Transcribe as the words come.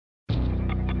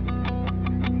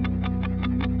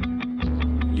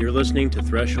You're listening to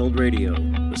Threshold Radio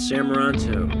with Sam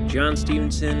Moranto, John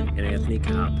Stevenson, and Anthony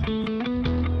Kopp.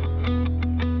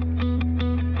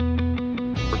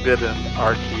 Forbidden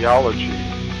archaeology.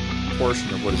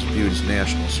 Portion of what is viewed as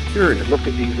national security. Look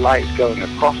at these lights going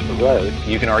across the road.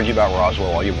 You can argue about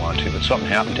Roswell all you want to, but something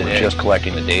happened today. We're just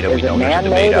collecting the data. We know there's a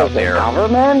debate out there.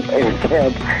 Government?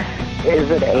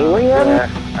 Is it alien?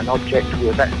 An object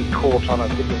was actually caught on a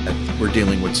video. We're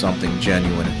dealing with something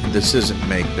genuine. This isn't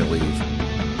make-believe.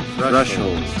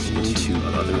 Thresholds into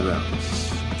other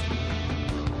realms.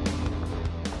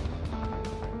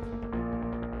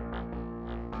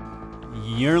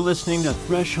 You're listening to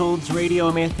Thresholds Radio.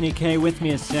 I'm Anthony K. With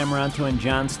me is Sam Moranto and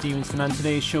John Stevenson. On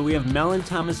today's show, we have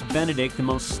Mellen-Thomas Benedict, the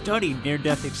most studied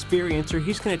near-death experiencer.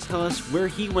 He's going to tell us where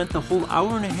he went the whole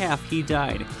hour and a half he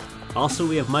died. Also,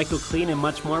 we have Michael Clean and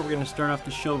much more. We're going to start off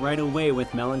the show right away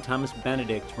with Mellen-Thomas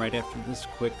Benedict right after this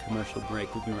quick commercial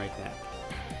break. We'll be right back.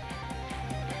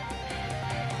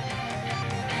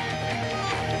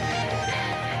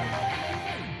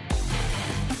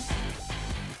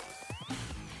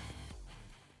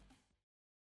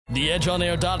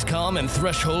 TheEdgeOnAir.com and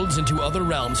Thresholds into Other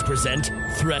Realms present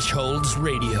Thresholds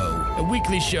Radio, a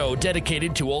weekly show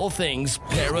dedicated to all things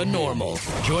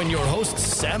paranormal. Join your hosts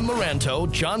Sam Moranto,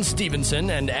 John Stevenson,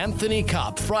 and Anthony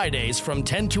Kopp Fridays from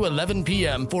 10 to 11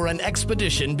 p.m. for an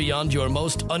expedition beyond your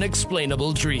most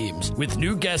unexplainable dreams. With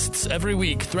new guests every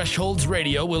week, Thresholds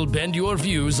Radio will bend your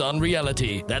views on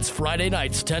reality. That's Friday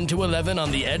nights 10 to 11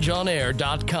 on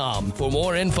TheEdgeOnAir.com. For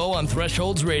more info on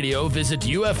Thresholds Radio, visit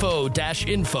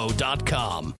UFO-info.com.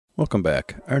 Welcome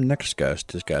back. Our next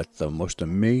guest has got the most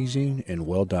amazing and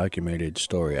well-documented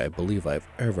story I believe I've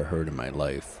ever heard in my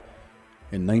life.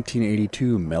 In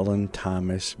 1982,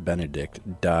 Mellen-Thomas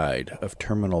Benedict died of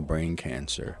terminal brain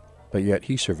cancer, but yet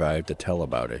he survived to tell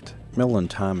about it.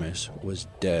 Mellen-Thomas was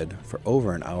dead for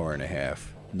over an hour and a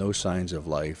half, no signs of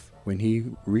life, when he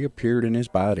reappeared in his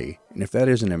body. And if that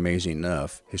isn't amazing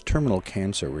enough, his terminal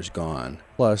cancer was gone.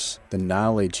 Plus, the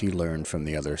knowledge he learned from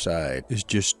the other side is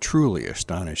just truly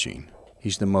astonishing.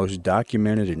 He's the most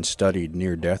documented and studied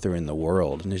near-deather in the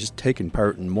world and has taken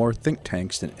part in more think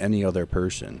tanks than any other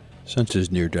person. Since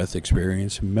his near-death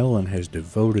experience, Mellen has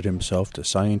devoted himself to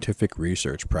scientific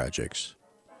research projects.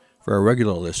 For our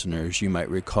regular listeners, you might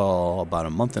recall about a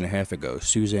month and a half ago,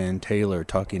 Suzanne Taylor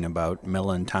talking about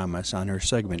Mellen-Thomas on her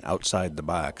segment Outside the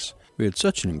Box. We had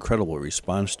such an incredible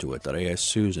response to it that I asked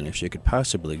Susan if she could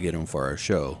possibly get him for our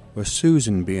show. With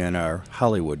Susan being our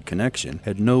Hollywood connection,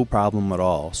 had no problem at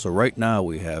all. So right now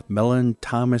we have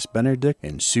Mellen-Thomas Benedict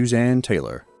and Suzanne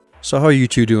Taylor. So how are you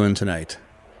two doing tonight?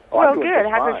 Well, good.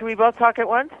 Should we both talk at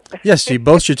once? Yes, you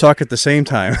both should talk at the same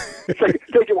time.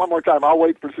 Take it one more time. I'll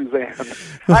wait for Suzanne.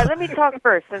 All right, let me talk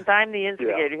first, since I'm the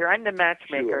instigator here. I'm the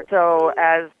matchmaker. Sure. So,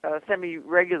 as a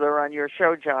semi-regular on your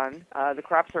show, John, the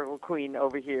crop circle queen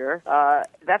over here,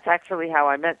 that's actually how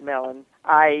I met Mellen.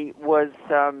 I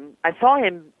saw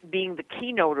him being the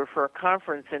keynoter for a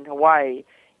conference in Hawaii.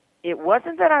 It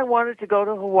wasn't that I wanted to go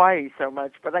to Hawaii so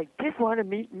much, but I did want to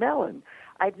meet Mellen.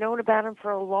 I'd known about him for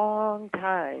a long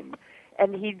time,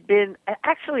 and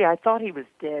I thought he was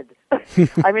dead.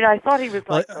 I mean, I thought he was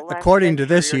like the last according to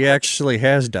this, he actually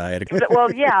has died.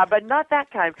 Well, yeah, but not that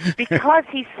kind, because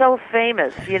he's so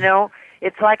famous, you know.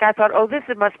 It's like I thought, this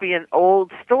must be an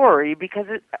old story, because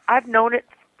I've known it,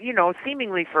 you know,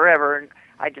 seemingly forever, and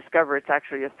I discover it's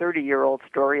actually a 30-year-old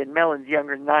story, and Mellen's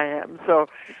younger than I am. So,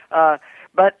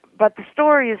 but the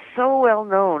story is so well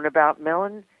known about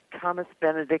Mellen-Thomas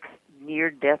Benedict's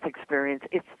near-death experience.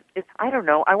 It's I don't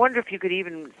know. I wonder if you could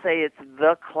even say it's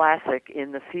the classic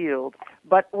in the field.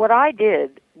 But what I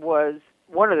did was,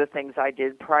 one of the things I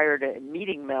did prior to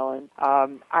meeting Mellen,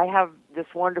 I have this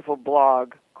wonderful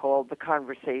blog called The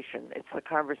Conversation. It's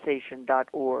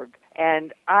theconversation.org.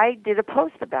 And I did a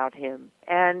post about him.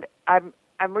 And I'm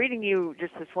reading you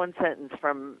just this one sentence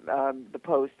from the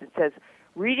post. It says,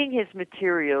 "Reading his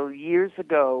material years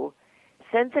ago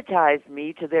sensitized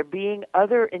me to there being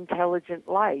other intelligent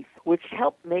life, which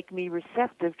helped make me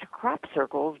receptive to crop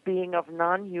circles being of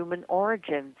non-human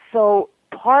origin." So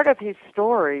part of his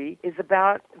story is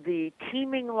about the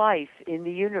teeming life in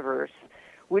the universe,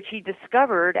 which he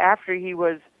discovered after he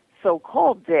was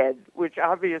so-called dead, which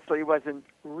obviously wasn't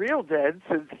real dead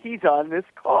since he's on this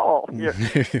call.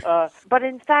 But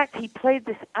in fact, he played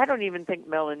this. I don't even think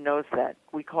Mellen knows that.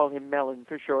 We call him Mellen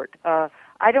for short.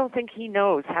 I don't think he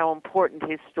knows how important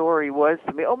his story was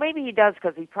to me. Oh, maybe he does,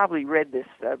 because he probably read this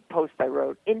post I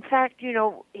wrote. In fact, you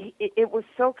know, it was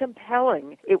so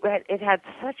compelling. It had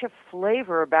such a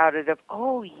flavor about it of,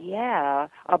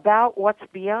 about what's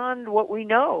beyond what we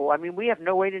know. I mean, we have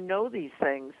no way to know these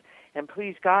things. And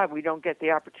please God, we don't get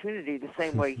the opportunity the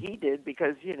same way he did,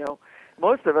 because,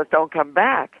 most of us don't come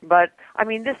back. But, I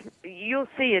mean, this, you'll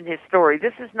see in his story,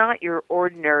 this is not your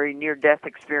ordinary near-death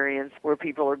experience where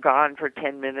people are gone for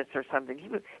 10 minutes or something.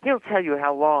 He'll tell you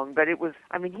how long, but he was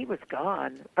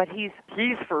gone. But he's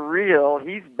for real.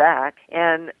 He's back.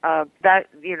 And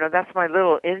that's my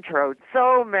little intro.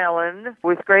 So, Mellen,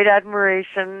 with great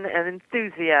admiration and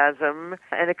enthusiasm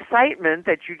and excitement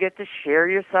that you get to share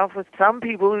yourself with some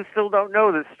people who still don't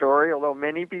know this story, although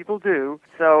many people do.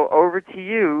 So, over to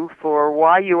you for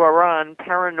why you are on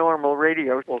Paranormal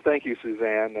Radio. Well, thank you,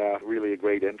 Suzanne. Really a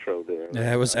great intro there.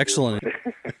 Yeah, it was excellent.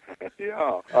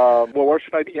 Yeah. Well, where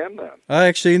should I begin then?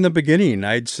 Actually, in the beginning,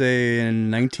 I'd say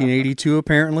in 1982,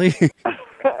 apparently.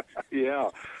 Yeah.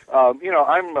 My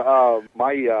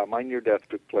near-death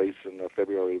took place in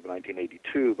February of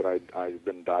 1982, but I've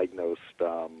been diagnosed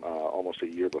almost a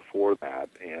year before that,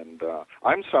 and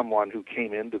I'm someone who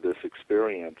came into this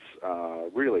experience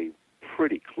really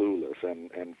pretty clueless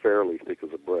and fairly thick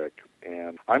as a brick.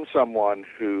 And I'm someone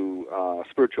who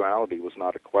spirituality was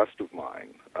not a quest of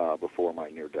mine before my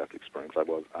near-death experience. I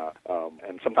was,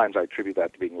 and sometimes I attribute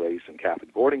that to being raised in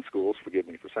Catholic boarding schools. Forgive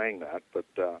me for saying that, but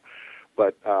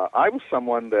I was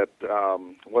someone that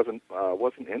wasn't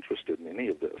interested in any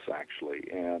of this, actually,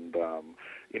 and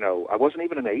I wasn't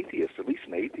even an atheist. At least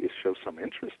an atheist shows some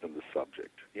interest in this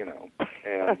subject, and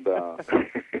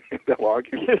they'll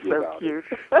argue with you about it.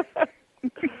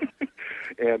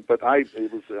 But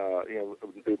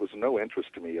it was no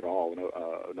interest to me at all,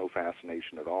 no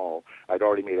fascination at all. I'd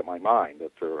already made up my mind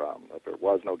that there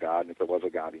was no God, and if there was a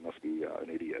God, he must be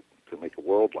an idiot to make a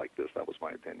world like this. That was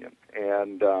my opinion.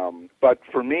 And but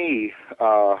for me,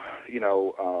 I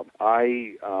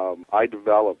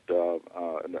developed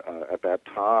at that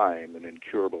time an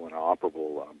incurable,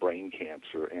 inoperable brain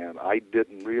cancer, and I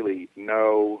didn't really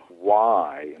know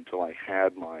why until I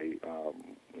had my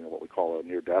what we call a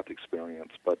near-death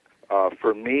experience. But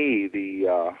for me,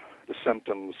 the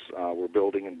symptoms were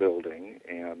building and building,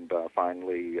 and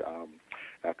finally,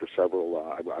 after several,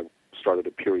 I started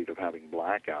a period of having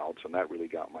blackouts, and that really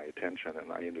got my attention,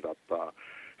 and I ended up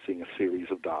seeing a series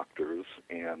of doctors,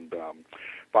 and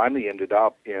finally ended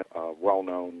up in a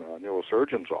well-known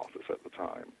neurosurgeon's office at the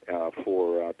time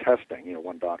for testing.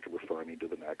 One doctor referring me to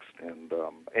the next, and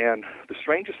the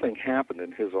strangest thing happened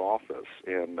in his office,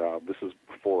 and this is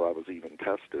before I was even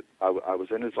tested. I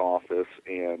was in his office,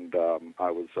 and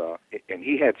and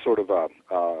he had sort of a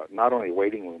not only a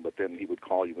waiting room, but then he would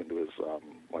call you into his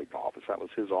office. That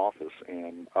was his office,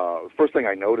 and the first thing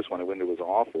I noticed when I went into his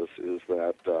office is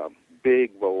that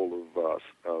big bowl of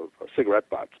cigarette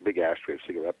butts, big ashtray of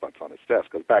cigarette butts on his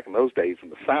desk. Because back in those days in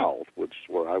the South, which is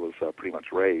where I was pretty much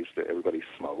raised, everybody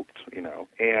smoked,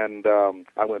 And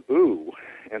I went, ooh.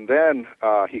 And then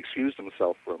he excused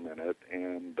himself for a minute,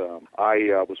 and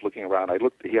I was looking around. I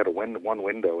looked. He had one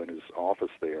window in his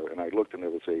office there, and I looked, and there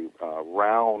was a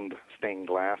round stained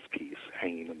glass piece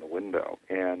hanging in the window.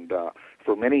 And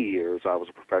for many years, I was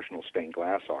a professional stained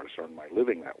glass artist, earned my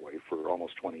living that way for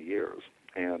almost 20 years.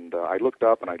 And I looked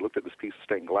up, and I looked at this piece of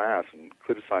stained glass and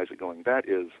criticized it, going, that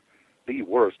is the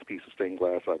worst piece of stained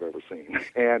glass I've ever seen.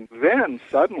 And then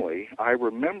suddenly I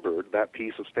remembered that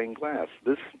piece of stained glass.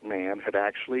 This man had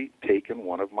actually taken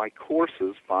one of my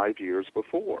courses 5 years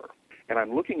before. And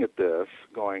I'm looking at this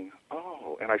going,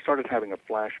 oh, and I started having a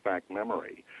flashback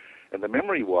memory. And the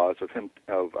memory was of him,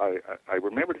 I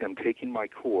remembered him taking my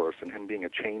course and him being a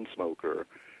chain smoker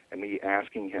and me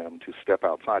asking him to step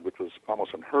outside, which was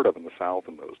almost unheard of in the South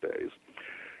in those days.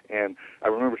 And I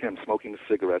remember him smoking the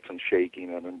cigarettes and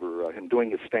shaking. I remember him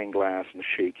doing his stained glass and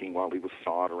shaking while he was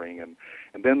soldering. And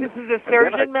then this is a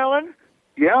surgeon, Mellen?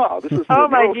 Yeah, this is. Oh,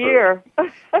 my dear.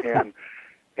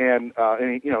 And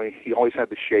he always had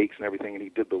the shakes and everything, and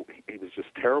he was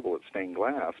just terrible at stained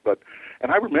glass.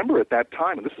 And I remember at that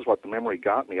time, and this is what the memory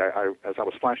got me. As I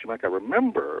was flashing back, I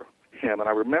remember him, and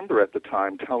I remember at the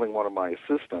time telling one of my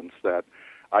assistants that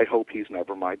I hope he's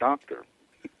never my doctor.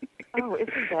 Oh,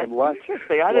 isn't that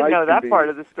interesting? I didn't know that part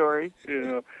of the story.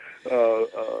 Yeah.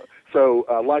 So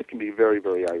life can be very,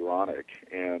 very ironic.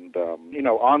 And,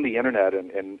 on the Internet,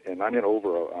 and I'm in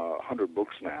over 100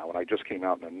 books now, and I just came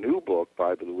out in a new book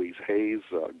by the Louise Hayes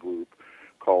group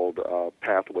called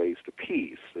Pathways to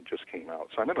Peace that just came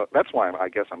out. So that's why I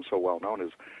guess I'm so well known,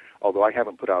 is although I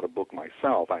haven't put out a book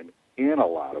myself, I'm in a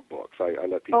lot of books. I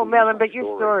let people. Oh, Mellen, but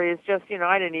your story is just,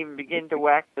 I didn't even begin to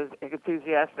wax as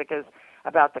enthusiastic as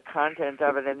about the content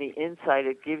of it and the insight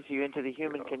it gives you into the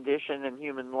human condition and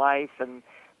human life and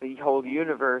the whole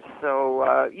universe. So,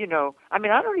 I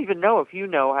don't even know if you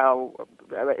know how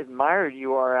admired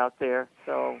you are out there.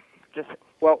 So just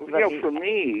Well, for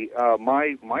me,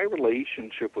 my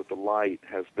relationship with the light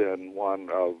has been one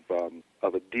of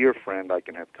a dear friend I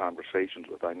can have conversations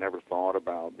with. I never thought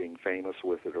about being famous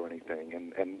with it or anything,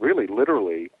 and really,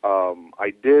 literally,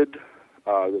 I did.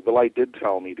 The light did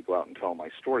tell me to go out and tell my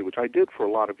story, which I did for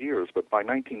a lot of years, but by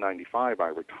 1995 I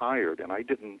retired, and I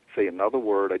didn't say another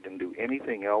word. I didn't do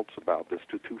anything else about this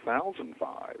to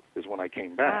 2005 is when I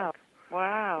came back.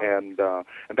 Wow. And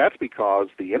that's because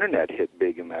the internet hit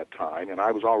big in that time, and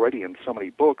I was already in so many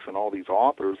books, and all these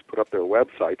authors put up their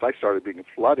websites. I started being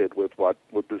flooded with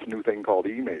this new thing called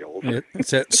emails.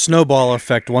 It's that snowball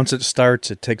effect. Once it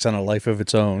starts, it takes on a life of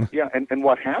its own. Yeah, and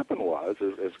what happened was,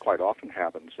 as quite often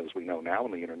happens, as we know now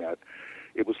on the internet,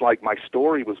 it was like my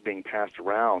story was being passed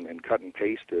around and cut and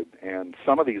pasted, and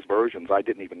some of these versions I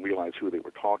didn't even realize who they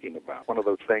were talking about. One of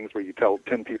those things where you tell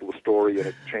 10 people a story and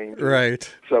it changes.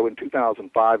 Right. So in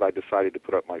 2005, I decided to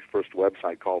put up my first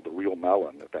website called The Real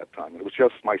Mellen at that time. It was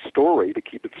just my story to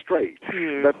keep it straight.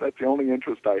 That's the only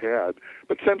interest I had.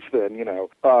 But since then,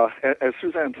 as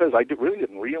Suzanne says, I really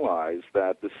didn't realize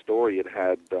that this story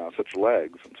had such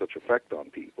legs and such effect on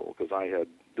people, because I had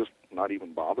just not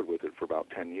even bothered with it for about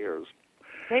 10 years.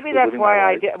 Maybe that's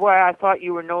why I thought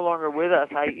you were no longer with us.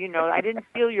 I didn't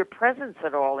feel your presence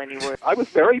at all anywhere. I was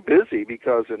very busy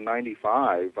because in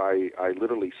 '95 I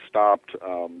literally stopped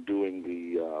doing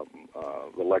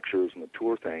the lectures and the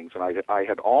tour things, and I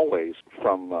had always,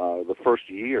 from the first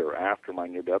year after my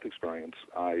near-death experience,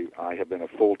 I have been a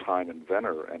full-time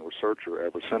inventor and researcher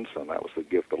ever since then. That was the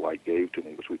gift the light gave to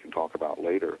me, which we can talk about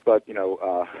later. But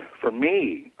for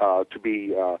me to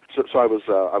be so I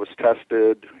was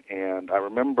tested, and I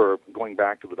remember going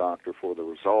back to the doctor for the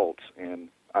results, and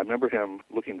I remember him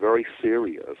looking very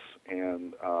serious,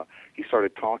 and he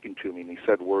started talking to me, and he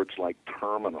said words like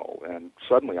terminal, and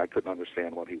suddenly I couldn't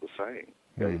understand what he was saying.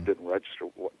 It didn't register.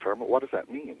 Terminal? What does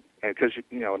that mean? And because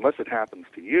unless it happens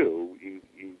to you,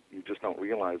 you just don't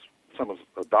realize. Some of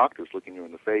the doctors looking you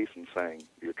in the face and saying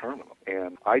you're terminal,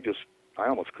 and I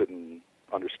almost couldn't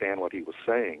understand what he was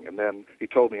saying. And then he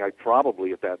told me I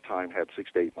probably at that time had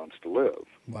 6 to 8 months to live.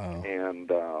 Wow.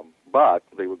 And but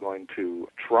they were going to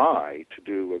try to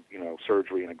do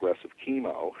surgery and aggressive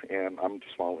chemo, and I'm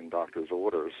just following doctor's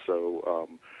orders. So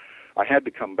I had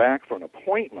to come back for an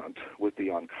appointment with the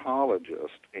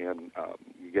oncologist, and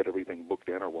you get everything booked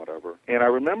in or whatever. And I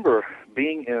remember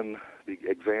being in the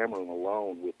exam room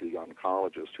alone with the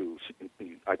oncologist,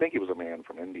 I think he was a man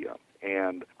from India,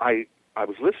 and I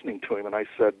was listening to him, and I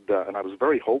said, and I was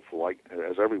very hopeful,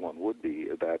 as everyone would be,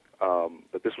 that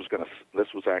this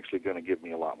was actually going to give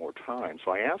me a lot more time.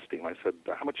 So I asked him. I said,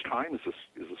 "How much time is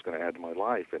this going to add to my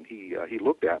life?" And he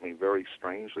looked at me very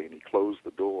strangely, and he closed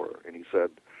the door, and he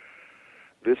said,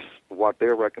 "What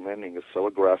they're recommending is so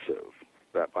aggressive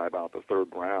that by about the third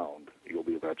round you'll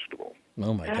be a vegetable."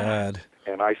 Oh my God.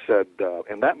 And I said,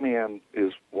 and that man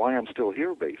is why I'm still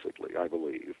here, basically, I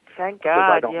believe. Thank God.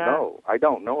 Because I don't know. I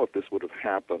don't know if this would have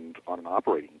happened on an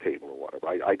operating table or whatever.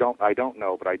 I don't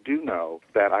know, but I do know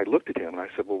that I looked at him and I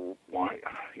said, "Well, why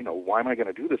am I going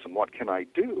to do this, and what can I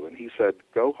do?" And he said,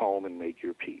 "Go home and make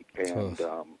your peep." And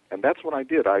that's what I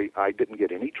did. I didn't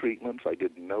get any treatments. I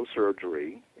did no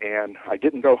surgery, and I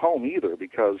didn't go home either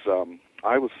because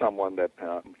I was someone that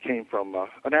came from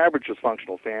an average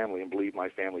dysfunctional family and believed my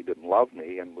family didn't love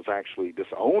me, and was actually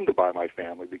disowned by my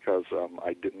family because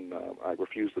I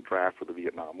refused the draft for the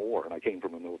Vietnam War, and I came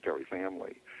from a military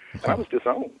family. And I was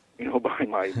disowned, by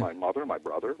my mother, my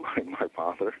brother, my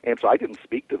father. And so I didn't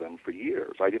speak to them for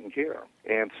years. I didn't care.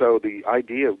 And so the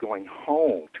idea of going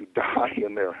home to die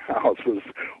in their house was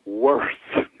worse.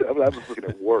 That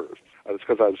was worse. It's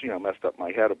because I was, messed up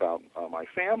my head about my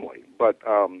family. But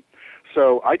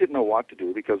so I didn't know what to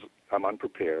do because I'm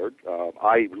unprepared.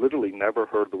 I literally never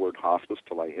heard the word hospice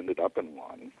till I ended up in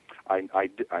one.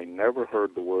 I never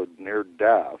heard the word near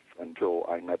death until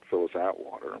I met Phyllis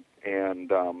Atwater.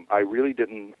 And I really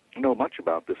didn't know much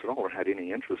about this at all or had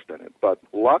any interest in it. But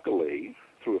luckily,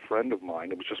 through a friend of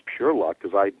mine, it was just pure luck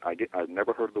because I'd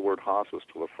never heard the word hospice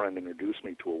till a friend introduced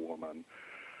me to a woman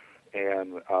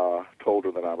and told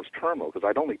her that I was terminal, because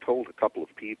I'd only told a couple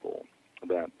of people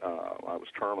that I was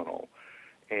terminal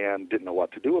and didn't know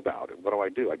what to do about it. What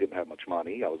do? I didn't have much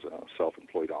money. I was a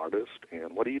self-employed artist,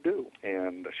 and what do you do?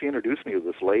 And she introduced me to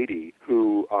this lady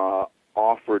who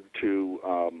offered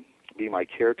to be my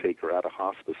caretaker at a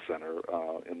hospice center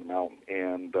in the mountain.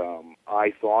 And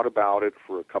I thought about it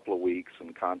for a couple of weeks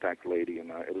and contacted the lady, and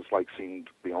it was seemed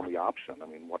the only option. I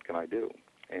mean, what can I do?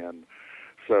 And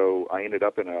so I ended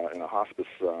up in a hospice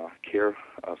care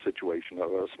situation,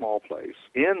 a small place.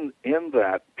 In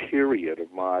that period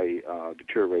of my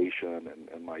deterioration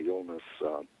and my illness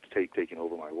taking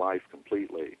over my life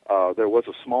completely. There was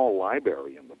a small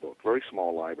library in the book, very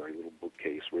small library, little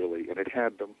bookcase really, and it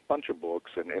had a bunch of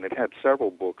books, and it had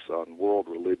several books on world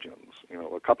religions,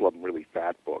 a couple of them really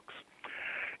fat books.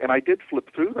 And I did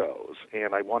flip through those,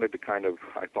 and I wanted to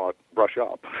I thought, brush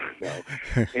up.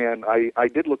 And I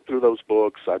did look through those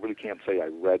books. I really can't say I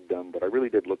read them, but I really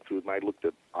did look through them. I looked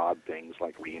at odd things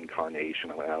like reincarnation.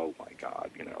 I went, oh, my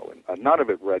God, and none of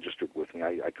it registered with me.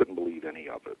 I couldn't believe any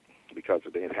of it because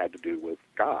it had to do with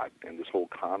God and this whole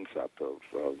concept of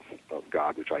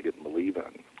God, which I didn't believe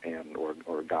in,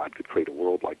 or God could create a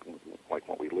world like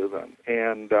what we live in.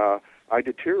 And I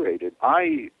deteriorated.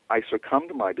 I succumbed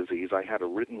to my disease. I had a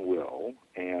written will,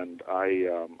 and I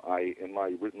in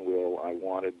my written will, I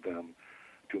wanted them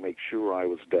to make sure I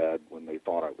was dead when they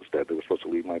thought I was dead. They were supposed to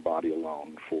leave my body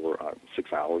alone for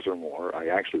 6 hours or more. I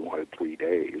actually wanted 3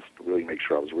 days to really make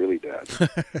sure I was really dead.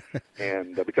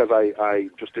 And because I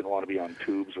just didn't want to be on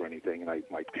tubes or anything, and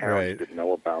my parents didn't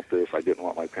know about this. I didn't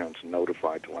want my parents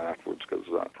notified till afterwards because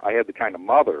I had the kind of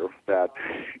mother that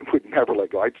would never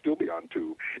let go. I'd still be on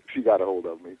tube if she got a hold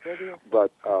of me.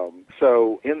 But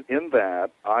so in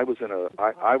that, I was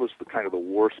I was the kind of the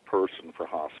worst person for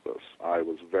hospice. I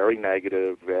was very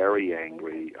negative, very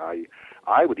angry. I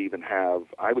would even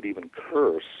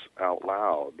curse out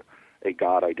loud a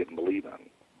God I didn't believe in.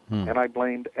 And I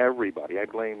blamed everybody. I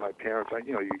blamed my parents.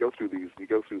 You go through this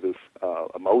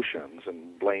emotions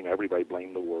and blame everybody,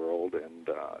 blame the world, and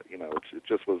it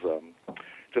just was a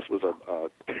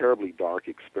terribly dark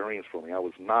experience for me. I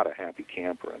was not a happy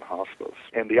camper in hospice.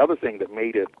 And the other thing that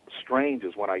made it strange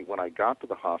is when I got to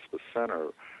the hospice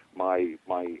center, I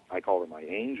call her my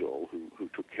angel, who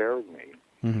took care of me.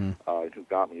 Mm-hmm. Who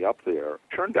got me up there,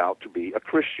 turned out to be a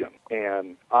Christian,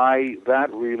 and that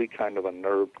really kind of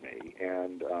unnerved me.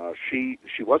 And she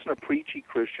wasn't a preachy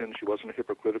Christian, she wasn't a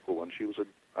hypocritical one. She was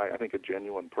I think a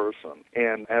genuine person.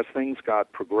 And as things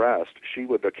got progressed, she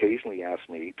would occasionally ask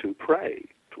me to pray,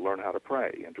 to learn how to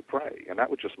pray, and that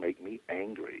would just make me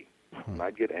angry. And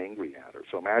I'd get angry at her.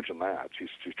 So imagine that. She's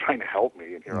trying to help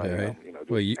me, and here I am.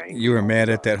 Well, you were mad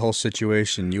at that whole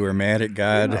situation. You were mad at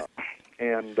God. Yeah.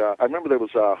 And I remember there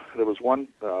was one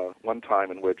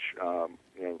time in which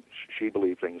she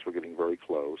believed things were getting very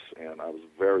close, and I was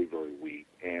very, very weak.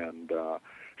 And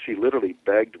she literally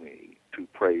begged me to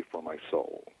pray for my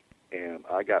soul. And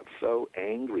I got so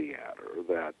angry at her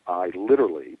that I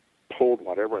literally pulled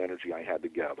whatever energy I had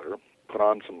together, put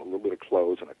on a little bit of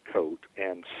clothes and a coat,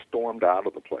 and stormed out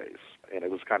of the place. And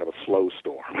it was kind of a slow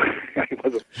storm.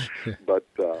 But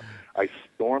I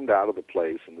stormed out of the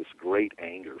place in this great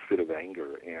fit of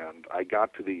anger, and I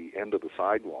got to the end of the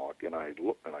sidewalk, and I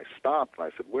looked, and I stopped, and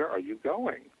I said, "Where are you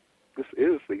going? This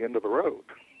is the end of the road.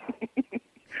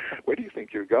 Where do you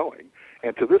think you're going?"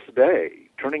 And to this day,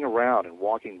 turning around and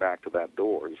walking back to that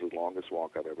door is the longest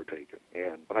walk I've ever taken.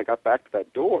 And when I got back to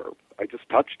that door, I just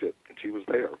touched it, and she was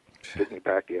there, took me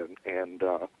back in, and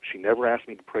she never asked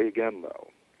me to pray again, though.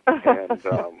 And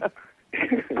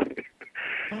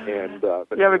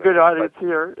you have a good audience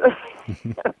here.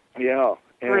 Yeah.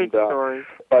 Great story.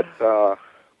 But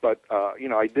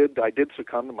I did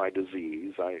succumb to my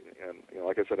disease.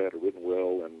 Like I said, I had a written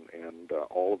will and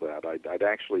all of that. I'd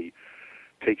actually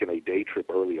taken a day trip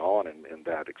early on in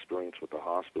that experience with the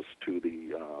hospice to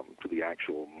the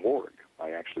actual morgue.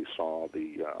 I actually saw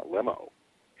the limo.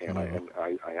 And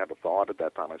I had a thought at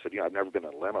that time. I said, I've never been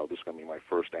in a limo. This is going to be my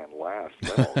first and last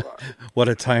limo ride. What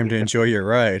a time to enjoy your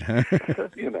ride, huh?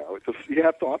 You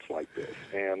have thoughts like this.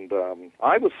 And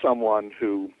I was someone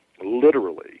who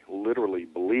literally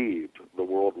believed the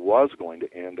world was going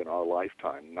to end in our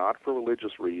lifetime, not for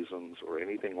religious reasons or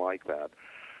anything like that.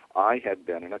 I had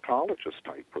been an ecologist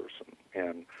type person,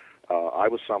 and I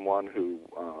was someone who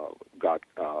got,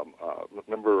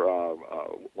 remember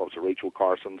what was it, Rachel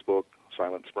Carson's book,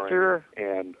 Silent Spring? Sure.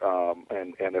 And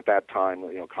at that time,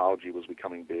 ecology was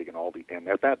becoming big, and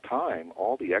at that time,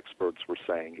 all the experts were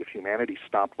saying if humanity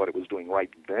stopped what it was doing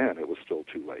right then, it was still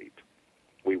too late.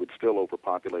 We would still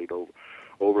overpopulate,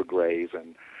 overgraze,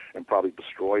 and probably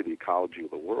destroy the ecology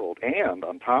of the world. And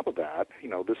on top of that,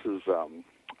 this is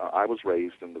I was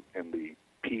raised in the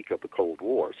peak of the Cold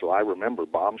War, so I remember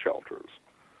bomb shelters,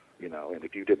 and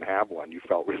if you didn't have one, you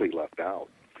felt really left out.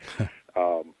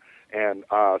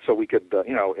 So we could,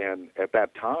 and at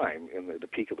that time, in the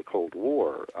peak of the Cold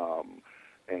War,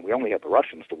 and we only had the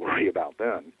Russians to worry about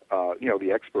then,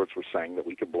 the experts were saying that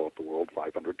we could blow up the world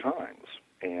 500 times.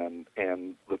 And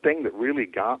the thing that really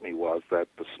got me was that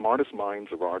the smartest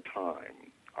minds of our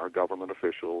time, our government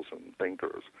officials and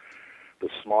thinkers, the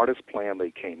smartest plan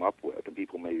they came up with, and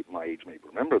people my age may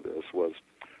remember this, was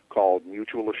called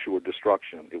mutual assured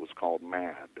destruction. It was called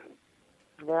MAD.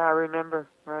 Yeah, I remember.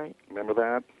 Right. Remember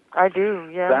that? I do.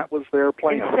 Yeah. That was their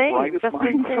plan. Insane. The brightest Just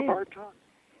minds insane. of our time.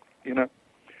 You know.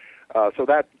 So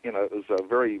that it was a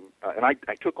very, and I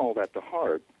took all that to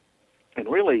heart, and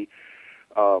really,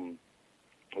 and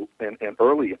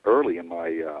early in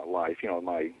my life, in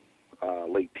my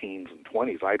late teens and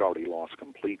 20s, I'd already lost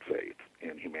complete faith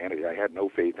in humanity. I had no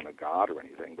faith in a God or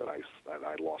anything, but I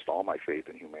lost all my faith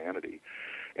in humanity.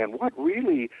 And what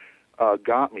really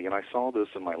got me, and I saw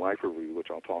this in my life review,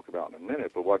 which I'll talk about in a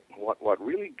minute, but what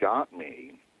really got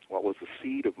me, what was the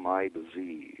seed of my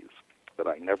disease that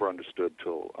I never understood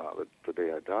till the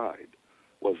day I died,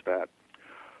 was that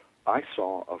I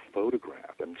saw a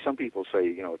photograph. And some people say,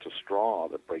 it's a straw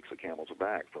that breaks a camel's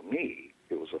back. For me,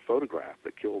 it was a photograph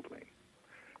that killed me.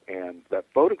 And that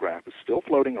photograph is still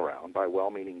floating around by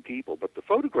well-meaning people, but the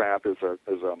photograph is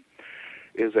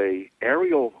a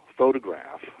aerial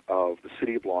photograph of the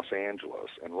city of Los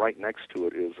Angeles, and right next to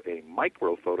it is a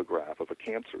micro photograph of a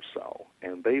cancer cell,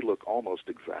 and they look almost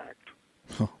exact.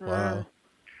 Oh, wow.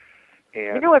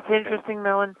 And, what's interesting,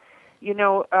 Mellen?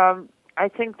 I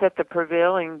think that the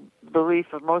prevailing belief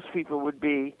of most people would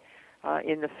be,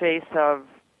 in the face of,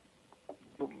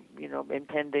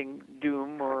 impending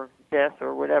doom or death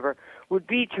or whatever, would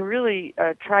be to really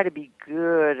try to be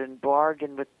good and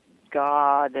bargain with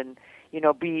God and,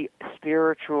 be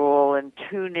spiritual and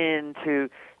tune in to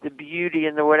the beauty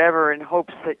and the whatever in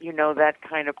hopes that, that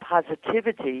kind of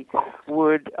positivity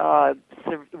would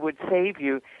save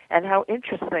you. And how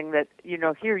interesting that,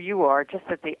 here you are just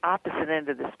at the opposite end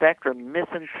of the spectrum,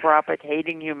 misanthropic,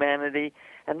 hating humanity.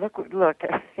 And look,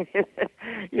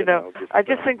 I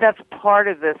just think that's part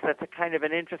of this. That's a kind of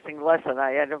an interesting lesson.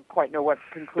 I don't quite know what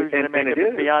conclusion to make of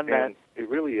it beyond that. It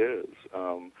really is.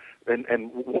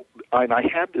 And I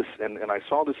had this, and I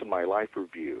saw this in my life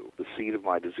review. The seed of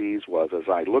my disease was, as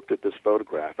I looked at this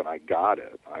photograph and I got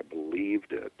it, I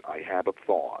believed it, I had a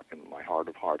thought in my heart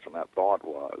of hearts, and that thought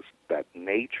was that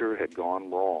nature had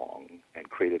gone wrong and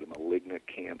created a malignant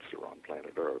cancer on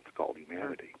planet Earth called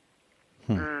humanity.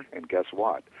 And guess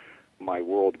what? My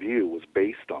worldview was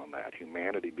based on that,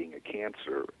 humanity being a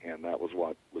cancer, and that was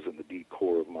what was in the deep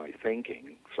core of my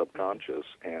thinking, subconscious,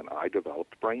 and I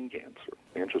developed brain cancer.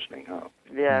 Interesting, huh?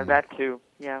 Yeah, that too,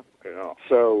 yeah.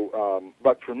 So,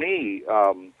 but for me,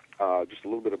 just a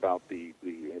little bit about the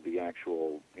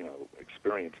actual,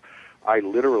 experience. I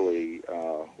literally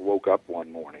woke up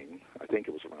one morning, I think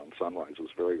it was around sunrise, it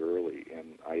was very early,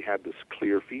 and I had this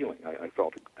clear feeling. I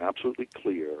felt absolutely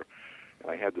clear. And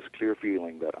I had this clear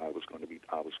feeling that I was going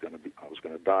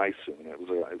to die soon. It was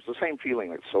the same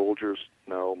feeling that soldiers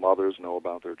know, mothers know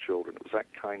about their children. It was that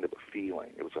kind of a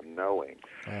feeling. It was a knowing.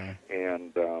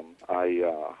 And I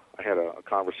had a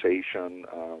conversation,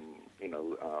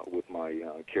 with my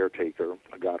caretaker.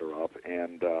 I got her up,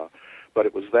 and but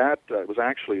it was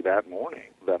actually that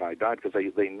morning that I died, because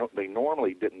they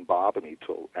normally didn't bother me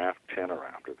till after 10 or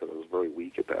after, because I was very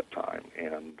weak at that time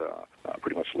and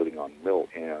pretty much living on milk.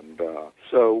 And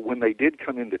so when they did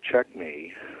come in to check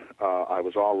me, I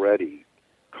was already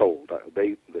cold.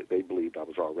 They believed I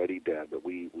was already dead, but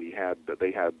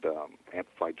they had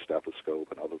amplified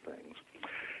stethoscope and other things,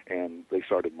 and they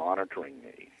started monitoring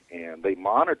me. And they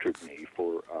monitored me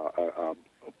for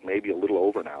maybe a little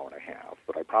over an hour and a half,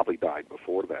 but I probably died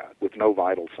before that with no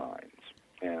vital signs.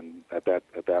 And at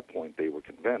that point, they were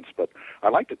convinced. But I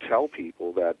like to tell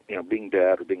people that being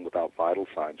dead or being without vital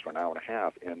signs for an hour and a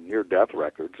half in near-death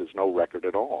records is no record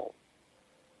at all.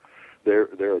 There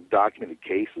are documented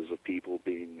cases of people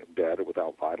being dead or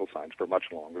without vital signs for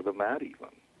much longer than that, even.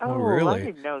 Oh, really? I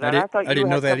didn't know that. I thought you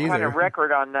had some kind of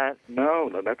record on that. No,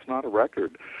 that's not a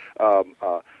record.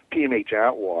 P.M.H.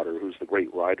 Atwater, who's the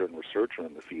great writer and researcher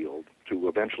in the field, who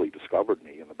eventually discovered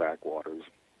me in the backwaters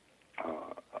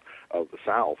of the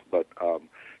South, but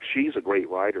she's a great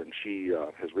writer, and she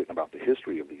has written about the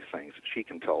history of these things. She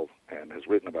can tell and has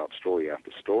written about story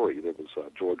after story. There was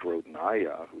George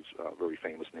Rodenaya, who's a very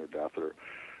famous near-deather,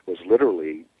 was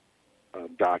literally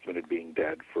documented being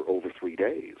dead for over 3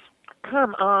 days.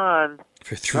 Come on.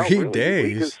 For 3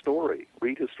 days?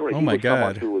 Read his story. Oh, my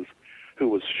God. Someone who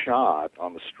was shot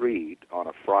on the street on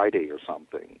a Friday or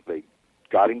something. They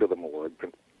got him to the morgue,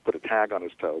 put a tag on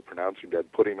his toe, pronounced him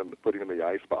dead, put him in the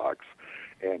icebox,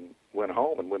 and went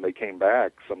home. And when they came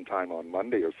back sometime on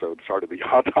Monday or so, started the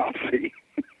autopsy.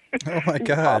 Oh my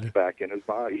God! He popped back in his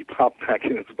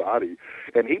body,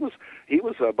 and he was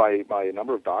by a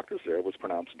number of doctors there was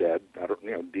pronounced dead.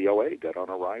 DOA, dead on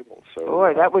arrival. So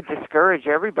boy, that would discourage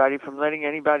everybody from letting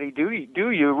anybody do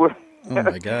you. Oh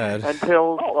my God!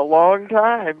 Until a long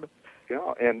time.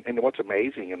 Yeah, and what's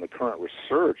amazing in the current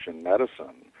research in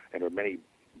medicine, and there are many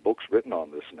books written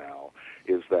on this now,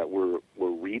 is that we're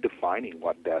redefining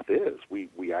what death is.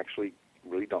 We actually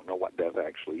really don't know what death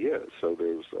actually is. So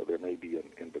there may be an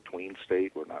in-between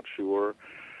state. We're not sure.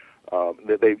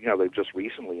 They've just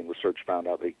recently in research found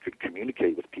out they could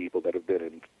communicate with people that have been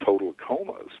in total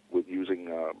comas with using,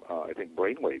 I think,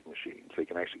 brainwave machines. They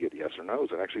can actually get yes or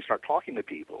no's and actually start talking to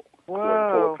people who are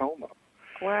in total coma.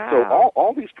 Wow. So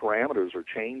all these parameters are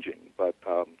changing, but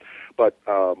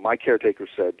my caretaker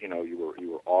said, you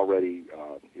were already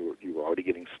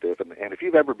getting stiff, and if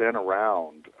you've ever been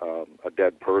around a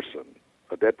dead person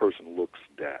looks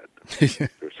dead.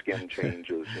 Their skin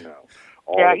changes,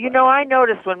 Yeah, I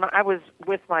noticed when I was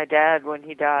with my dad when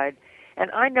he died,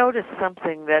 and I noticed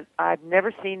something that I've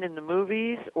never seen in the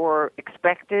movies or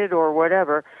expected or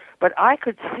whatever, but I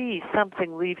could see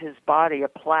something leave his body, a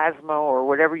plasma or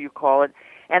whatever you call it,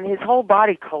 and his whole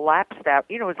body collapsed out.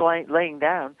 He was laying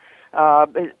down,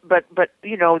 but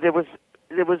it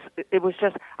was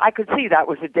just, I could see that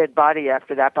was a dead body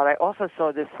after that, but I also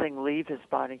saw this thing leave his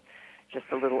body. Just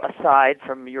a little aside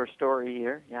from your story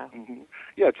here, yeah. Mm-hmm.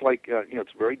 Yeah, it's like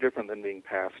it's very different than being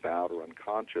passed out or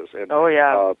unconscious. And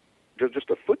just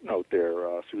a footnote there,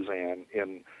 Suzanne.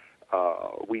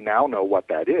 We now know what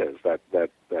that is. That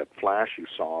flash you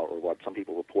saw, or what some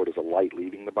people report as a light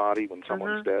leaving the body when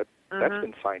someone's dead. That's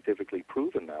been scientifically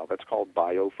proven now. That's called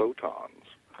biophotons.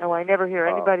 Oh, I never hear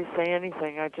anybody say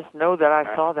anything. I just know that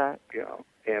I saw that. Yeah.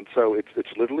 And so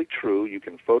it's literally true. You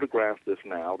can photograph this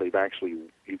now.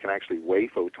 You can actually weigh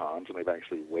photons, and they've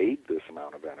actually weighed this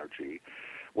amount of energy.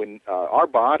 When our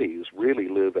bodies really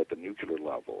live at the nuclear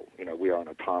level, we are an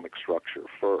atomic structure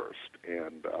first,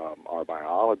 and our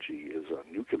biology is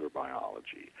a nuclear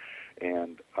biology.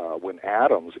 And when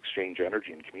atoms exchange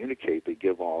energy and communicate, they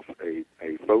give off a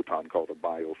photon called a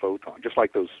biophoton, just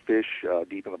like those fish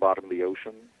deep in the bottom of the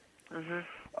ocean. Mm-hmm.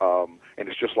 And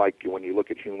it's just like when you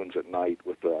look at humans at night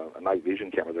with a night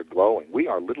vision camera, they're glowing. We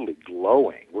are literally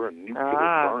glowing. We're a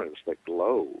nuclear furnace that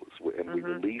glows, and we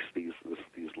release these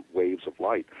waves of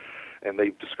light. And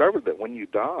they've discovered that when you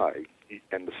die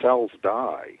and the cells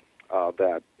die,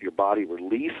 that your body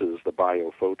releases the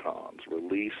biophotons,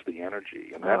 release the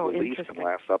energy, and that release can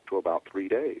last up to about 3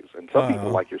 days. And some people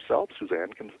like yourself,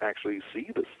 Suzanne, can actually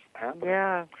see this happen.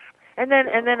 Yeah. And then,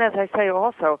 as I say,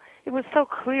 also, it was so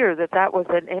clear that was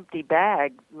an empty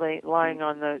bag lying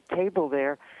on the table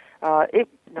there. Not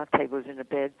table, it was in the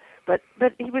bed, but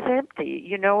he was empty.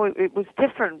 It was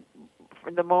different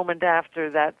from the moment after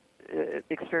that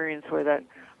experience where that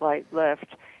light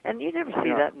left. And you never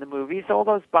see that in the movies. All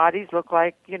those bodies look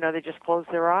like, they just close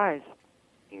their eyes.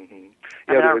 Mm-hmm.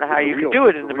 Yeah, I don't know how you can do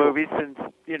it in the movies since,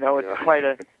 it's quite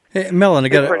a... Hey, Mellen, I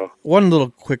got one little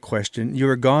quick question. You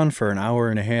were gone for an hour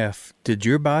and a half. Did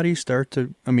your body start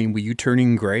to, were you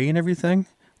turning gray and everything?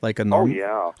 Like a normal? Oh,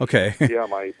 yeah. Okay. Yeah,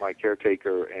 my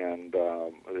caretaker and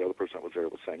the other person that was there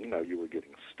was saying, you were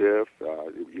getting stiff.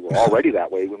 You were already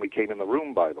that way when we came in the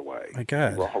room, by the way. My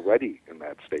God. You were already in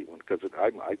that state because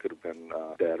I could have been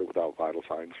dead or without vital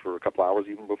signs for a couple hours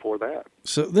even before that.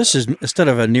 So this is, instead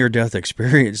of a near-death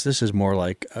experience, this is more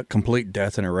like a complete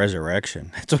death and a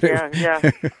resurrection. That's what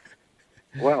yeah.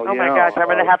 Well, oh, my gosh, I'm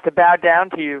going to have to bow down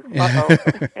to you. Uh-oh.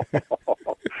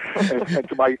 and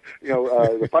to my,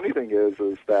 the funny thing is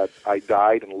that I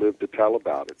died and lived to tell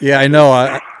about it. Yeah, I know.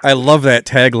 I love that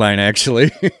tagline,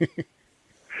 actually.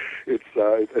 It's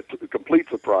a complete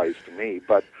surprise to me,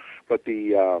 but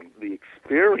the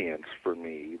experience for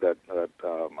me that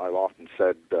I've often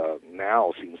said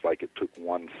now seems like it took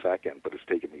 1 second, but it's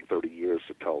taken me 30 years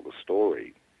to tell the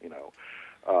story.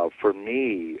 For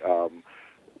me.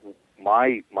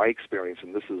 My experience,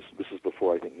 and this is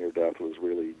before I think near death was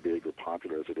really big or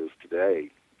popular as it is today.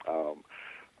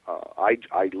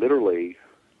 I literally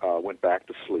went back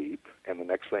to sleep, and the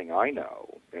next thing I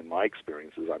know, in my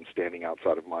experience, is I'm standing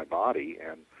outside of my body,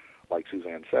 and like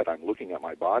Suzanne said, I'm looking at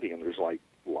my body, and there's like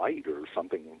light or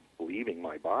something leaving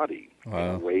my body,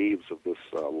 waves of this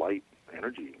light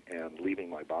energy and leaving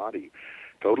my body.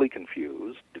 Totally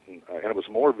confused, and it was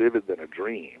more vivid than a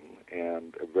dream,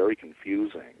 and very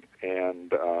confusing,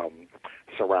 and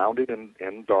surrounded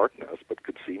in darkness, but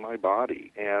could see my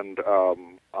body. And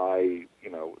I,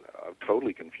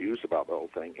 totally confused about the whole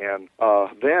thing. And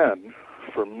then,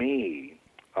 for me,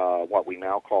 what we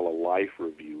now call a life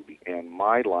review, and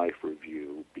my life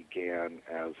review began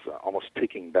as almost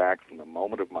ticking back from the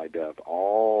moment of my death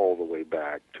all the way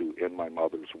back to in my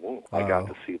mother's womb. I got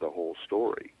to see the whole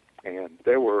story. And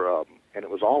there were, and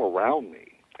it was all around me,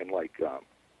 and like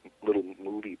little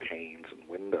movie panes and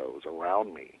windows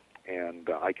around me, and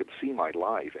I could see my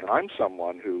life. And I'm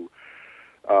someone who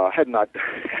had not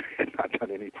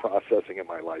done any processing in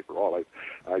my life at all.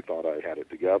 I thought I had it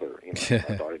together.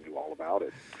 I thought I knew all about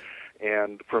it.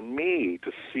 And for me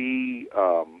to see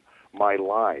my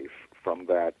life from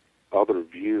that other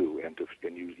view, and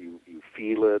you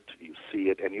feel it, you see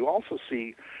it, and you also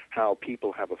see how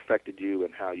people have affected you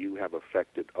and how you have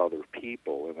affected other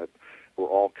people, and that we're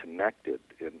all connected,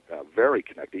 and very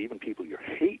connected. Even people you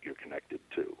hate, you're connected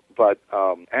to. But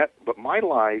my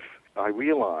life, I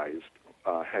realized,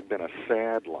 had been a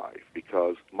sad life,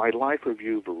 because my life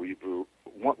review,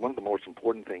 one of the most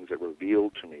important things that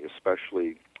revealed to me,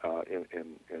 especially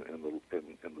in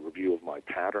the review of my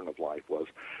pattern of life, was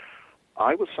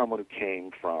I was someone who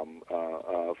came from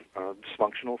a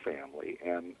dysfunctional family,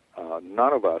 and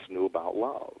none of us knew about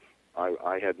love.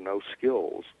 I had no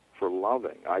skills for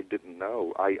loving. I didn't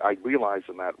know. I realized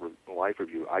in that life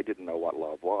review, I didn't know what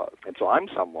love was. And so I'm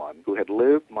someone who had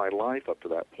lived my life up to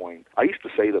that point. I used to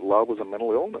say that love was a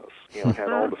mental illness,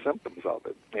 had all the symptoms of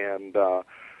it. And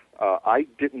I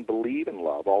didn't believe in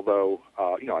love, although,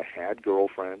 I had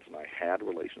girlfriends and I had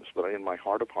relations, but in my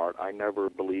heart of heart, I never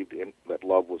believed that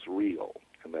love was real,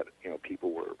 and that,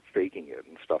 people were faking it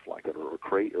and stuff like that, or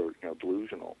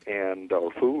delusional and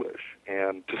or foolish.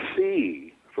 And to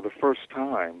see for the first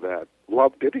time that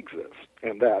love did exist,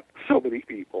 and that so many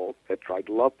people had tried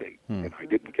to love me, and I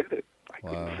didn't get it. I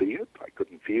couldn't see it, I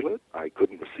couldn't feel it, I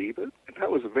couldn't receive it, and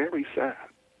that was very sad,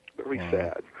 very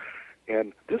sad.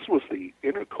 And this was the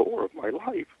inner core of my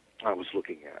life I was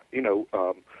looking at. You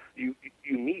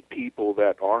meet people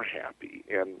that are happy,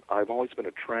 and I've always been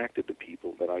attracted to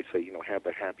people that I say, have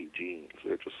the happy genes.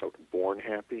 They're just sort of born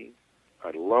happy.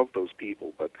 I love those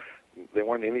people, but there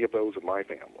weren't any of those in my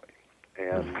family.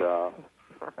 And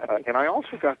and I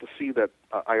also got to see that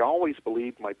I always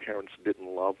believed my parents didn't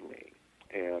love me,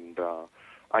 and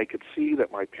I could see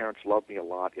that my parents loved me a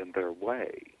lot in their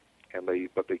way,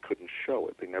 but they couldn't show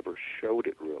it. They never showed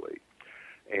it really,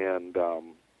 and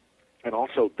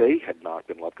also they had not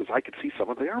been loved, because I could see some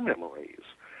of their memories,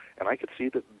 and I could see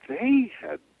that they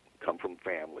had come from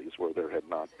families where there had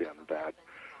not been that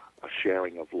a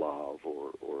sharing of love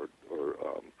or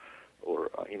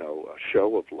a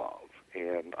show of love.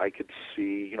 And I could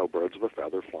see, birds of a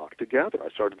feather flock together. I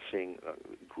started seeing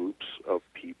groups of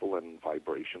people and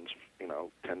vibrations,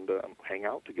 tend to hang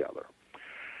out together.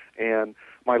 And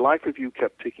my life review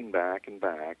kept ticking back and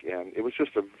back, and it was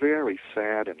just a very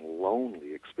sad and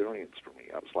lonely experience for me.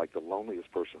 I was like the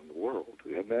loneliest person in the world.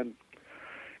 And then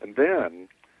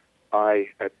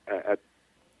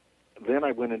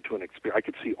I went into an experience. I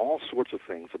could see all sorts of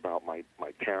things about my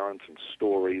parents and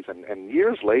stories. And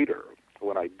years later,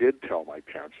 when I did tell my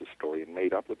parents the story and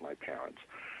made up with my parents,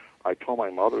 I told my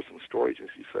mother some stories, and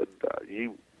she said,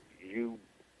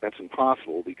 that's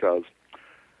impossible, because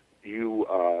you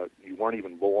weren't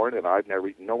even born, and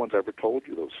no one's ever told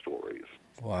you those stories.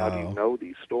 Wow. How do you know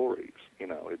these stories?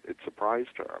 It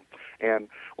surprised her. And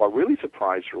what really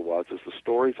surprised her was the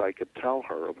stories I could tell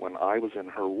her of when I was in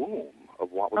her womb,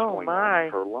 of what was going on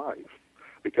in her life.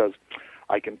 Because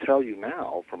I can tell you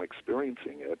now, from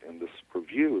experiencing it in this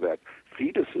review, that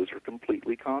fetuses are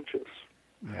completely conscious.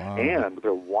 Wow. And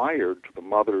they're wired to the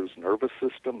mother's nervous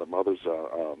system, the mother's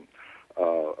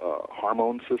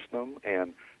hormone system,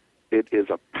 and it is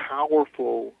a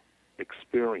powerful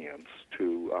experience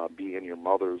to be in your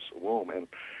mother's womb.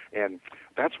 And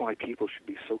that's why people should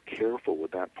be so careful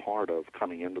with that part of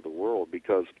coming into the world,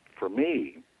 because for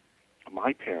me,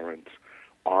 my parents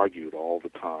argued all the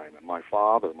time, and my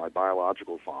father, my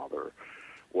biological father,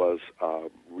 was a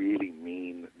really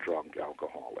mean drunk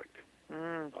alcoholic.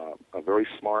 A very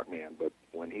smart man, but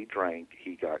when he drank,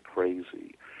 he got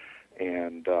crazy.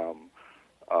 And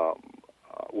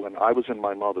when I was in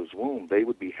my mother's womb, they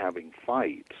would be having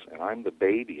fights, and I'm the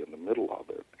baby in the middle of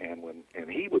it. And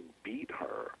he would beat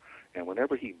her, and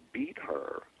whenever he beat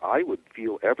her, I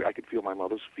could feel my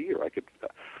mother's fear.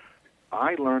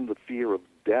 I learned the fear of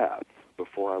death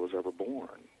before I was ever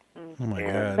born. Oh my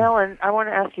God. Mellen, I want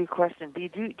to ask you a question. Do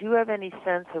you have any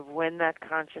sense of when that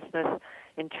consciousness,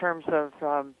 in terms of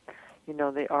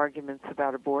the arguments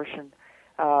about abortion,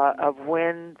 of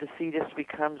when the fetus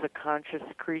becomes a conscious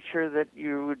creature that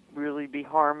you would really be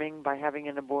harming by having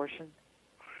an abortion?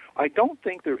 I don't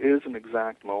think there is an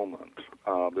exact moment.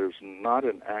 There's not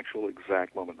an actual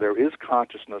exact moment. There is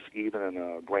consciousness even in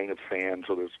a grain of sand,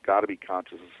 so there's got to be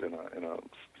consciousness in a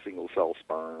single-cell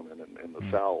sperm and in the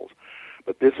cells.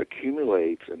 But this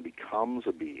accumulates and becomes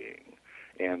a being,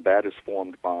 and that is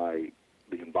formed by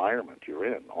the environment you're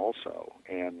in also.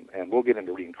 And we'll get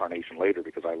into reincarnation later,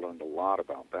 because I learned a lot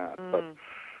about that.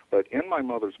 But in my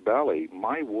mother's belly,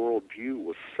 my worldview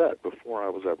was set before I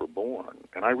was ever born.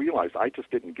 And I realized I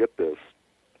just didn't get this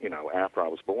after I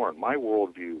was born. My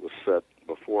worldview was set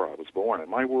before I was born, and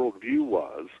my worldview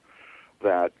was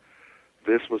that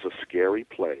this was a scary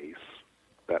place,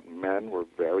 that men were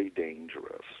very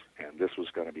dangerous, and this was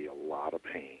going to be a lot of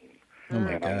pain. Oh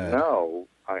my and God.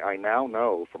 I now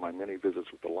know from my many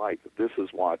visits with the light that this is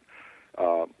what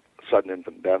sudden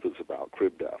infant death is about,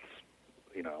 crib deaths,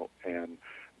 and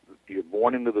you're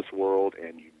born into this world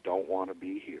and you don't want to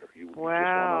be here. You just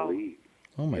want to leave.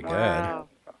 Oh my God. Wow.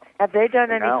 Have they done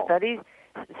any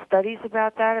studies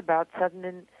about that, about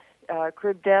sudden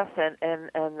crib death and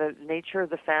the nature of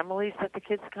the families that the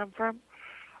kids come from?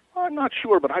 I'm not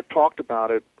sure, but I've talked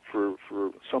about it for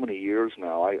so many years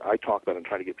now. I talk about it and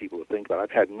try to get people to think about it.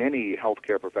 I've had many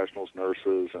healthcare professionals,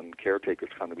 nurses, and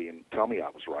caretakers come to me and tell me I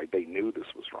was right. They knew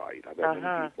this was right. I've had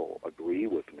many people agree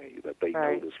with me that they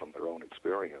know this from their own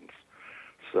experience.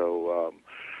 So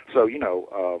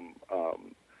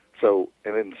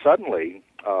and then suddenly,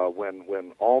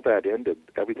 when all that ended,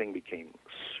 everything became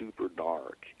super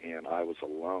dark, and I was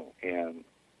alone. And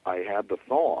I had the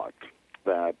thought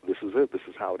that this is it. This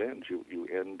is how it ends. You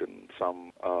end in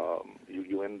some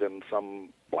you end in some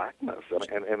blackness,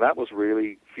 and that was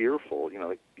really fearful.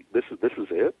 This is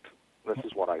it. This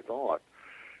is what I thought,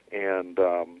 and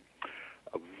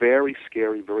a very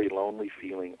scary, very lonely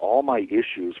feeling. All my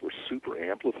issues were super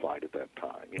amplified at that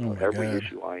time. Every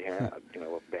issue I had,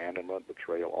 abandonment,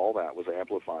 betrayal, all that was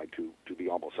amplified to be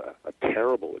almost a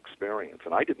terrible experience.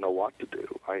 And I didn't know what to do.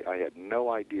 I had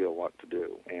no idea what to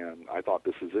do. And I thought,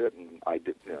 this is it. And I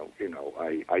did,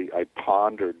 I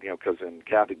pondered, because in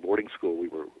Catholic boarding school we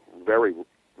were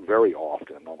very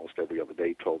often, almost every other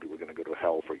day, told we were going to go to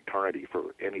hell for eternity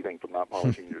for anything from not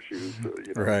polishing your shoes to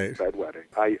bedwetting.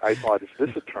 I thought, is this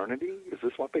eternity? Is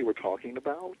this what they were talking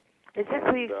about? Is this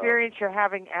the experience you're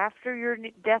having after your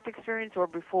death experience or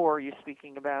before you're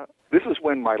speaking about? This is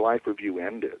when my life review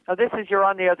ended. Oh, you're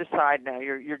on the other side now.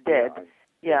 You're dead.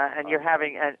 Yeah, and you're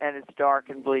having, and it's dark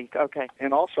and bleak. Okay.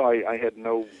 And also, I had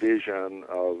no vision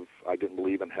of, I didn't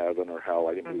believe in heaven or hell.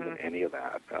 I didn't believe in any of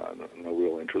that. No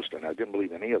real interest in it. I didn't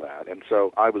believe any of that. And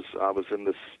so I was in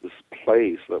this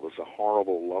place that was a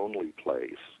horrible, lonely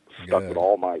place,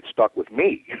 stuck with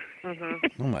me. Oh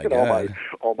my God.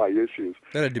 all my issues.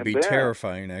 That had to be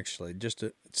terrifying, actually.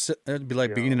 That'd be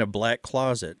like being in a black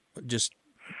closet. Just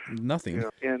nothing.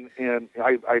 And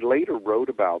I later wrote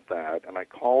about that, and I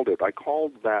called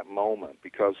that moment,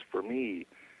 because for me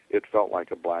it felt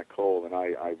like a black hole, and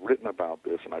I've written about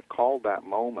this, and I've called that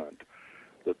moment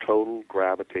the total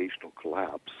gravitational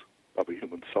collapse of a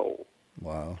human soul.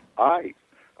 Wow. I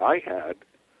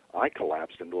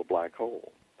collapsed into a black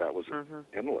hole. That was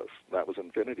endless. That was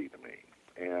infinity to me.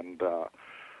 And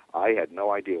I had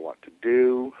no idea what to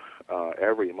do.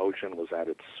 Every emotion was at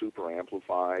its super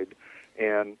amplified.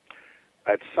 And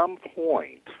at some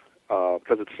point,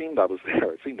 because it seemed I was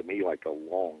there, it seemed to me like a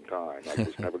long time, like it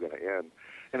was never going to end.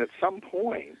 And at some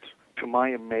point, to my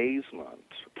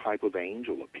amazement, a type of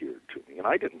angel appeared to me. And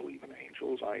I didn't believe in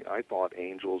angels. I thought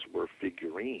angels were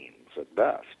figurines at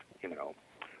best,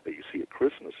 that you see at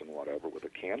Christmas and whatever with a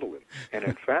candle in. And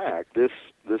in fact, this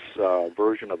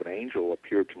version of an angel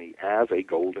appeared to me as a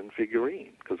golden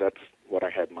figurine, because that's what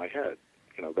I had in my head.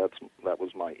 That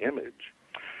was my image.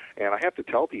 And I have to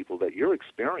tell people that your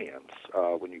experience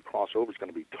when you cross over is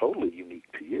going to be totally unique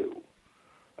to you.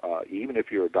 Even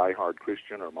if you're a diehard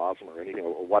Christian or Muslim or anything,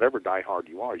 or whatever diehard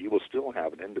you are, you will still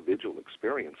have an individual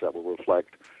experience that will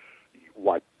reflect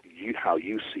how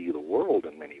you see the world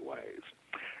in many ways.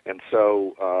 And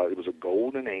so it was a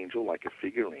golden angel, like a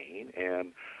figurine,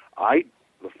 and I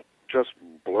just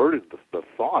the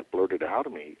thought blurted out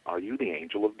of me, "Are you the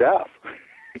angel of death?"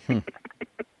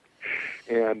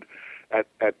 And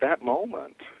at that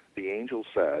moment, the angel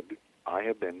said,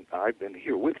 I've been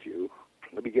here with you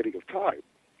from the beginning of time.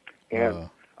 And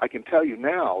I can tell you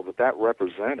now that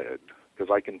represented, because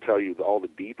I can tell you all the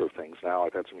deeper things now.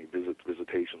 I've had so many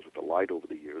visitations with the light over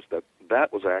the years,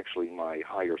 that was actually my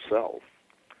higher self.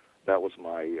 That was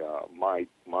my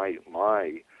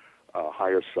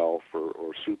higher self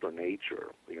or super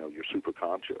nature, your super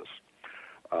conscious.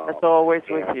 That's always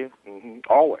with you.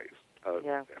 Always.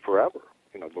 Forever.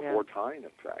 Before time,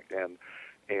 in fact.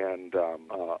 And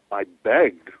I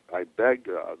begged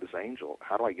this angel,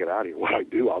 how do I get out of here? What I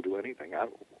do, I'll do anything. How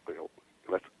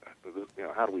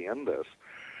do we end this?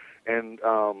 And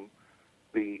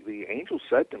the angel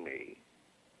said to me,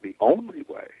 the only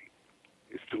way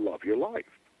is to love your life.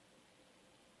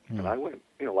 And I went,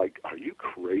 are you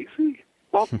crazy?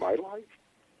 Love my life?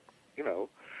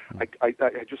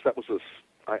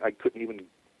 I couldn't even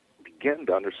begin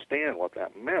to understand what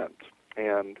that meant.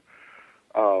 And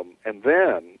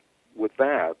then with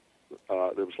that,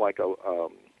 there was like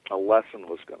a lesson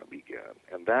was going to begin.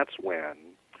 And that's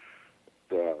when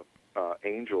the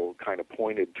angel kind of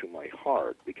pointed to my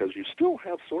heart, because you still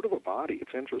have sort of a body.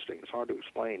 It's interesting. It's hard to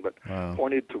explain, but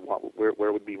pointed to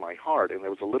where would be my heart, and there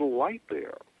was a little light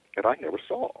there that I never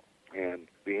saw. And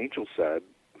the angel said,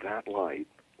 that light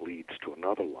leads to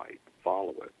another light.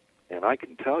 Follow it. And I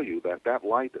can tell you that that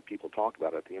light that people talk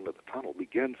about at the end of the tunnel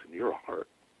begins in your heart.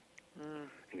 And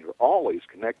you're always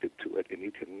connected to it, and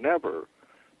you can never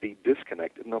be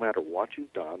disconnected, no matter what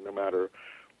you've done, no matter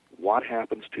what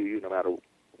happens to you, no matter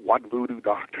what voodoo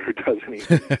doctor does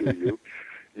anything to you.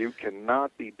 You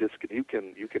cannot be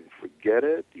disconnected. You can forget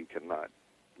it. You cannot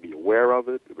be aware of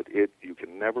it, but you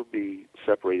can never be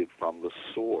separated from the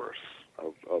source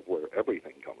of where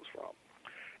everything comes from.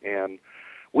 And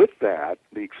with that,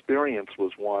 the experience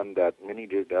was one that many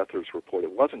near-deathers report.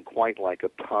 It wasn't quite like a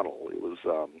tunnel. It was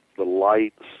the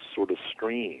light sort of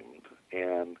streamed,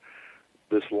 and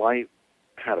this light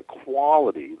had a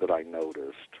quality that I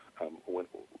noticed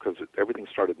because everything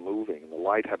started moving, and the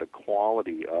light had a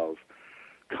quality of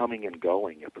coming and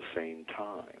going at the same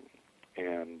time.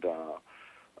 And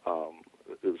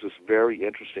it was this very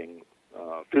interesting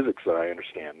physics that I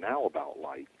understand now about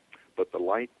light, but the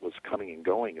light was coming and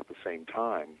going at the same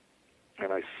time.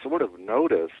 And I sort of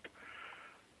noticed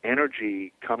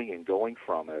energy coming and going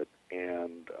from it,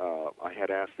 and I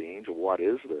had asked the angel, what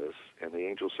is this? And the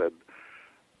angel said,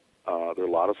 there are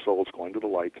a lot of souls going to the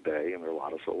light today, and there are a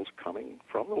lot of souls coming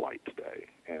from the light today.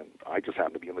 And I just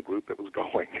happened to be in the group that was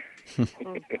going,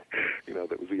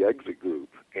 that was the exit group,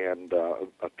 and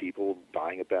of people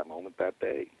dying at that moment that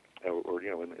day, or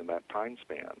in that time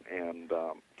span. And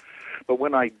but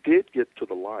when I did get to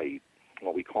the light,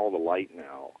 what we call the light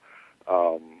now,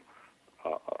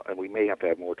 and we may have to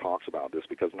have more talks about this,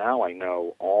 because now I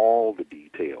know all the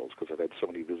details, because I've had so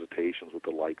many visitations with the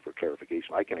light for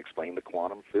clarification. I can explain the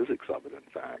quantum physics of it, in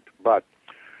fact. But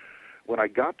when I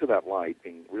got to that light,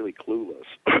 being really clueless,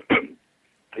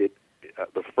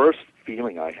 the first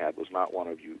feeling I had was not one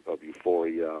of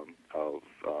euphoria,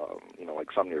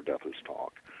 like some near-deathers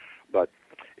talk, but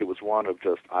it was one of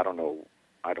just, I don't know,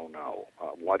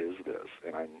 what is this?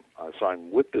 And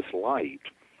I'm with this light,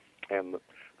 and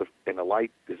the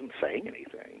light isn't saying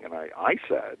anything. And I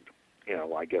said,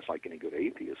 I guess like any good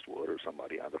atheist would, or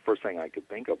somebody, the first thing I could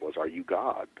think of was, are you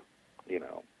God?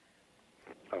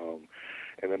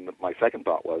 And then my second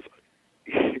thought was,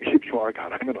 if you are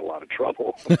God, I'm in a lot of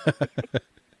trouble.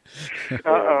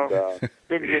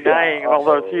 Been denying all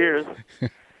those years.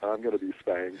 I'm going to be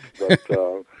spanked.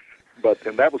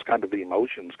 And that was kind of the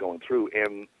emotions going through.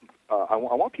 And I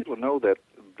want people to know that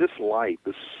this light,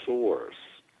 this source,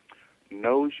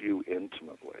 knows you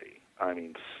intimately. I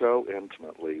mean, so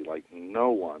intimately, like no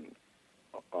one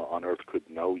on earth could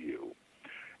know you.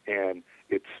 And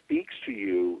it speaks to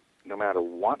you no matter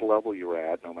what level you're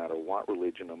at, no matter what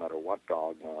religion, no matter what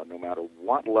dogma, no matter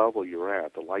what level you're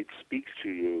at. The light speaks to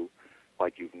you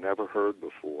like you've never heard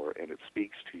before, and it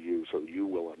speaks to you so you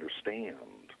will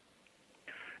understand.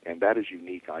 And that is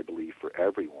unique, I believe, for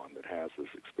everyone that has this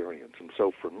experience. And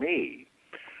so for me,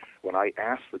 when I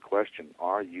asked the question,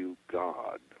 are you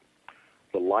God?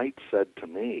 The light said to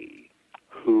me,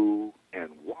 who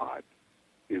and what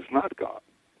is not God?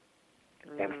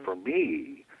 And for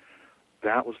me,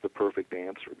 that was the perfect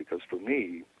answer, because for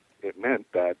me, it meant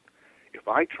that if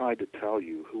I tried to tell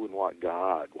you who and what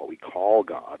God, what we call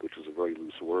God, which is a very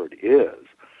loose word, is,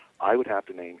 I would have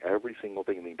to name every single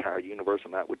thing in the entire universe,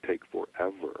 and that would take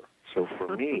forever. So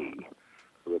for me,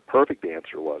 the perfect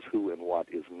answer was who and what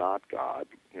is not God.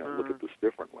 Look at this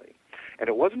differently. And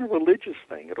it wasn't a religious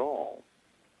thing at all.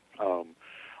 And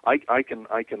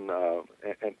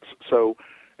so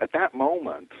at that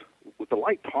moment, with the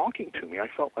light talking to me, I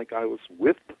felt like I was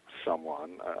with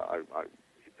someone.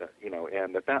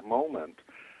 And at that moment,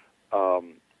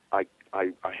 I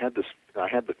had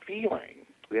the feeling,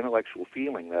 the intellectual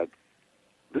feeling that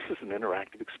this is an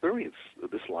interactive experience.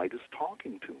 This light is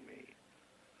talking to me.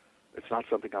 It's not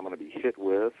something I'm going to be hit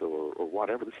with or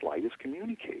whatever. This light is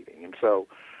communicating. And so,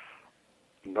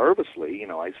 nervously,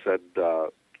 I said,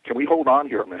 can we hold on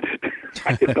here a minute?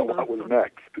 I didn't know what was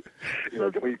next.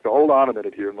 Can we hold on a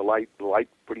minute here? And the light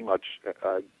pretty much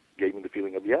gave me the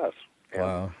feeling of yes. And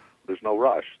wow. There's no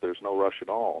rush. There's no rush at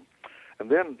all. And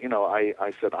then,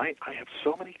 I said, I have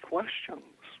so many questions.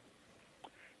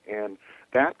 And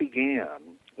that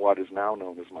began what is now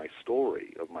known as my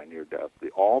story of my near-death.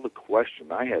 All the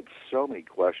questions, I had so many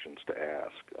questions to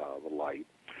ask the light.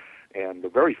 And the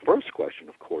very first question,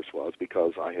 of course, was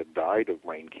because I had died of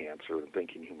brain cancer and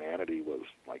thinking humanity was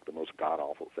like the most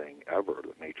god-awful thing ever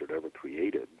that nature had ever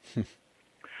created.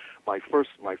 My first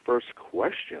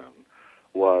question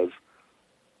was,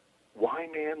 why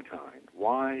mankind?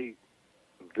 Why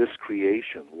this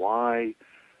creation? Why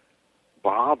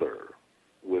bother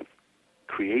with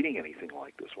creating anything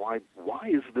like this? Why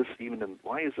is this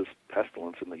why is this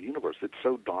pestilence in the universe? It's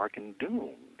so dark and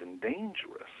doomed and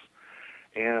dangerous.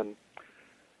 And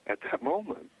at that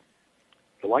moment,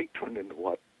 the light turned into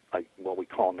what we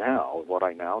call now, what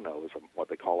I now know is what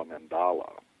they call a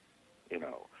mandala,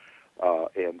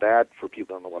 and that, for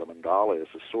people who don't know what a mandala is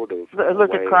sort of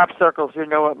look at crop circles. You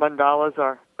know what mandalas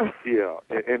are. Yeah,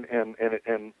 and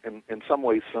in some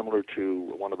ways similar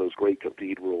to one of those great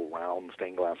cathedral round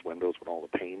stained glass windows with all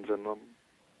the panes in them.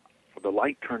 The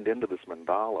light turned into this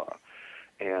mandala,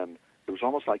 and it was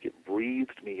almost like it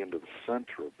breathed me into the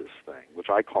center of this thing, which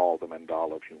I call the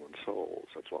mandala of human souls.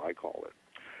 That's what I call it.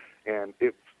 And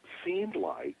it seemed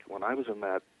like when I was in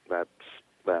that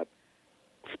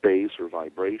space or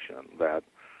vibration that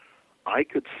I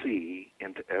could see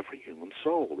into every human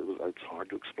soul. It's hard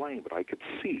to explain, but I could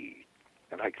see,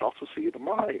 and I could also see the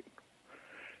mind,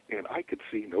 and I could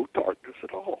see no darkness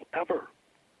at all, ever.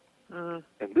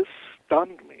 And this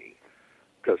stunned me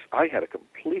because I had a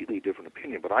completely different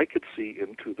opinion, but I could see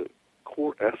into the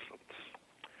core essence,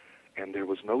 and there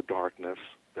was no darkness.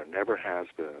 There never has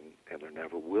been, and there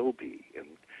never will be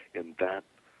in that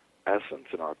essence,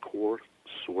 in our core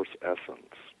source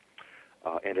essence.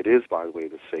 And it is, by the way,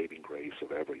 the saving grace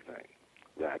of everything,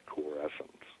 that core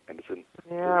essence. And it's in.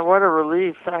 Yeah, what a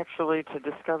relief, actually, to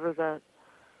discover that.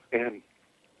 And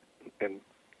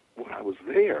when I was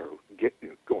there,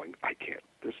 going, I can't.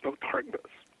 There's no darkness.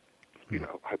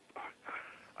 I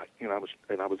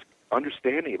was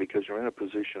understanding it because you're in a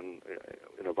position,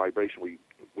 in a vibration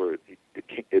where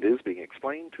it is being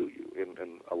explained to you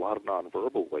in a lot of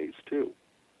nonverbal ways too.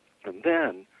 And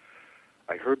then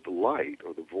I heard the light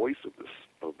or the voice of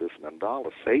this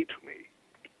mandala say to me,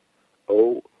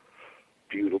 "Oh,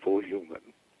 beautiful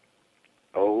human.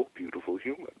 Oh, beautiful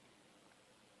human."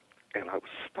 And I was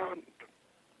stunned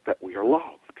that we are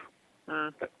loved.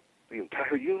 That the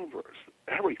entire universe,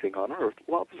 everything on earth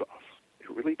loves us. It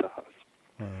really does.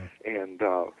 And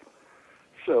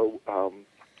so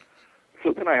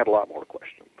then I had a lot more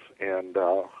questions, and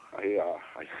I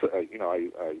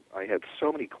had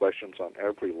so many questions on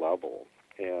every level,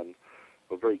 and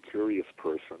a very curious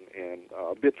person, and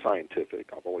a bit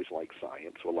scientific. I've always liked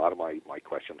science, so a lot of my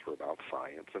questions were about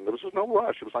science, and there was just no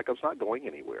rush. It was like I was not going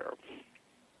anywhere.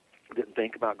 I didn't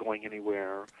think about going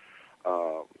anywhere.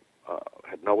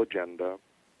 Had no agenda.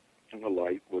 And the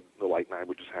light and I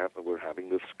were having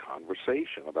this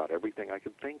conversation about everything I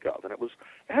could think of, and it was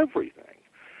everything.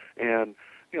 And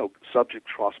subject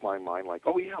crossed my mind like,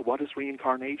 oh yeah, what is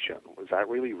reincarnation? Is that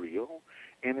really real?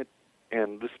 And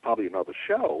this is probably another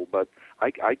show, but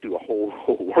I do a whole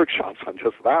workshops on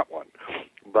just that one.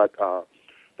 But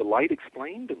the light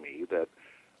explained to me that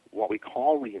what we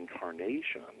call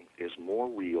reincarnation is more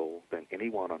real than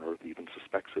anyone on earth even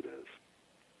suspects it is.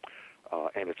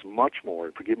 And it's much more,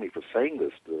 and forgive me for saying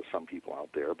this to some people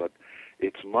out there, but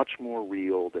it's much more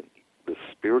real than the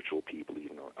spiritual people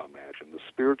even imagine. The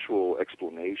spiritual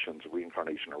explanations of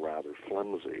reincarnation are rather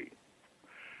flimsy.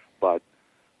 But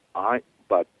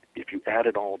if you add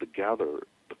it all together,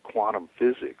 the quantum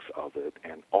physics of it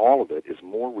and all of it is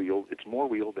more real. It's more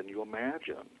real than you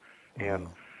imagine. And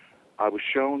I was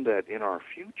shown that in our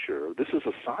future, this is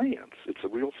a science. It's a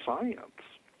real science.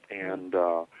 And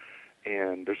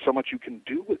there's so much you can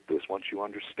do with this once you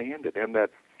understand it, and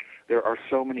that there are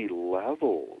so many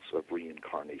levels of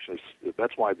reincarnation.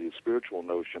 That's why the spiritual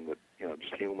notion that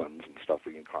just humans and stuff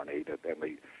reincarnate, and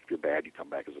if you're bad, you come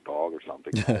back as a dog or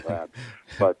something, and all that.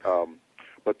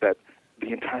 But that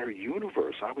the entire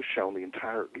universe, I was shown the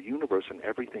entire universe and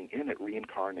everything in it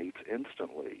reincarnates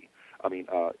instantly. I mean,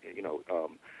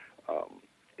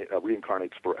 it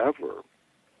reincarnates forever,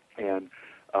 and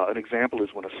an example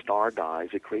is when a star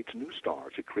dies, it creates new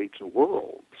stars. It creates new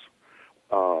worlds.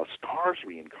 Stars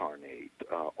reincarnate.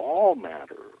 All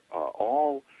matter,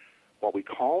 all what we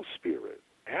call spirit,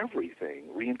 everything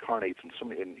reincarnates.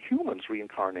 And humans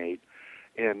reincarnate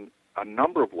in a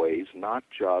number of ways, not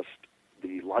just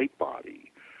the light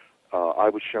body. I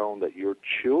was shown that your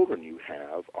children you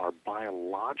have are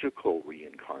biological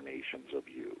reincarnations of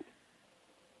you.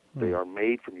 They are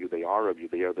made from you. They are of you.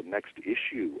 They are the next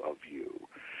issue of you,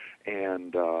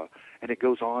 and it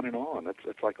goes on and on.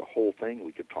 It's like a whole thing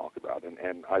we could talk about.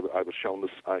 And I was shown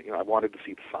this. I wanted to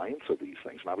see the science of these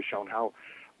things, and I was shown how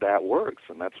that works.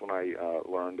 And that's when I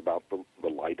learned about the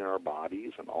light in our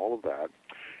bodies and all of that.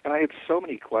 And I had so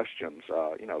many questions.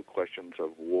 Questions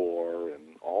of war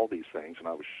and all these things. And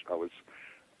I was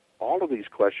all of these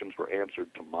questions were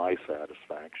answered to my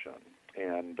satisfaction.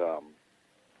 And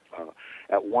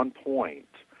at one point,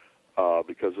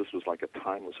 because this was like a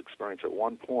timeless experience. At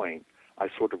one point, I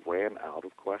sort of ran out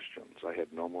of questions. I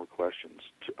had no more questions.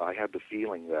 I had the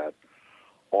feeling that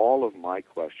all of my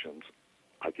questions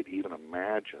I could even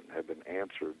imagine have been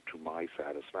answered to my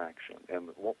satisfaction.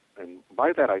 And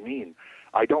by that I mean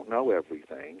I don't know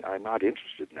everything. I'm not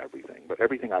interested in everything. But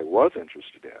everything I was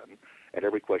interested in and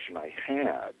every question I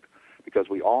had, because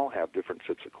we all have different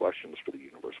sets of questions for the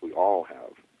universe. We all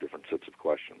have different sets of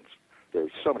questions.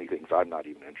 There's so many things I'm not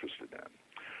even interested in.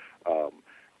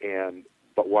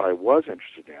 But what I was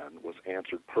interested in was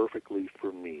answered perfectly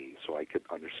for me so I could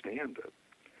understand it.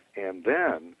 And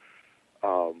then,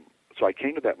 so I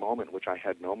came to that moment in which I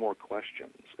had no more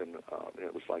questions. And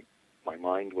it was like my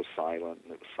mind was silent,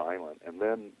 and it was silent. And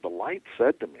then the light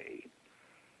said to me,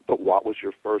 but what was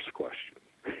your first question?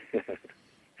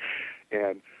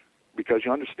 And because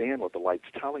you understand what the light's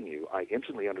telling you, I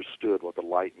instantly understood what the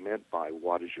light meant by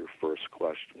what is your first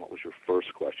question? What was your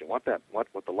first question? What the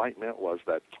light meant was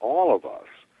that all of us,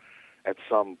 at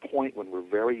some point when we're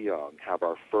very young, have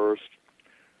our first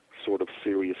sort of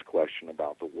serious question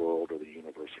about the world or the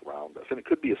universe around us. And it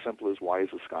could be as simple as, why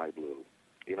is the sky blue?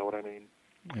 You know what I mean?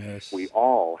 Yes. We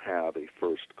all have a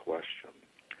first question.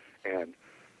 And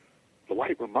the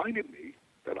light reminded me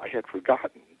that I had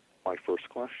forgotten my first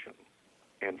question.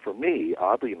 And for me,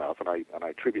 oddly enough, and I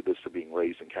attribute this to being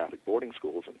raised in Catholic boarding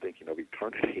schools and thinking of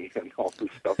eternity and all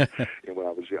this stuff when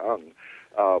I was young,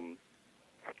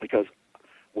 because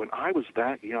when I was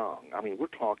that young, I mean, we're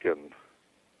talking,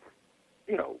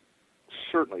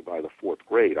 certainly by the fourth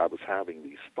grade, I was having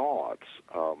these thoughts,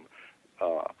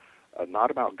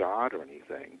 not about God or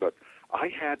anything, but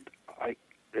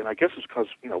and I guess it's because,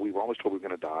 we were always told we were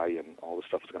going to die and all this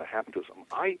stuff was going to happen to us.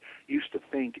 I used to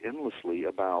think endlessly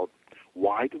about,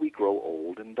 why do we grow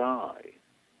old and die?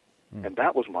 And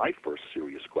that was my first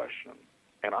serious question.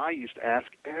 And I used to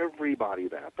ask everybody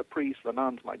that, the priests, the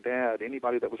nuns, my dad,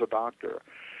 anybody that was a doctor.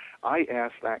 I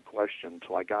asked that question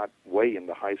until I got way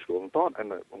into high school and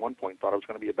at one point thought I was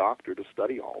going to be a doctor to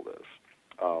study all this.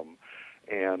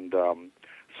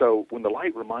 So when the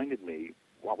light reminded me,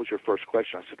 what was your first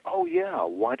question? I said, oh, yeah,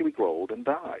 why do we grow old and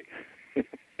die?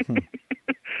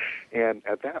 And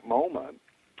at that moment,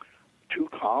 two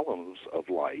columns of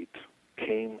light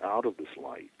came out of this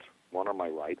light, one on my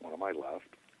right, one on my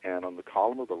left. And on the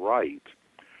column of the right,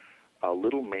 a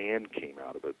little man came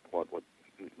out of it, what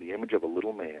the image of a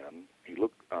little man. He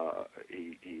looked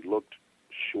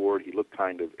short, he looked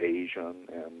kind of Asian,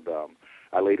 and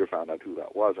I later found out who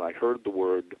that was. And I heard the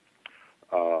word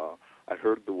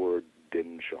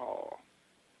Dinshaw.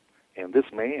 And this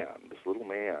little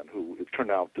man, who it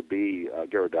turned out to be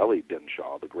Ghirardelli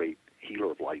Dinshaw, the great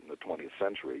healer of light in the 20th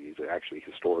century. He's actually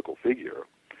a historical figure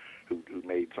who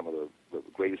made some of the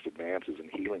greatest advances in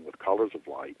healing with colors of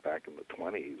light back in the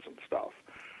 20s and stuff.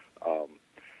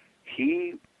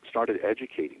 He started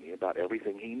educating me about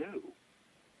everything he knew.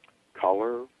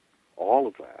 Color, all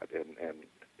of that, and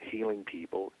healing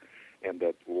people, and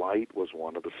that light was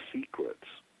one of the secrets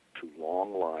to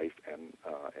long life and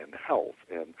health,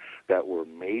 and that we're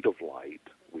made of light.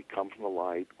 We come from the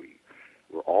light.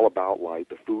 We're all about light.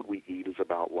 The food we eat is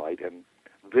about light. And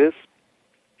this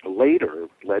later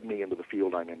led me into the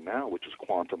field I'm in now, which is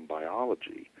quantum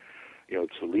biology.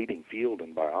 It's a leading field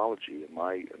in biology, in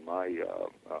my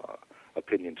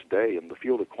opinion today. And the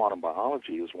field of quantum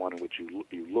biology is one in which you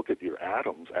look at your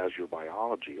atoms as your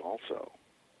biology also.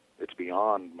 It's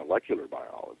beyond molecular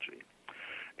biology.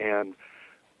 And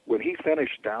when he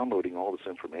finished downloading all this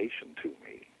information to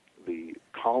me, the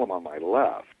column on my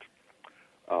left,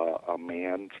 a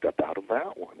man stepped out of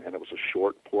that one, and it was a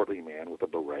short, portly man with a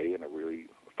beret and a really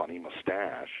funny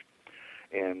mustache,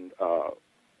 and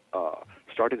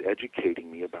started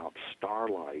educating me about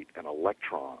starlight and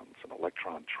electrons and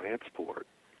electron transport,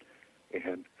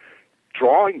 and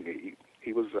drawing me.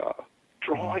 He was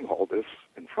drawing all this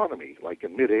in front of me, like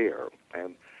in midair,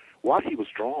 and what he was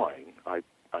drawing, I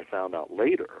found out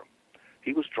later,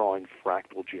 he was drawing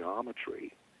fractal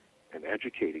geometry and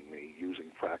educating me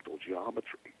using fractal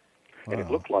geometry. And it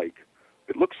looked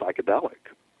psychedelic,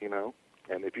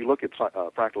 And if you look at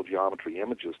fractal geometry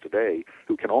images today,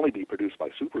 who can only be produced by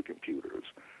supercomputers,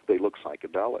 they look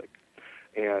psychedelic.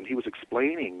 And he was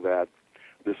explaining that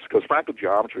because fractal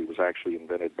geometry was actually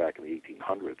invented back in the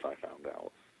 1800s, I found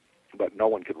out. But no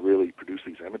one could really produce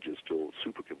these images till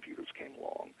supercomputers came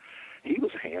along. He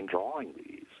was hand-drawing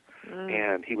these.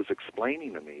 And he was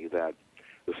explaining to me that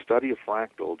the study of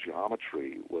fractal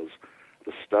geometry was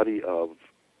the study of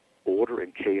order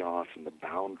and chaos and the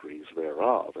boundaries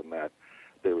thereof, and that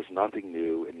there is nothing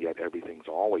new, and yet everything's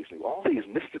always new. All these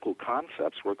mystical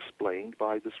concepts were explained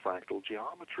by this fractal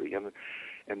geometry.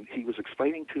 And he was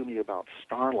explaining to me about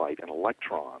starlight and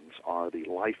electrons are the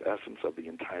life essence of the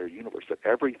entire universe, that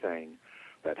everything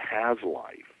that has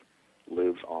life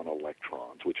lives on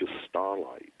electrons, which is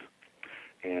starlight.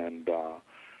 And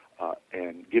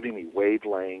giving me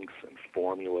wavelengths and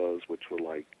formulas, which were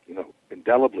like,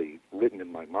 indelibly written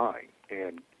in my mind,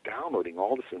 and downloading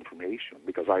all this information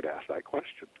because I'd asked that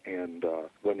question. And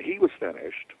when he was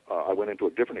finished, I went into a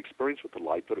different experience with the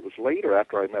light, but it was later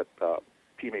after I met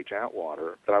PMH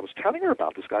Atwater that I was telling her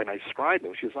about this guy, and I described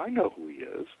him. She says, I know who he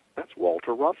is. That's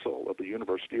Walter Russell of the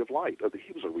University of Light.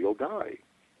 He was a real guy.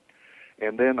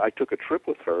 And then I took a trip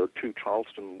with her to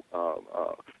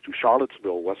to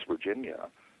Charlottesville, West Virginia,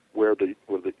 where the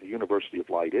University of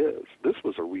Light is. This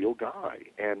was a real guy,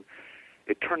 and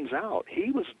it turns out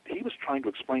he was trying to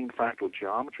explain fractal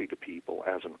geometry to people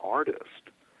as an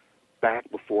artist back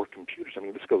before computers. I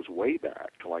mean, this goes way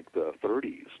back to like the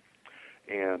 30s,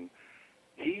 and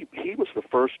he was the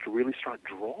first to really start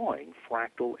drawing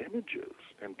fractal images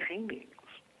and paintings.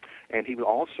 And he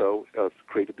also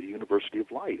created the University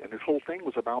of Light, and his whole thing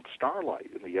was about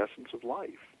starlight and the essence of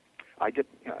life.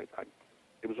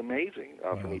 It was amazing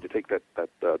for me to take that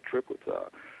trip with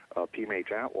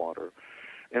PMH Atwater,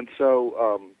 and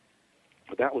so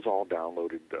that was all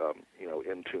downloaded,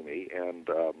 into me, and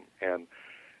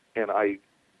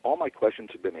all my questions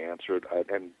have been answered,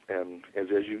 and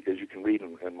as you can read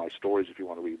in my stories, if you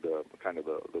want to read the kind of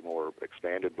the more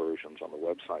expanded versions on the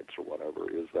websites or whatever,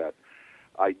 is that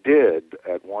I did,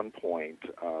 at one point,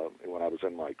 when I was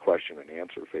in my question and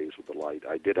answer phase with the light,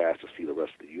 I did ask to see the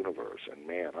rest of the universe, and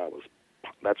man,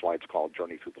 that's why it's called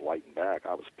Journey Through the Light and Back.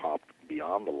 I was popped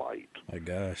beyond the light. My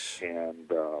gosh.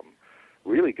 And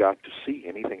really got to see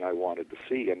anything I wanted to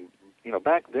see. And,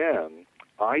 back then,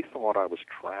 I thought I was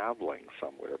traveling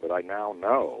somewhere, but I now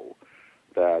know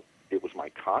that it was my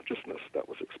consciousness that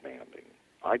was expanding.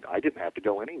 I didn't have to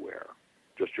go anywhere.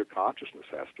 Just your consciousness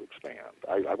has to expand.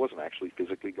 I wasn't actually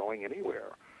physically going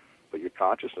anywhere, but your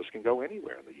consciousness can go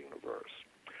anywhere in the universe.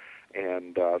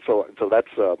 And so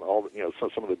that's all.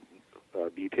 Some of the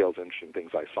details, interesting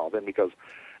things I saw then. Because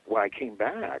when I came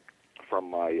back from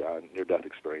my near-death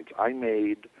experience, I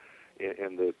made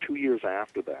in the 2 years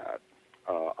after that,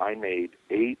 I made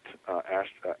 8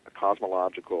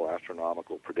 cosmological,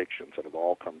 astronomical predictions that have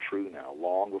all come true now,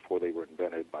 long before they were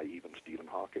invented by even Stephen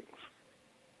Hawking.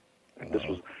 And this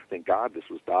was, thank God, this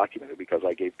was documented because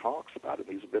I gave talks about it.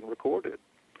 These have been recorded,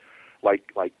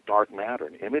 like dark matter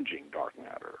and imaging dark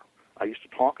matter. I used to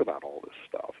talk about all this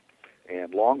stuff,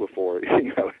 and long before it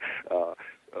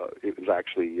was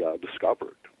actually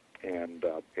discovered and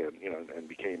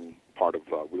became part of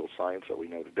real science that we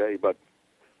know today. But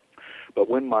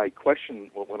when my question,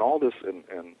 when all this, and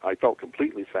I felt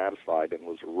completely satisfied and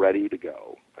was ready to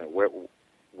go, and wherever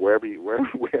we're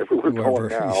going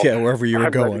now. Yeah, wherever you were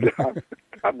going.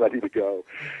 I'm ready to go.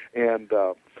 And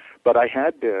but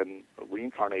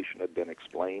reincarnation had been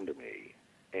explained to me,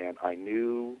 and I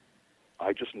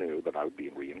just knew that I would be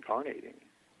reincarnating,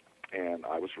 and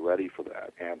I was ready for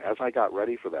that. And as I got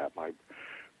ready for that, I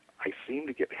seemed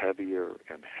to get heavier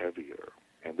and heavier,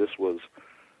 and this was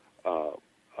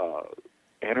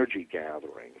energy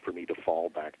gathering for me to fall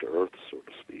back to earth, so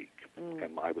to speak.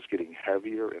 And I was getting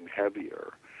heavier and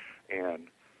heavier. And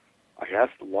I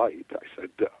asked the light, I said,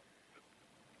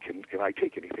 can I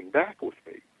take anything back with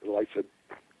me? The light said,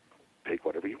 take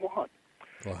whatever you want.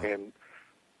 Wow.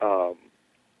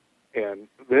 And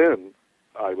then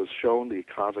I was shown the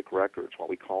Akashic records, what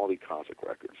we call the Akashic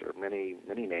records. There are many,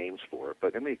 many names for it,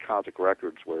 but in the Akashic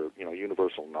records where,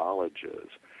 universal knowledge is,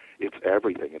 it's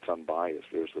everything. It's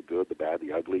unbiased. There's the good, the bad,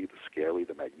 the ugly, the scary,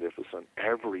 the magnificent.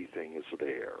 Everything is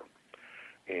there.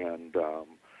 And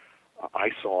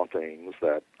I saw things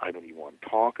that I don't even want to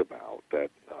talk about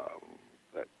that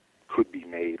could be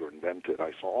made or invented.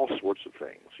 I saw all sorts of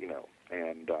things,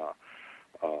 and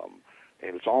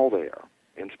it's all there.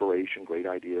 Inspiration, great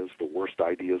ideas, the worst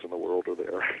ideas in the world are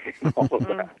there, and all of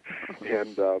that.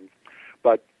 And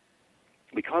but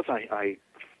because I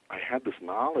had this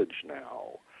knowledge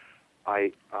now,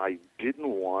 I didn't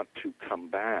want to come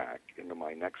back into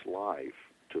my next life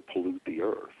to pollute the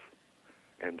earth.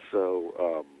 And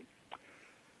so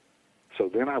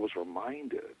then I was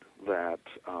reminded that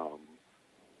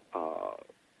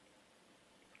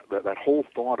that whole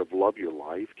thought of love your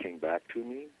life came back to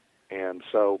me. And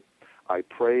so I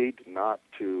prayed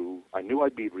I knew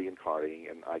I'd be reincarnating,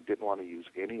 and I didn't want to use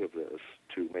any of this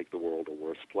to make the world a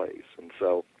worse place. And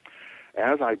so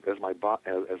as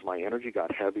my energy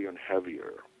got heavier and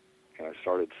heavier, and I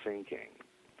started sinking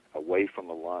away from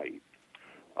the light,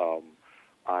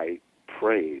 I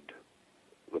prayed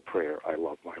the prayer, "I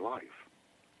love my life,"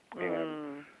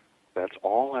 and that's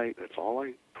all I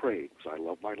prayed, was, "I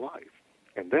love my life."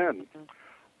 And then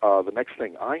the next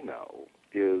thing I know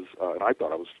is, and I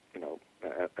thought I was,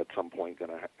 at some point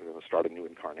going to start a new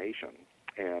incarnation,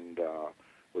 and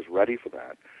was ready for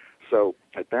that. So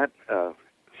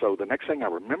so the next thing I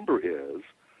remember is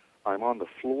I'm on the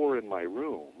floor in my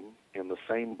room in the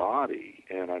same body,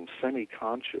 and I'm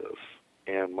semi-conscious,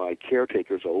 and my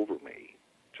caretaker's over me,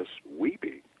 just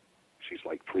weeping. She's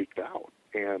like freaked out,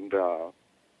 and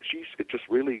it just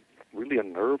really, really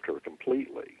unnerved her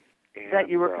completely. And, that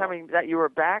you were coming, that you were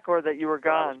back, or that you were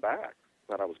gone?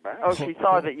 That I was back. Oh, she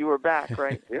saw that you were back,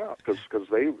 right? Yeah, because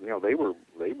they were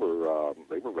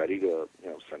ready to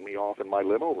send me off in my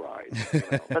limo ride.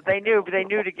 But they knew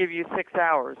to give you 6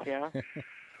 hours, yeah.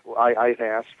 Well, I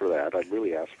asked for that. I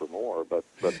really asked for more, but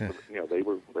they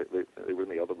were in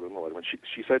the other room. When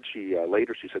she said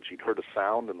later she said she'd heard a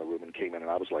sound in the room and came in,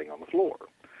 and I was laying on the floor.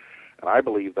 And I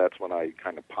believe that's when I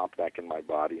kind of popped back in my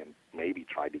body and maybe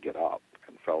tried to get up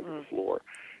and fell to the floor.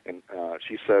 And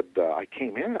she said, "I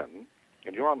came in,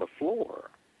 and you're on the floor,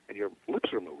 and your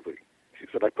lips are moving." She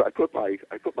said, I put my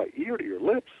ear to your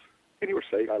lips, and you were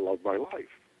saying, "I love my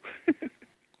life."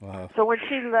 Wow. So when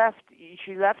she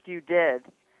left you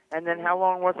dead, and then how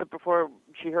long was it before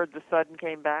she heard the thud and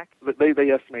came back?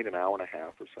 They estimate an hour and a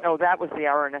half or so. Oh, that was the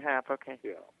hour and a half, okay.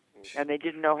 Yeah. And they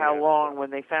didn't know how long,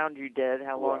 when they found you dead,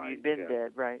 how long you'd been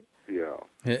dead, right? Yeah.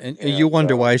 And you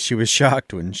wonder why she was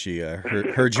shocked when she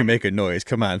heard you make a noise.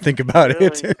 Come on, think about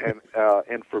it.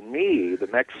 And for me, the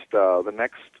next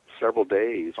several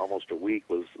days, almost a week,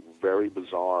 was very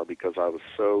bizarre because I was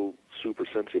so super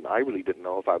sensitive. I really didn't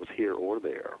know if I was here or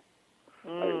there.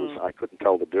 I couldn't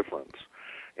tell the difference.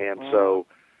 And so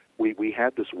we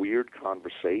had this weird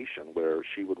conversation where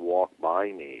she would walk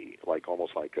by me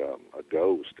almost like a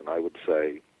ghost, and I would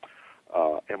say,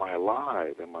 "Am I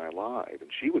alive? Am I alive?"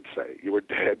 And she would say, "You were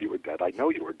dead. You were dead. I know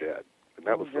you were dead." And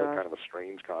that was kind of a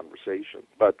strange conversation.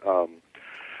 But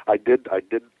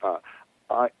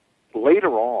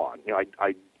later on,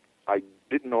 I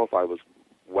didn't know if I was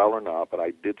well or not, but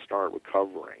I did start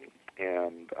recovering.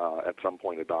 And at some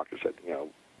point, a doctor said,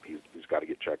 he's got to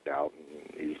get checked out,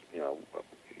 and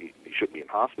he shouldn't be in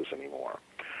hospice anymore.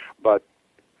 But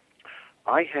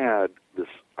I had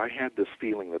this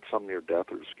feeling that some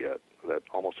near-deathers get, that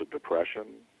almost a depression.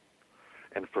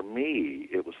 And for me,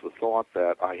 it was the thought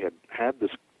that I had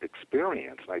this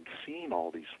experience, and I'd seen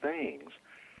all these things,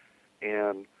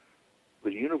 and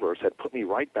the universe had put me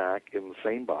right back in the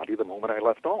same body the moment I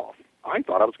left off. I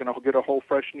thought I was going to get a whole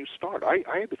fresh new start. I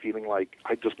had the feeling like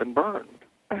I'd just been burned.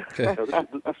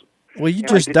 Well, you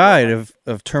just died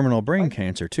of terminal brain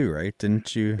cancer too, right?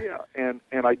 Didn't you? Yeah,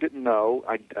 and I didn't know.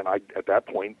 I at that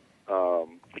point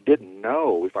didn't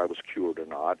know if I was cured or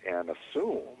not, and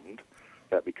assumed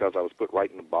that because I was put right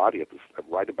in the body at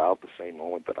right about the same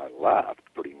moment that I left,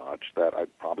 pretty much, that I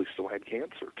probably still had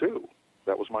cancer too.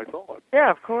 That was my thought.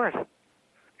 Yeah, of course.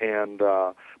 And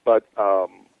but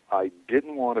I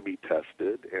didn't want to be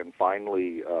tested, and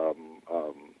finally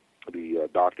the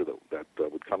doctor that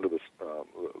would come to this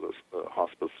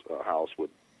hospice house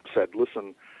said,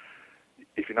 "Listen,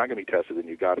 if you're not going to be tested, then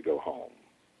you got to go home,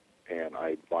 and I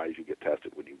advise you get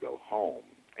tested when you go home."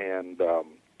 And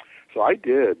so I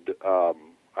did.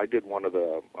 I did one of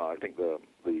the I think the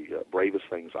bravest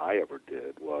things I ever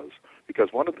did was,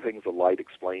 because one of the things the light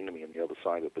explained to me on the other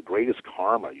side, that the greatest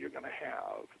karma you're going to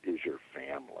have is your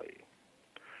family.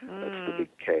 That's the big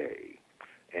K.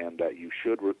 And that you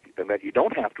and that you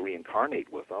don't have to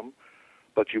reincarnate with them,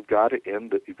 but you've got to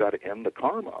end the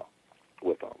karma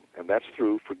with them, and that's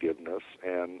through forgiveness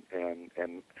and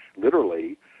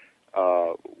literally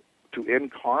to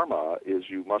end karma is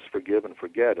you must forgive and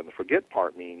forget, and the forget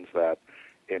part means that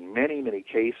in many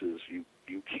cases you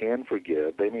can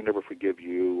forgive. They may never forgive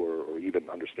you or even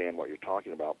understand what you're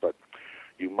talking about, but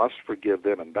you must forgive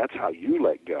them, and that's how you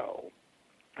let go.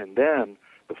 And then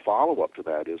the follow-up to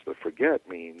that is the forget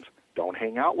means don't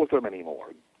hang out with them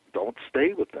anymore. Don't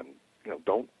stay with them.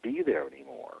 Don't be there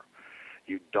anymore.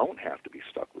 You don't have to be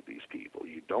stuck with these people.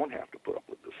 You don't have to put up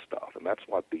with this stuff. And that's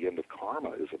what the end of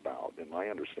karma is about, in my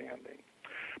understanding.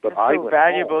 But it's so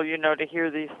valuable, to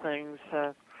hear these things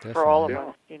for all of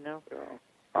us, Yeah.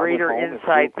 Greater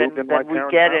insight than we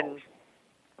get in...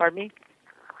 Pardon me?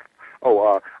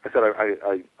 Oh, I said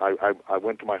I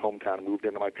went to my hometown and moved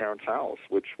into my parents' house,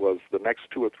 which was the next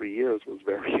 2 or 3 years was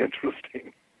very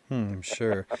interesting.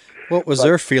 Sure. What was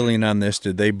their feeling on this?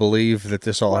 Did they believe that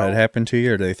this all had happened to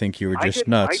you, or did they think you were just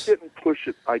nuts?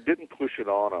 I didn't push it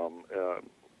on them.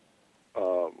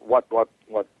 What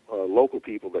local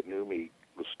people that knew me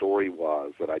the story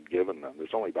was that I'd given them,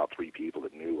 there's only about 3 people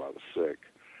that knew I was sick,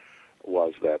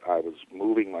 was that I was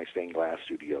moving my stained glass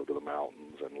studio to the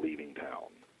mountains and leaving town.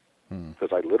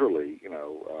 Because I literally,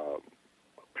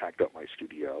 packed up my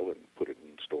studio and put it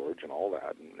in storage and all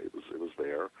that, and it was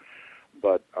there.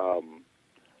 But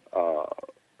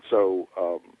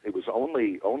it was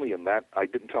only in that, I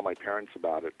didn't tell my parents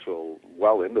about it till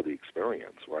well into the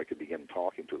experience where I could begin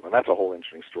talking to them. And that's a whole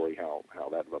interesting story how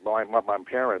that, my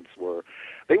parents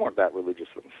they weren't that religious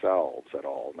themselves at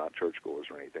all, not churchgoers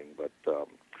or anything, but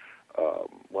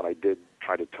when I did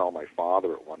try to tell my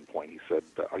father at one point, he said,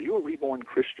 "Are you a reborn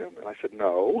Christian?" And I said,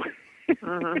 "No."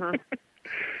 Mm-hmm.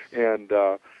 And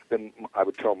then I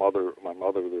would tell my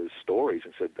mother the stories,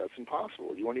 and said, "That's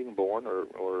impossible. You weren't even born,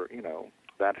 or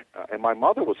that." And my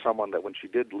mother was someone that when she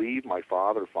did leave my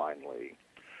father finally,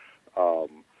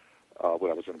 when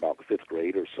I was in about the 5th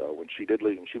grade or so, when she did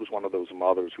leave him, she was one of those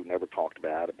mothers who never talked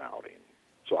bad about him.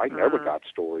 So I never got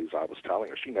stories I was telling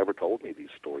her. She never told me these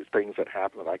stories, things that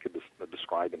happened that I could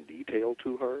describe in detail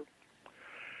to her.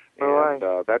 And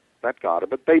that got it.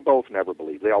 But they both never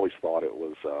believed. They always thought it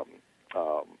was,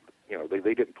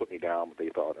 they didn't put me down, but they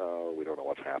thought, oh, we don't know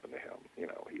what's happened to him.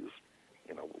 He was,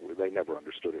 they never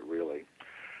understood it really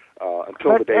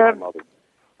until the day my mother.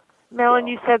 Mellen,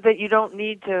 you said that you don't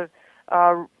need to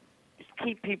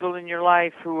keep people in your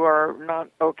life who are not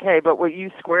okay, but what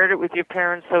you squared it with your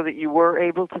parents so that you were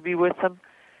able to be with them?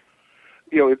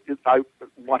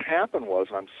 What happened was,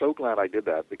 and I'm so glad I did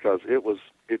that, because if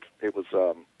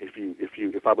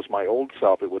I was my old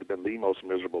self, it would have been the most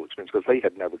miserable experience, because they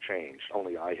had never changed,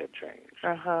 only I had changed.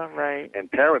 Right.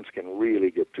 And parents can really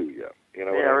get to you, Yeah,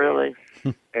 really.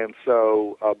 And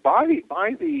so by the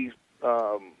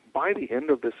end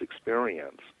of this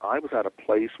experience, I was at a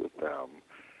place with them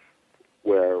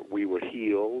where we were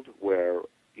healed, where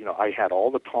I had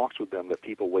all the talks with them that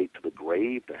people wait to the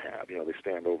grave to have. They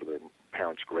stand over their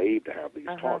parents' grave to have these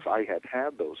talks. I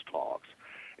had those talks,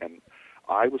 and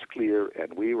I was clear,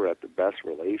 and we were at the best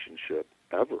relationship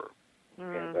ever,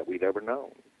 and that we'd ever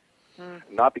known.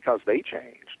 Not because they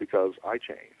changed, because I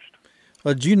changed.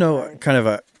 Well, do you know, kind of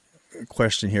a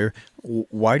question here,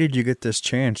 why did you get this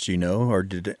chance, do you know, or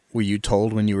were you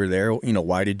told when you were there,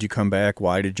 why did you come back,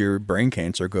 why did your brain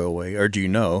cancer go away, or do you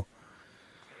know?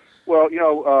 Well,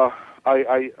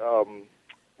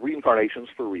 reincarnation's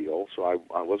for real, so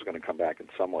I was going to come back in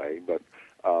some way, but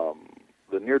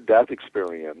the near-death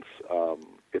experience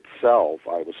itself,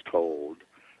 I was told,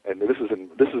 and this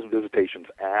is visitations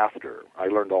after. I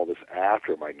learned all this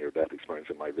after my near-death experience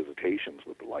and my visitations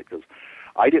with the light, because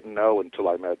I didn't know until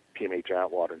I met P.M.H.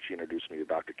 Atwater, and she introduced me to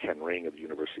Dr. Ken Ring of the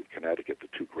University of Connecticut, the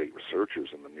 2 great researchers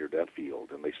in the near-death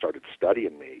field, and they started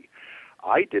studying me.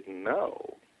 I didn't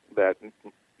know that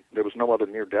there was no other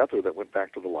near-deather that went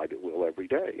back to the light at will every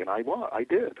day, and I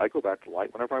did. I go back to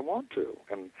light whenever I want to,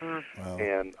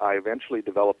 and I eventually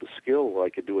developed a skill where I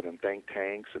could do it in think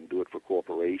tanks and do it for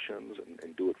corporations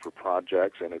and do it for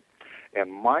projects, and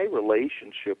my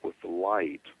relationship with the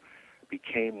light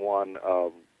became one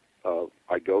of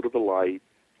I go to the light,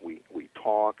 we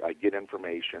talk, I get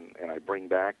information, and I bring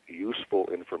back useful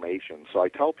information. So I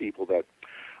tell people that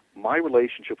my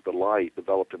relationship with the light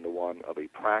developed into one of a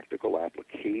practical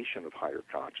application of higher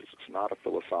consciousness, not a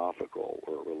philosophical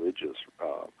or religious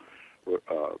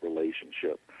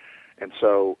relationship. And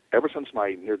so ever since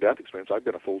my near-death experience, I've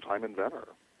been a full-time inventor.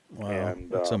 Wow, and,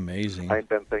 that's amazing. I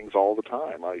invent things all the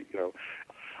time.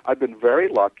 I've been very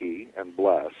lucky and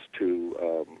blessed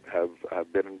to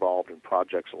have been involved in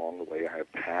projects along the way. I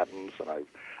have patents, and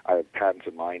I have patents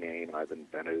in my name, and I've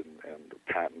invented and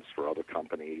patents for other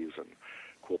companies and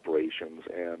corporations,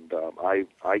 and I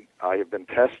have been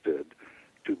tested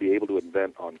to be able to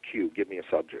invent on cue. Give me a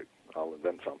subject, I'll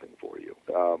invent something for you.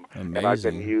 And I've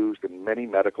been used in many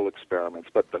medical experiments,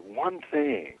 but the one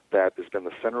thing that has been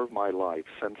the center of my life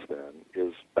since then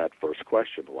is that first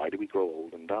question: why do we grow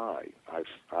old and die? I've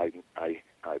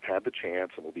had the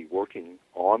chance and will be working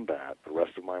on that the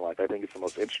rest of my life. I think it's the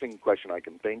most interesting question I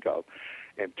can think of,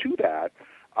 and to that,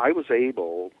 I was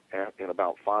able, in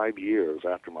about 5 years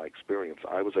after my experience,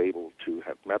 I was able to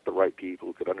have met the right people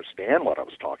who could understand what I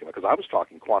was talking about, because I was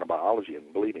talking quantum biology,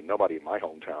 and believe me, nobody in my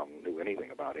hometown knew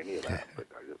anything about any of that.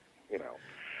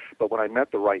 But when I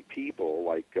met the right people,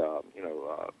 like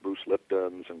Bruce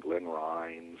Lipton's and Glenn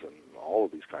Rhines and all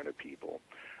of these kind of people,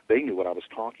 they knew what I was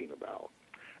talking about,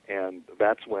 and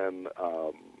that's when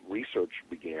research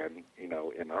began,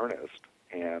 in earnest.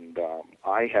 And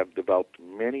I have developed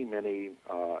many, many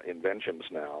inventions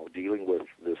now dealing with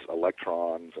this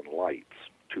electrons and lights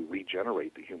to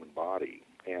regenerate the human body.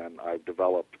 And I've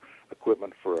developed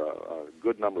equipment for a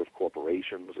good number of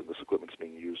corporations, and this equipment's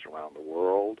being used around the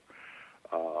world,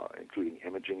 including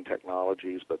imaging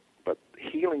technologies. But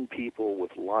healing people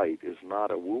with light is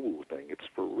not a woo-woo thing. It's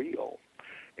for real.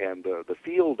 And the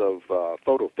field of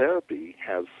phototherapy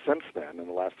has since then, in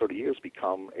the last 30 years,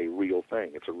 become a real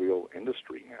thing. It's a real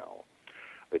industry now.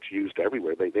 It's used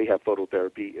everywhere. They have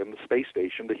phototherapy in the space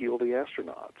station to heal the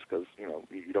astronauts because,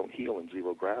 you don't heal in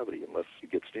zero gravity unless you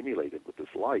get stimulated with this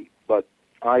light. But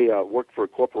I worked for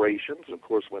corporations, and of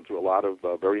course went through a lot of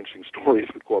very interesting stories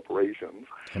with corporations.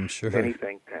 I'm sure. Many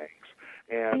think tanks.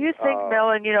 And, do you think,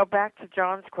 Mellen, back to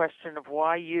John's question of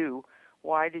why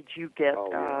did you get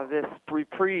this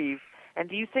reprieve? And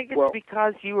do you think it's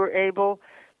because you were able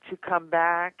to come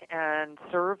back and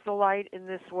serve the light in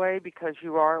this way because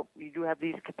you do have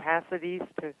these capacities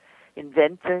to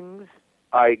invent things?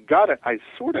 I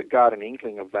sort of got an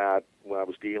inkling of that when I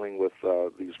was dealing with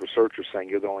these researchers saying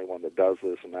you're the only one that does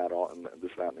this and that, and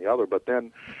this, that, and the other. But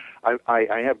then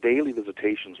I have daily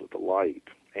visitations with the light,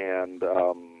 and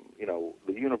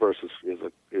the universe is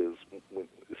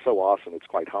so awesome. It's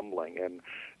quite humbling.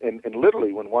 And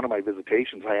literally, when one of my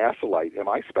visitations, I asked the light, "Am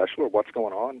I special or what's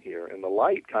going on here?" And the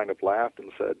light kind of laughed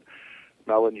and said,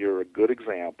 "Mellen, you're a good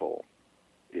example.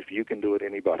 If you can do it,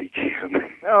 anybody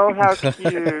can." Oh, how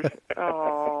cute!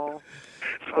 Oh,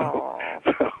 so,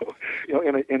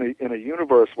 in a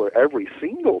universe where every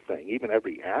single thing, even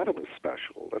every atom, is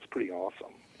special, that's pretty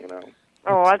awesome.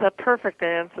 Oh, that's a perfect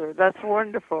answer. That's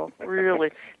wonderful.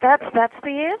 Really, that's the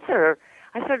answer.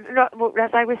 I said,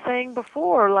 as I was saying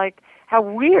before, like how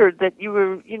weird that you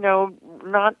were,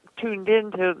 not tuned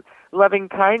in to loving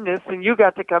kindness, and you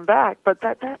got to come back. But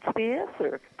that's the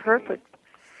answer. Perfect.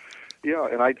 Yeah,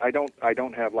 and I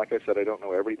don't have, like I said, I don't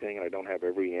know everything, and I don't have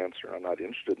every answer. I'm not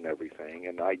interested in everything,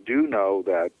 and I do know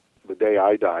that the day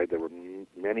I died, there were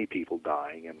many people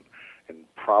dying, and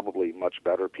probably much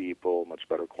better people, much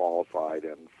better qualified,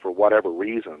 and for whatever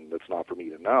reason that's not for me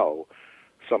to know,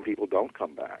 some people don't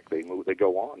come back. They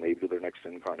go on, maybe to their next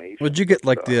incarnation. Would you get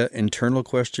the internal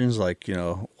questions, like,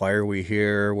 why are we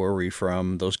here, where are we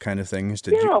from, those kind of things?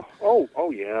 Did you?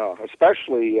 Oh yeah,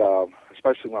 especially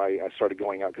when I started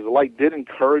going out, because the light did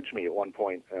encourage me at one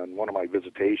point in one of my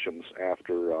visitations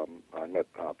after I met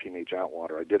PMH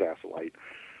Atwater. I did ask the light,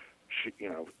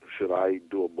 should I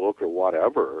do a book or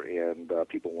whatever? And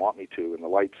people want me to, and the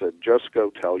light said, just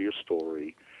go tell your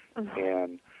story.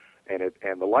 Mm-hmm.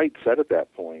 And the light said at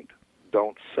that point,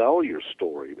 don't sell your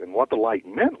story. And what the light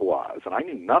meant was, and I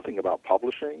knew nothing about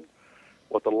publishing,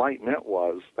 what the light meant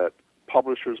was that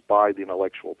publishers buy the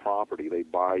intellectual property. They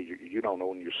buy you don't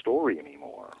own your story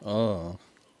anymore. Oh.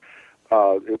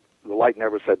 The light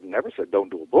never said don't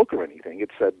do a book or anything.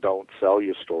 It said don't sell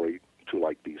your story to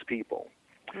like these people.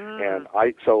 And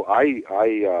I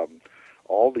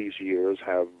all these years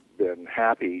have been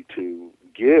happy to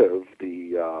give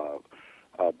the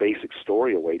basic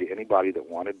story away to anybody that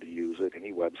wanted to use it,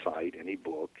 any website, any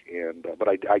book. And but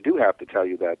I do have to tell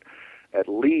you that at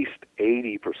least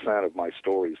 80% of my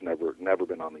stories never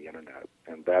been on the internet,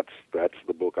 and that's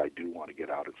the book I do want to get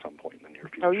out at some point in the near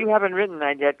future. Oh, you haven't written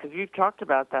that yet, because you've talked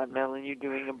about that, Mellen. You're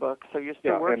doing a book, so you're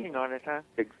still working on it, huh?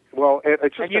 It's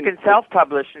just, and you can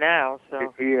self-publish now,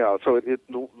 so So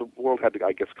the world had to,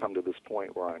 I guess, come to this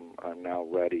point where I'm now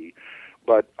ready,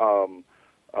 but I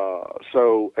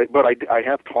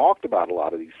have talked about a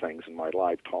lot of these things in my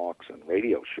live talks and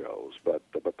radio shows, but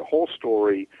the whole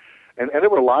story. And there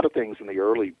were a lot of things in the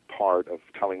early part of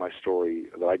telling my story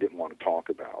that I didn't want to talk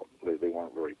about. They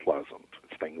weren't very pleasant.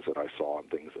 It's things that I saw and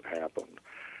things that happened.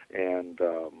 And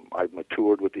I've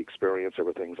matured with the experience. There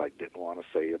were things I didn't want to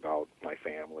say about my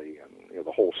family and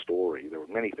the whole story. There were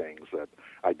many things that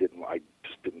I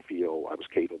just didn't feel I was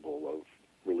capable of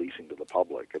releasing to the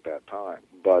public at that time.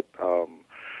 But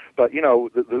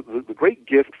the great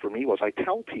gift for me was I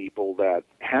tell people that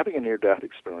having a near-death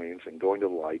experience and going to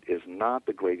the light is not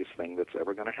the greatest thing that's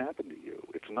ever going to happen to you.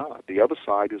 It's not. The other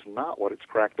side is not what it's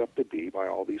cracked up to be by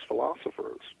all these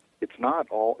philosophers. It's not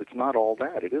all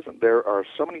that. It isn't. There are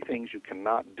so many things you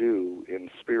cannot do in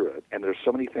spirit, and there's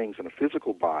so many things in a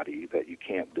physical body that you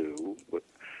can't do.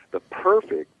 The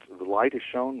light has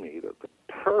shown me that the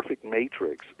perfect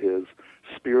matrix is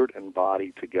spirit and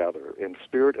body together. In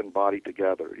spirit and body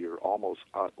together, you're almost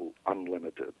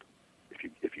unlimited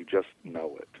if you just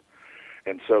know it.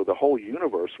 And so the whole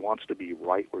universe wants to be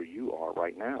right where you are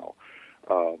right now.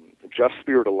 Just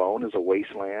spirit alone is a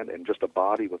wasteland, and just a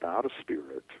body without a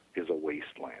spirit is a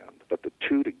wasteland. But the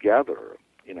two together,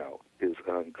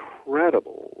 an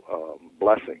incredible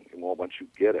blessing once you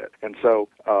get it. And so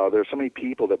there's so many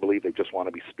people that believe they just want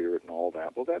to be spirit and all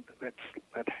that. Well,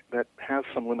 that has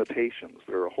some limitations.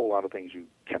 There are a whole lot of things you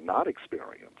cannot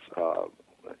experience.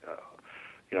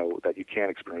 That you can't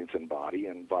experience in body,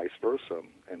 and vice versa.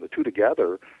 And the two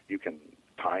together, you can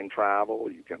time travel,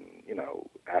 you can,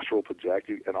 astral project,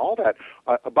 and all that.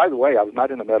 By the way, I was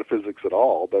not into metaphysics at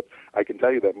all, but I can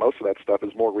tell you that most of that stuff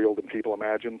is more real than people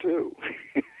imagine, too.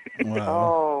 Wow.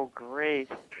 Oh, great.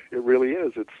 It really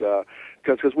is. It's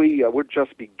because we're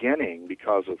just beginning,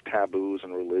 because of taboos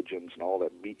and religions and all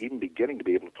that, even beginning to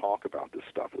be able to talk about this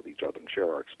stuff with each other and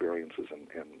share our experiences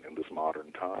in this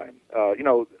modern time.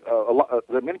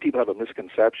 Many people have a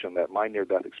misconception that my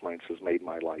near-death experience has made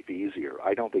my life easier.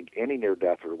 I don't think any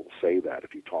near-deather will say that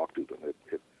if you talk to them.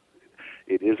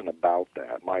 It isn't about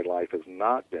that. My life has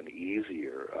not been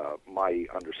easier. My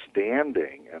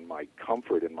understanding and my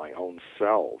comfort in my own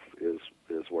self is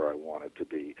where I want it to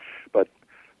be. But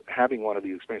having one of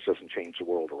these experiences doesn't change the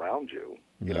world around you.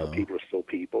 No. People are still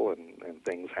people, and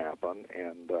things happen.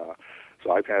 And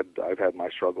so I've had my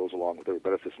struggles along with it.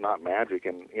 But if it's not magic,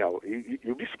 and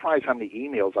you'd be surprised how many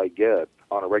emails I get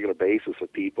on a regular basis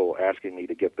of people asking me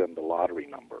to get them the lottery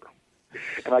number.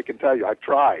 And I can tell you, I've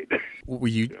tried. Do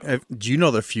you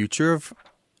know the future of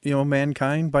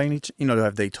mankind by any?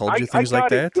 Have they told you things like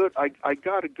that? I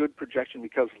got a good projection,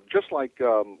 because just like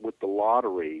with the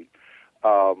lottery,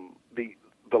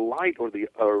 the light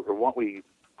or what we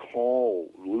call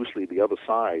loosely the other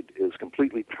side is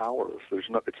completely powerless.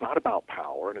 It's not about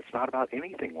power, and it's not about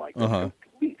anything like that. Uh-huh.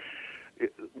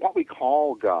 What we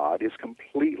call God is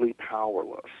completely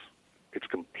powerless. It's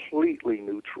completely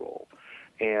neutral.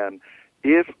 And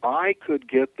if I could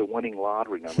get the winning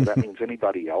lottery number, that means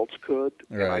anybody else could.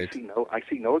 Right. And I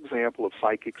see no example of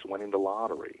psychics winning the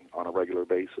lottery on a regular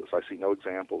basis. I see no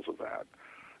examples of that.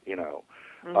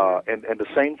 Mm-hmm. And the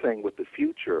same thing with the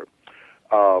future.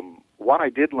 What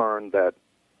I did learn, that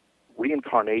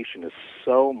reincarnation is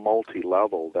so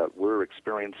multi-level that we're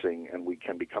experiencing, and we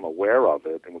can become aware of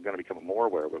it, and we're going to become more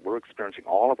aware of it. We're experiencing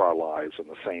all of our lives in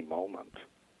the same moment.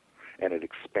 And it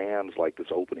expands like this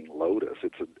opening lotus.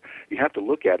 You have to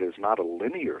look at it as not a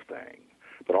linear thing,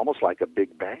 but almost like a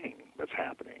big bang that's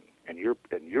happening. And you're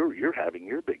having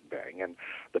your big bang. And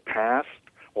the past,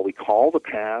 what we call the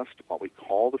past, what we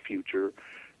call the future,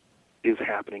 is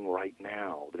happening right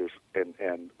now. And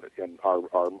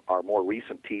our more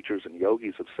recent teachers and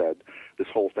yogis have said this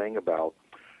whole thing about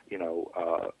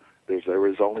there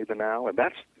is only the now, and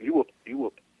that's you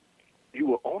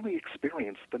will only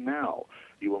experience the now.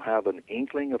 You will have an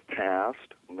inkling of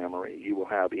past memory. You will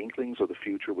have inklings of the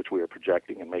future, which we are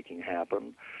projecting and making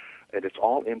happen. And it's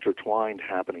all intertwined,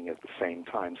 happening at the same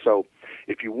time. So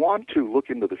if you want to look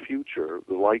into the future,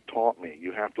 the light taught me,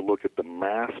 you have to look at the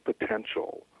mass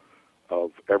potential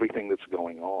of everything that's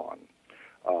going on,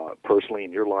 personally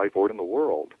in your life or in the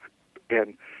world.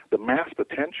 And the mass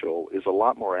potential is a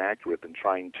lot more accurate than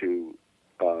trying to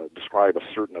describe a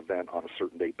certain event on a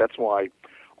certain date. That's why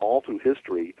all through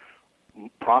history,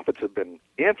 prophets have been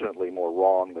infinitely more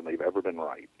wrong than they've ever been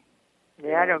right.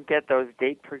 Yeah, I don't get those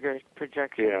date projections.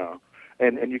 Yeah,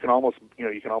 and you can almost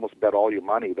bet all your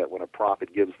money that when a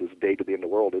prophet gives this date of the end of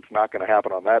the world, it's not going to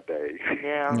happen on that day.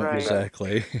 Yeah, right.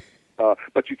 Exactly.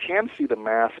 But you can see the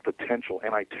mass potential,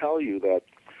 and I tell you that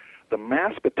the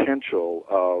mass potential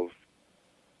of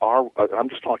I'm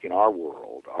just talking our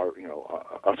world,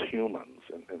 us humans,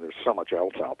 and there's so much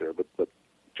else out there, but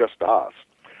just us.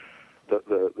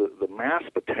 The mass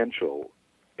potential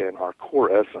in our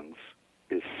core essence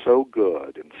is so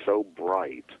good and so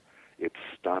bright, it's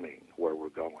stunning where we're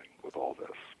going with all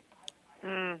this.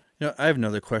 I have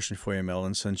another question for you,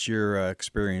 Mellen. Since your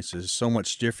experience is so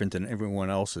much different than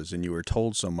everyone else's, and you were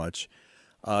told so much,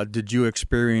 did you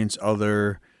experience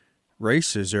other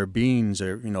races or beings,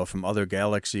 or from other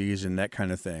galaxies and that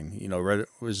kind of thing?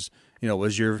 Was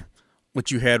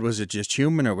what you had, was it just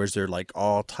human, or was there like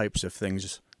all types of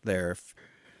things there?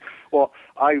 Well,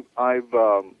 I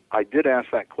did ask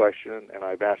that question, and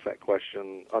I've asked that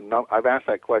question. I've asked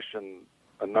that question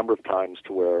a number of times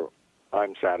to where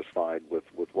I'm satisfied with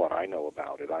what I know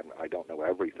about it. I don't know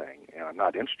everything, and I'm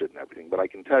not interested in everything. But I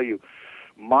can tell you,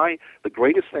 the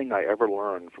greatest thing I ever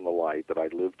learned from the light that I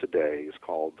live today is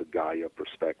called the Gaia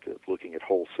perspective, looking at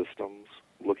whole systems,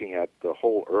 looking at the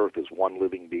whole Earth as one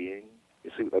living being.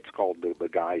 You see, that's called the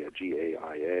Gaia,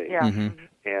 G-A-I-A. Yeah. Mm-hmm.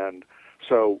 And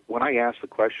so when I asked the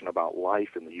question about life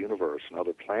in the universe and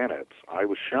other planets, I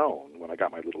was shown, when I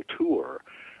got my little tour,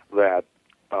 that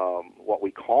what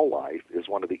we call call life is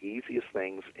one of the easiest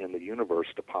things in the universe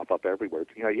to pop up everywhere.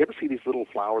 You know, you ever see these little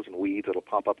flowers and weeds that'll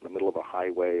pop up in the middle of a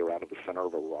highway or out of the center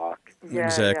of a rock? Yeah,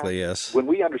 Exactly, yeah. yes. When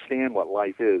we understand what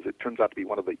life is, it turns out to be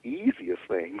one of the easiest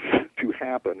things to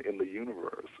happen in the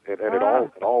universe, and at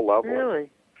all levels. Really?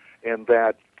 And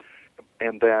that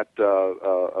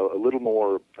a little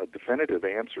more definitive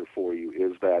answer for you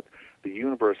is that the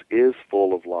universe is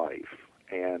full of life,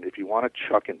 and if you want to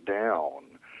chuck it down,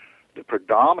 the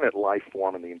predominant life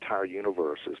form in the entire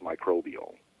universe is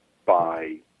microbial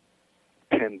by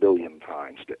 10 billion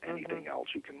times to anything else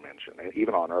you can mention. And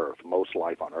even on Earth, most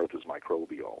life on Earth is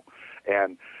microbial.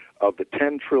 And of the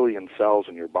 10 trillion cells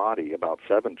in your body, about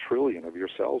 7 trillion of your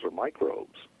cells are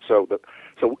microbes. So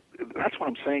that's what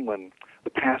I'm saying when the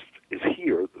past is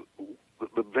here.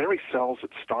 The very cells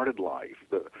that started life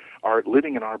are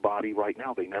living in our body right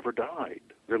now. They never died.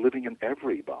 They're living in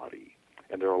every body,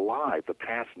 and they're alive. The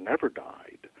past never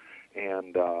died.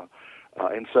 And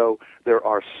so there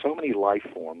are so many life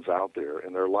forms out there,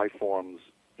 and there are life forms,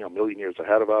 you know, a million years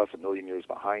ahead of us, a million years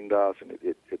behind us, and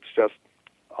it's just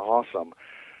awesome.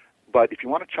 But if you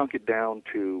want to chunk it down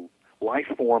to life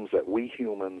forms that we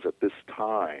humans at this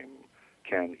time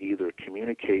can either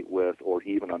communicate with or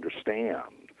even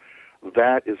understand,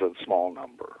 that is a small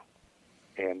number.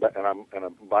 And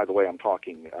by the way, I'm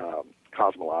talking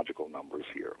cosmological numbers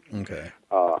here. Okay.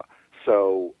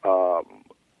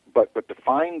 But to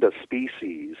find a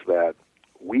species that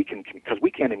we can, because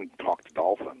we can't even talk to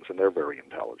dolphins, and they're very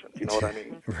intelligent. You know what I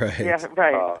mean? Right. Yeah,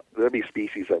 right. There'll be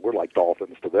species that we're like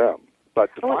dolphins to them.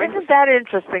 But to find isn't that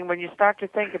interesting when you start to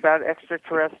think about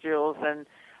extraterrestrials and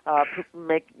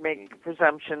make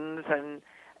presumptions, and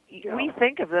we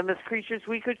think of them as creatures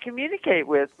we could communicate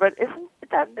with, but isn't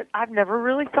that, I've never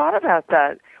really thought about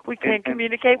that. We can't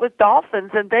communicate with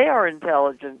dolphins, and they are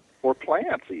intelligent. Or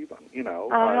plants, even, you know,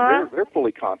 they're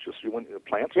fully conscious.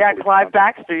 Plants. Yeah, are fully Clive conscious.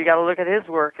 Baxter. You got to look at his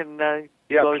work, and Cleve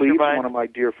is one of my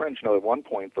dear friends. You know, at one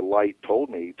point, the light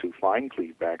told me to find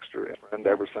Cleve Baxter, and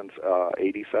ever since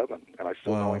 '87, and I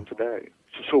still know him today.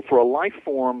 So for a life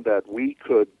form that we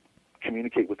could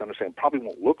communicate with, understand, probably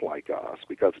won't look like us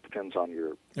because it depends on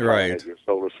your planet, your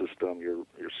solar system, your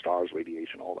star's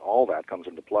radiation, all that comes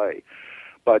into play.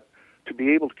 But to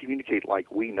be able to communicate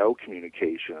like we know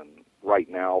communication right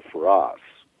now for us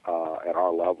at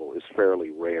our level is fairly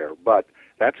rare, but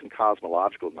that's in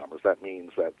cosmological numbers. That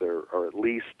means that there are at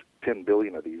least 10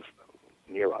 billion of these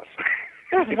near us.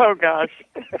 Oh, gosh.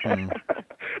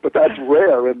 But that's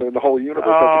rare in the whole universe.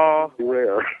 That's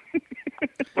rare.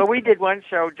 Well, we did one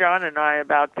show, John and I,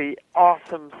 about the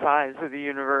awesome size of the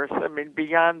universe. I mean,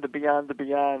 beyond the beyond the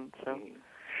beyond. So.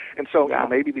 And so you know,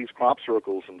 maybe these crop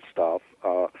circles and stuff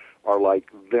are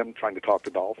like them trying to talk to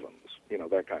dolphins, you know,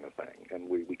 that kind of thing. And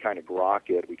we kind of grok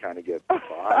it, we kind of get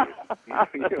by.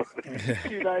 You know?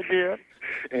 Cute idea.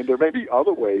 And there may be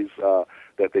other ways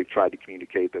that they've tried to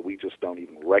communicate that we just don't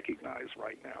even recognize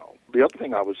right now. The other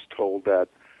thing I was told that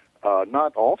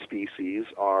not all species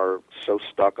are so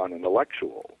stuck on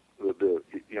intellectual.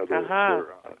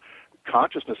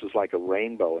 Consciousness is like a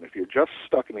rainbow, and if you're just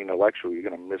stuck in the intellectual, you're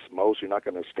going to miss most. You're not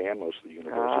going to understand most of the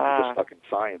universe. If you're just stuck in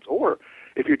science, or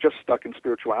if you're just stuck in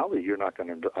spirituality, you're not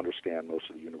going to understand most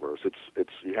of the universe.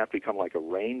 It's you have to become like a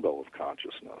rainbow of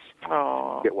consciousness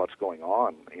to get what's going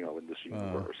on, you know, in this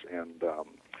universe. And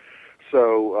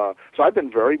so I've been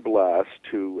very blessed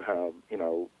to have, you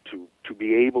know, to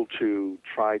be able to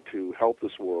try to help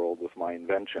this world with my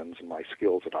inventions and my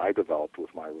skills that I developed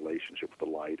with my relationship with the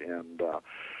light. And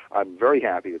I'm very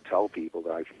happy to tell people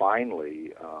that I've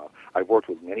worked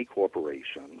with many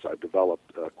corporations. I've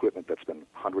developed equipment that's been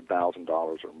 $100,000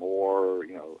 or more,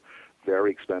 you know,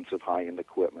 very expensive high-end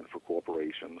equipment for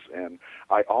corporations. And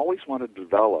I always wanted to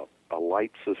develop a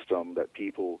light system that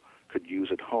people could use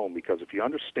at home, because if you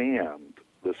understand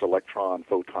this electron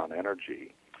photon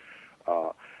energy,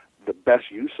 the best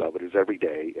use of it is every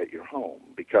day at your home,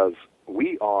 because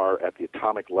we are at the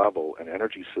atomic level an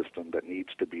energy system that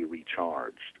needs to be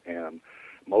recharged, and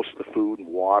most of the food and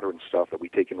water and stuff that we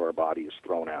take into our body is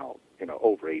thrown out. You know,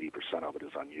 over 80% of it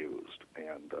is unused,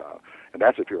 and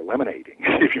that's if you're eliminating.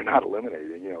 If you're not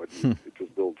eliminating, you know, it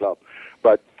just builds up.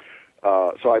 But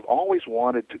so I've always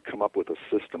wanted to come up with a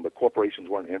system, but corporations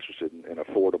weren't interested in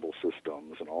affordable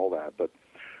systems and all that. But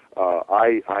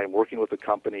I'm working with a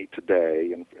company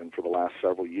today and for the last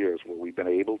several years where we've been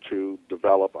able to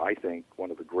develop, I think, one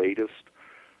of the greatest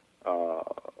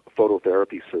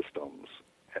phototherapy systems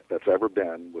that's ever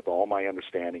been, with all my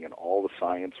understanding and all the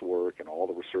science work and all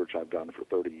the research I've done for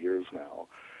 30 years now.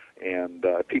 And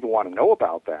if people want to know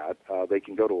about that, they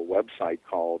can go to a website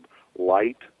called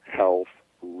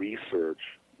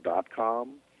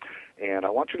lighthealthresearch.com. And I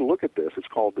want you to look at this. It's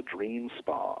called the Dream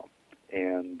Spa.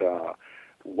 And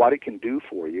what it can do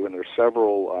for you, and there's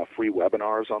several free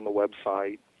webinars on the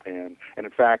website. And in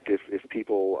fact, if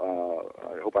people,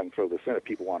 I hope I can throw this in, if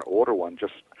people want to order one,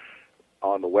 just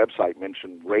on the website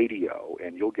mention radio,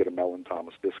 and you'll get a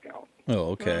Mellen-Thomas discount. Oh,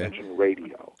 okay. Mention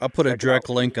radio. I'll put a direct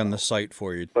link on the site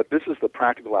for you. But this is the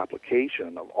practical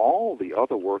application of all the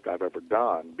other work I've ever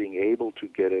done, being able to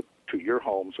get it to your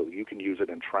home so that you can use it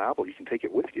and travel. You can take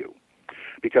it with you.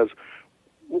 Because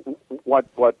what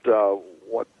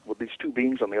these two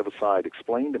beings on the other side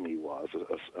explained to me was,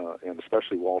 and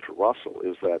especially Walter Russell,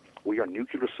 is that we are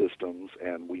nuclear systems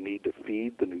and we need to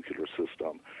feed the nuclear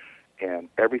system. And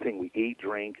everything we eat,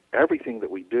 drink, everything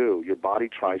that we do, your body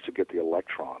tries to get the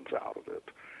electrons out of it.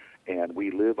 And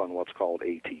we live on what's called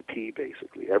ATP,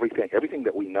 basically. Everything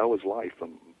that we know as life,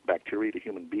 from bacteria to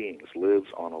human beings, lives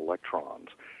on electrons.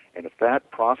 And if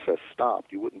that process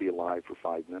stopped, you wouldn't be alive for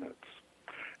 5 minutes.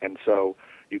 And so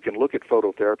you can look at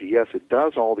phototherapy. Yes, it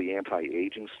does all the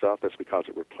anti-aging stuff. That's because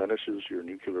it replenishes your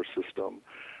nuclear system.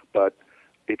 But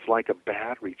it's like a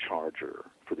battery charger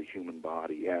for the human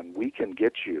body, and we can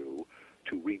get you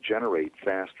to regenerate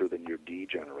faster than you're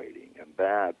degenerating. And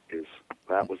that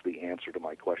was the answer to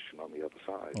my question on the other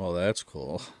side. Well, that's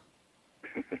cool.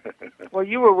 Well,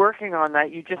 you were working on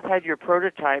that. You just had your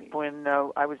prototype when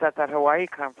I was at that Hawaii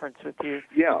conference with you.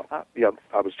 Yeah,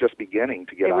 I was just beginning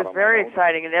to get out on my own. It was very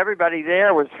exciting, and everybody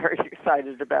there was very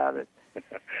excited about it.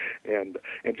 And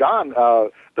John,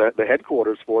 the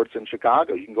headquarters for it's in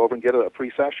Chicago. You can go over and get a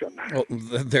free session. Well,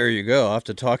 there you go. I'll have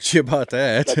to talk to you about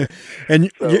that. And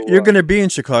so, you're going to be in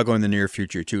Chicago in the near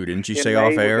future too, didn't you say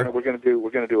off air? We're going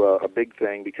to do a big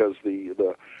thing, because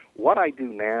the what I do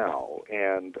now,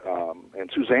 and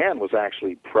Suzanne was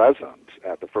actually present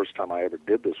at the first time I ever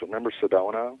did this. Remember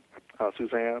Sedona,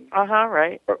 Suzanne?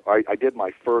 Right. I did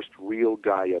my first real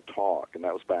Gaia talk, and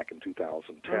that was back in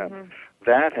 2010. Mm-hmm.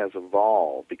 That has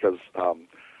evolved because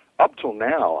up till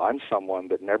now, I'm someone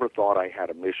that never thought I had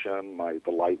a mission.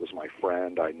 The light was my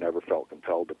friend. I never felt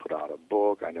compelled to put out a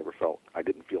book. I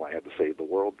didn't feel I had to save the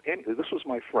world. And this was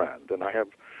my friend, and I have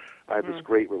this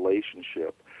great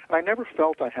relationship. And I never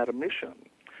felt I had a mission.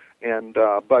 And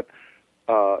but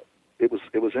it was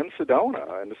in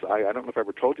Sedona, and I don't know if I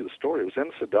ever told you the story. It was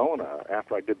in Sedona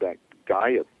after I did that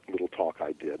Gaia little talk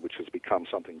I did, which has become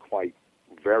something quite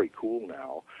very cool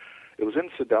now. It was in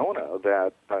Sedona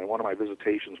that, in one of my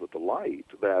visitations with the light,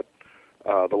 that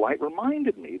the light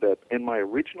reminded me that in my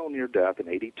original near-death in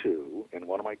 '82, in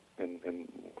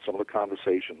some of the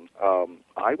conversations,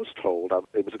 I was told,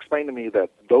 it was explained to me that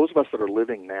those of us that are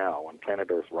living now on planet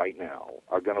Earth right now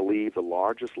are going to leave the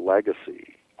largest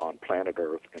legacy on planet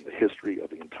Earth in the history of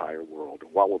the entire world.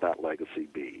 And what will that legacy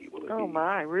be? Will it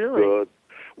be really? Good?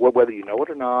 Well, whether you know it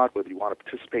or not, whether you want to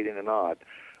participate in it or not,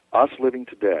 us living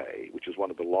today, which is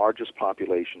one of the largest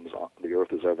populations the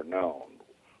Earth has ever known,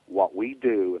 what we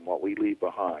do and what we leave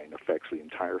behind affects the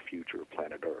entire future of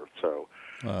planet Earth. So,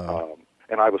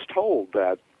 and I was told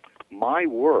that my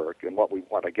work, and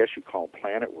what I guess you call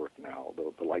planet work now,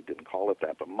 though the light didn't call it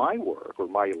that, but my work, or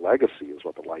my legacy is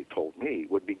what the light told me,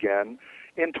 would begin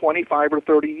in 25 or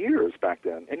 30 years back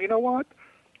then. And you know what?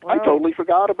 Wow. I totally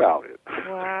forgot about it.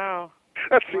 Wow.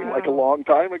 That seemed like a long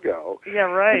time ago. Yeah,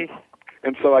 right.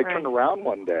 And so I turned around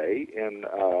one day, and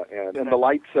the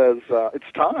light says,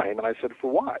 "It's time." And I said,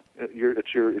 "For what?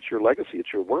 It's your legacy.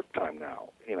 It's your work time now."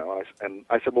 You know. And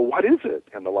I said, "Well, what is it?"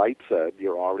 And the light said,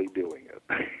 "You're already doing it."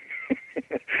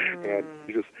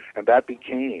 And that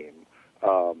became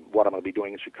what I'm going to be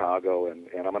doing in Chicago, and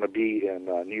I'm going to be in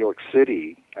New York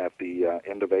City at the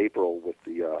end of April with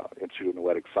the Institute of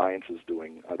Noetic Sciences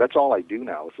doing. That's all I do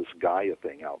now is this Gaia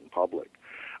thing out in public.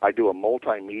 I do a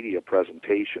multimedia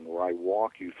presentation where I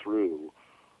walk you through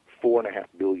 4.5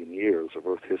 billion years of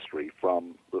Earth history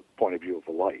from the point of view of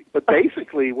the light. But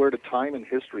basically, we're at a time in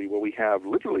history where we have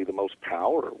literally the most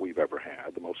power we've ever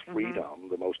had, the most freedom,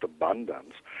 the most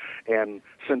abundance. And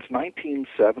since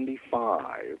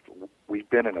 1975, we've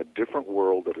been in a different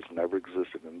world that has never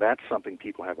existed, and that's something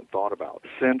people haven't thought about.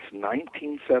 Since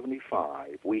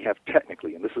 1975, we have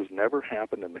technically, and this has never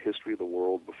happened in the history of the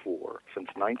world before, since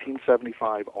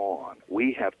 1975 on,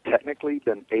 we have technically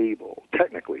been able,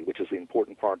 which is the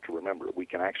important part to remember, we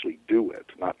can actually do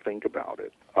it, not think about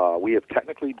it. We have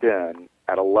technically been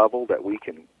at a level that we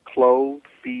can clothe,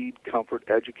 feed, comfort,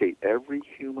 educate every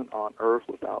human on Earth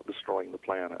without destroying the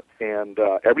planet. And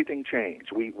everything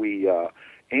changed.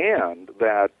 And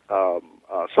that...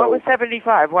 what was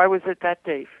 75? Why was it that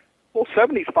date? Well,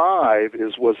 75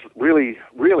 was really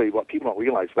what people don't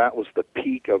realize. That was the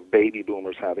peak of baby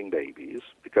boomers having babies,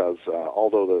 because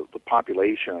although the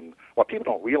population, what people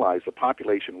don't realize, the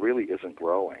population really isn't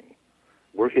growing.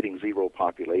 We're hitting zero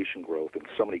population growth in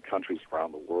so many countries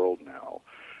around the world now.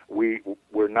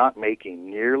 We're not making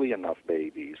nearly enough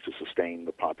babies to sustain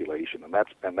the population,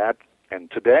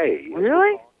 and today.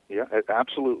 Really? Yeah,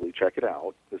 absolutely. Check it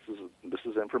out. This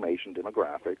is information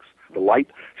demographics. The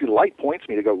light points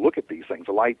me to go look at these things.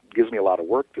 The light gives me a lot of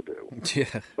work to do.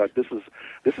 Yeah. But this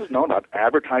is known.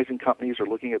 Advertising companies are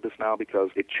looking at this now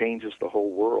because it changes the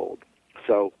whole world.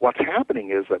 So what's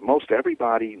happening is that most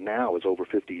everybody now is over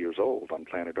 50 years old on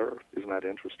planet Earth. Isn't that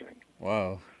interesting?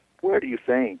 Wow. Where do you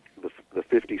think the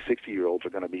 50, 60-year-olds are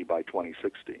going to be by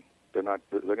 2060? They're not.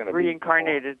 They're going to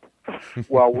reincarnated.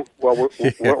 Well,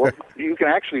 you can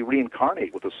actually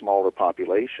reincarnate with a smaller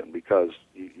population, because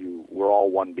we're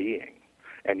all one being.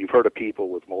 And you've heard of people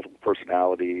with multiple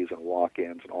personalities and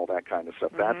walk-ins and all that kind of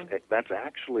stuff. Mm-hmm. That's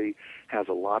actually has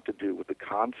a lot to do with the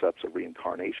concepts of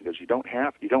reincarnation, because you don't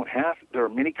have. There are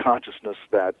many consciousness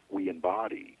that we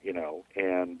embody,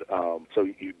 and so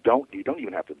you don't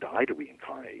even have to die to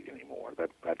reincarnate anymore.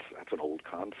 That's an old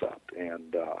concept.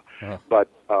 And but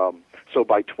so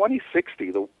by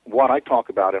 2060, what I talk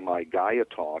about in my Gaia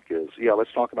talk is,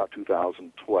 let's talk about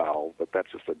 2012, but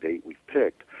that's just a date we've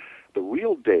picked. The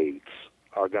real dates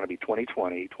are going to be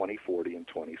 2020, 2040, and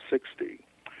 2060.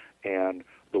 And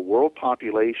the world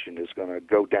population is going to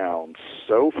go down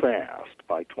so fast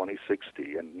by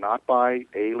 2060, and not by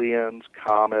aliens,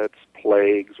 comets,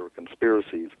 plagues, or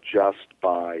conspiracies, just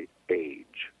by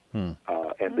age. And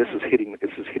this is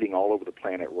hitting all over the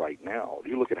planet right now.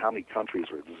 You look at how many countries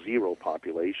are at zero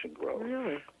population growth.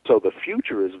 Really? So the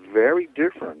future is very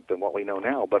different than what we know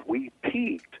now, but we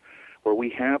peaked where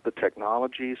we have the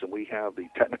technologies and we have the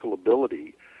technical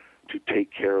ability to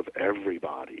take care of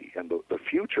everybody. And the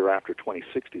future after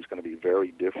 2060 is going to be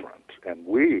very different. And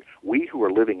we who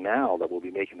are living now, that will be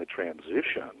making the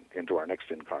transition into our next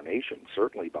incarnation,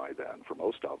 certainly by then for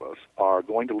most of us, are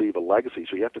going to leave a legacy.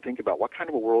 So you have to think about, what kind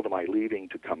of a world am I leaving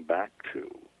to come back to?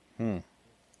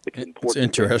 It's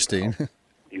interesting.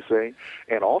 You see?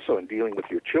 And also in dealing with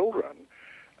your children,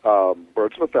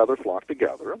 birds of a feather flock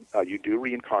together. You do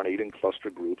reincarnate in cluster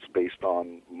groups based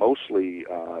on mostly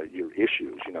your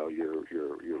issues.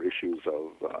 Your issues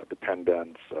of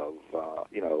dependence, of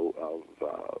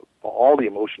all the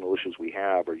emotional issues we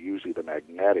have are usually the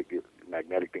magnetic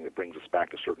thing that brings us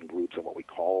back to certain groups and what we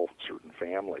call certain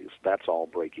families. That's all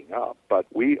breaking up. But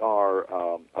we are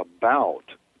about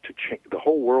to change. The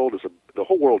whole world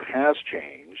has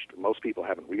changed. Most people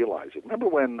haven't realized it. Remember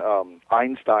when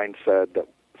Einstein said that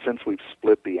since we've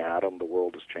split the atom, the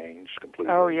world has changed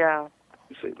completely? Oh, yeah.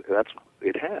 You see,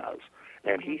 it has,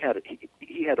 and he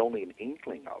had only an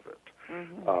inkling of it.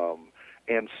 Mm-hmm.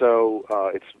 And so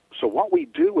so what we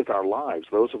do with our lives,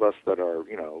 those of us that are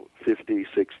 50,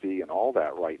 60, and all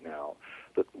that right now,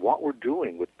 that what we're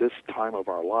doing with this time of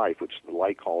our life, which the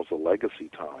light calls the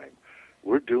legacy time,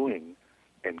 we're doing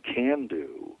and can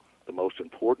do the most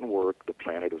important work the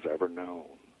planet has ever known.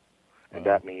 And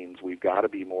that means we've got to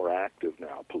be more active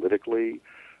now, politically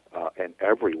and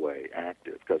every way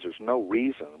active, because there's no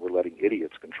reason we're letting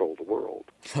idiots control the world.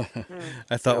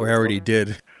 I thought we already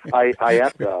did. I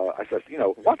asked, I said,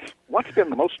 what's been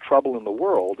the most trouble in the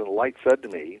world? And the light said to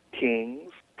me,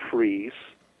 kings, priests,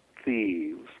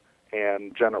 thieves,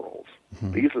 and generals.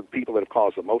 Mm-hmm. These are the people that have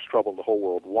caused the most trouble in the whole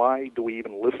world. Why do we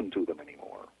even listen to them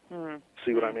anymore? Mm-hmm.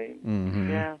 See what I mean? Mm-hmm.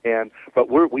 Yeah. But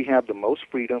we have the most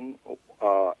freedom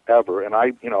ever, and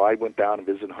I went down and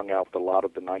visited and hung out with a lot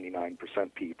of the 99%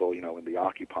 people, in the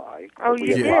Occupy. Oh,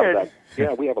 you did?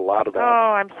 Yeah, we have a lot of that.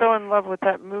 Oh, I'm so in love with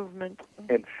that movement.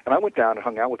 And I went down and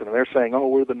hung out with them, and they're saying, oh,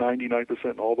 we're the 99%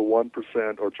 and all the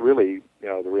 1%, or it's really,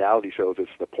 the reality shows it's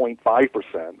the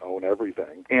 0.5% own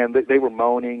everything. And they were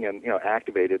moaning and,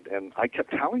 activated, and I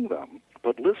kept telling them,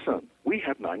 but listen, we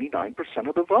have 99%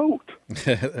 of the vote.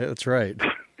 That's right.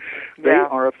 They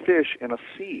are a fish in a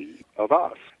sea of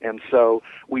us. And so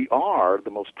we are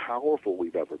the most powerful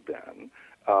we've ever been.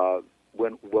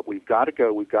 We've got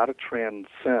to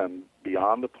transcend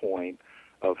beyond the point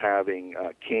of having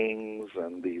kings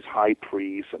and these high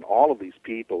priests and all of these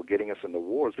people getting us into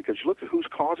wars, because you look at who's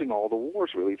causing all the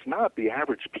wars, really. It's not the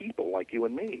average people like you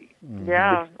and me.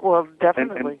 Yeah, well,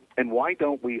 definitely. And why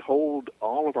don't we hold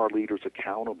all of our leaders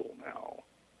accountable now?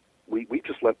 We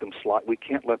just let them slide. We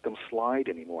can't let them slide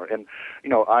anymore. And,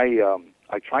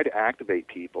 I try to activate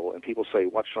people, and people say,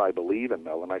 what should I believe in,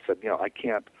 Mel? And I said, I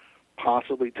can't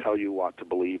possibly tell you what to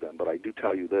believe in, but I do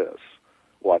tell you this.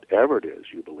 whatever it is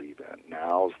you believe in,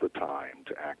 now's the time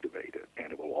to activate it,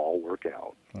 and it will all work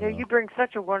out. Yeah, you bring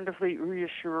such a wonderfully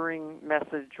reassuring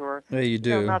message, or Yeah, you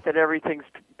do. not that everything's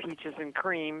peaches and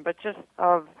cream, but just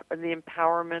of the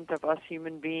empowerment of us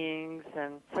human beings,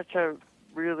 and such a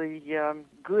really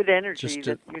good energy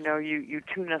that you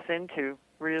tune us into.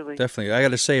 Really, definitely. I got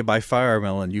to say, by far,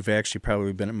 Mellen, you've actually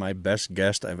probably been my best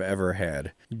guest I've ever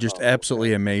had. Just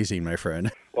absolutely amazing, my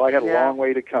friend. Well, I had a long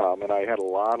way to come, and I had a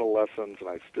lot of lessons, and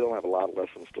I still have a lot of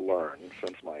lessons to learn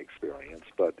since my experience.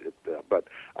 But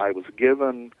I was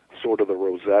given sort of the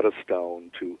Rosetta Stone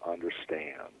to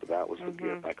understand. That was the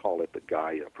gift. I call it the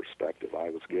Gaia perspective. I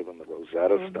was given the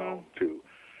Rosetta Stone to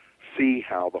see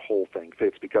how the whole thing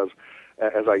fits, because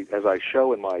as I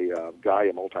show in my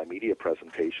Gaia multimedia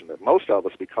presentation, that most of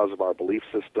us, because of our belief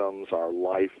systems, our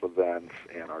life events,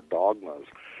 and our dogmas,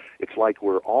 it's like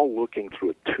we're all looking through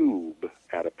a tube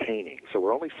at a painting. So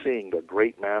we're only seeing the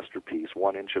great masterpiece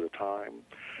 1 inch at a time.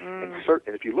 And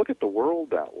if you look at the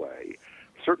world that way,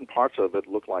 certain parts of it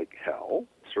look like hell,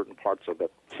 certain parts of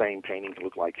that same painting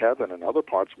look like heaven, and other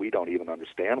parts we don't even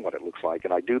understand what it looks like.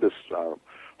 And I do this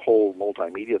whole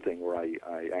multimedia thing where I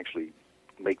actually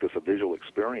make this a visual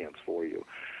experience for you.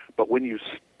 But when you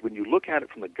look at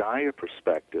it from the Gaia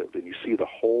perspective and you see the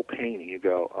whole painting, you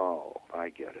go, oh, I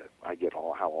get it. I get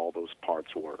how all those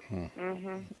parts work.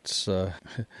 It's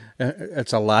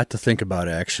a lot to think about,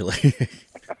 actually.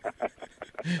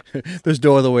 There's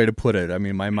no other way to put it. I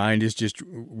mean, my mind is just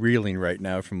reeling right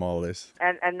now from all this.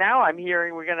 And now I'm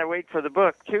hearing we're going to wait for the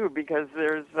book, too, because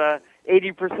there's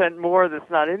 80% more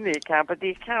that's not in the account, but the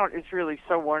account is really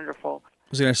so wonderful.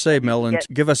 I was going to say, Mellen,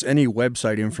 give us any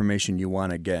website information you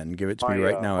want again. Give it to me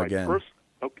right now again.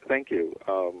 Thank you.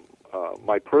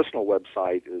 My personal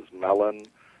website is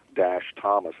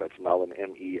Mellen-Thomas. That's Mellen,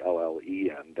 Mellen,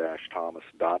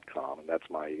 Thomas.com, and that's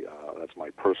my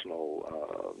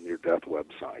personal near-death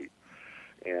website.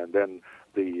 And then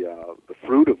the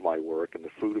fruit of my work and the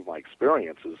fruit of my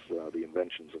experience is the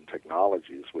inventions and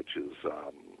technologies, which is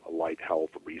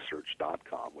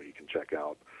lighthealthresearch.com, where you can check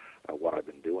out what I've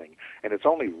been doing. And it's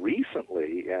only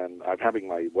recently, and I'm having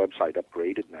my website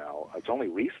upgraded now, it's only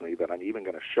recently that I'm even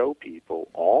going to show people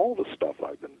all the stuff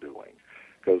I've been doing,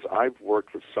 because I've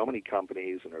worked for so many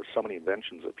companies and there's so many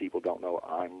inventions that people don't know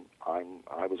I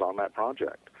was on that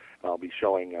project. And I'll be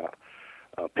showing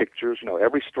pictures.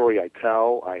 Every story I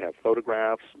tell, I have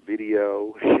photographs,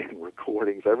 video, and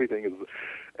recordings. Everything is,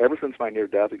 ever since my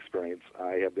near-death experience,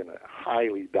 I have been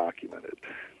highly documented.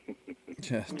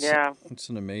 It's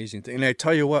an amazing thing. And I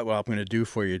tell you what I'm going to do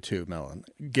for you too, Mellen.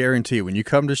 Guarantee, when you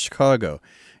come to Chicago,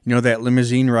 that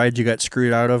limousine ride you got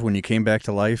screwed out of when you came back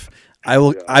to life? I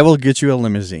will get you a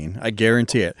limousine. I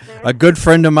guarantee it. A good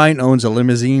friend of mine owns a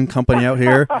limousine company out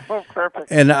here. Perfect.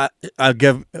 And I'll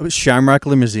give Shamrock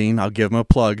Limousine, I'll give him a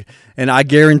plug. And I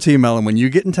guarantee, Mellen, when you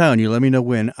get in town, you let me know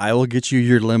when, I will get you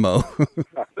your limo.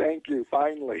 Thank you,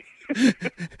 finally.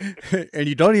 And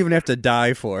you don't even have to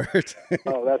die for it.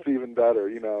 Oh, that's even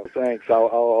better. Thanks.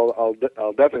 I'll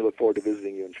definitely look forward to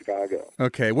visiting you in Chicago.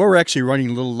 Okay, we're actually running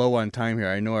a little low on time here.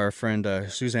 I know our friend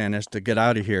Suzanne has to get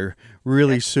out of here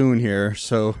really soon here,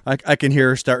 so I can hear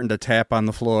her starting to tap on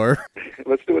the floor.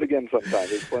 Let's do it again sometime.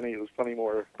 There's plenty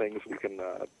more things we can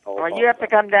all Well, talk you have to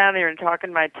about. come down here and talk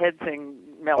in my TED thing,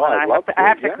 Mellen. Oh, I'd love to. I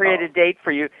have to create a date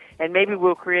for you, and maybe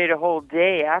we'll create a whole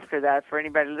day after that for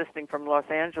anybody listening from Los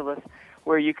Angeles,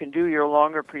 where you can do your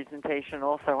longer presentation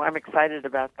also. I'm excited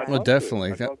about that. Well,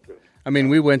 definitely. I mean,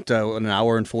 we went an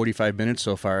hour and 45 minutes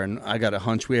so far, and I got a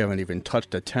hunch we haven't even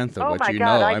touched a tenth of what you know.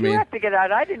 Oh, my God, I mean, have to get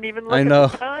out. I didn't even look I know.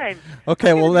 at the time.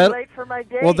 Okay, well, late for my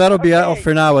day. that'll be all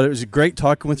for now. It was great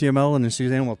talking with you, Mellen, and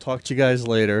Suzanne. We'll talk to you guys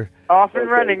later. Off and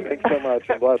running. Thanks so much.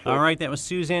 Bless you. All right, that was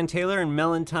Suzanne Taylor and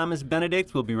Mellen-Thomas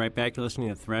Benedict. We'll be right back to listening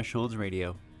to Thresholds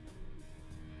Radio.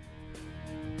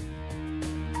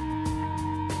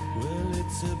 Well,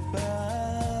 it's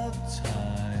about time.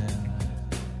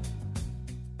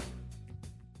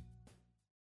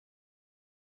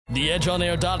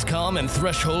 TheEdgeOnAir.com and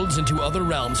Thresholds into Other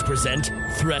Realms present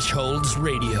Thresholds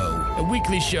Radio, a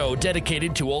weekly show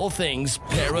dedicated to all things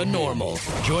paranormal.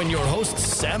 Join your hosts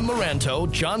Sam Maranto,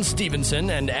 John Stevenson,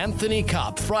 and Anthony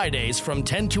Kopp Fridays from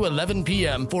 10 to 11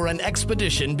 p.m. for an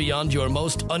expedition beyond your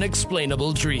most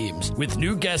unexplainable dreams. With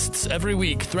new guests every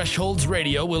week, Thresholds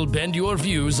Radio will bend your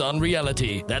views on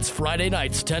reality. That's Friday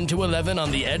nights 10 to 11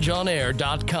 on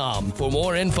TheEdgeOnAir.com. For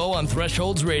more info on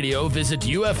Thresholds Radio, visit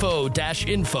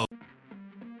UFO-info.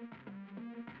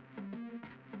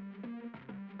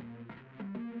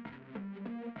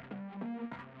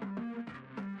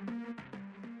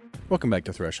 Welcome back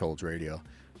to Thresholds Radio.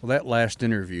 Well, that last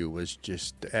interview was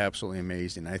just absolutely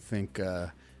amazing. I think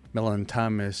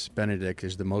Mellen-Thomas Benedict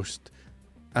is the most,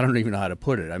 I don't even know how to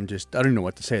put it. I don't even know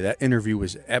what to say. That interview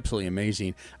was absolutely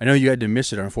amazing. I know you had to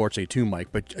miss it, unfortunately, too, Mike,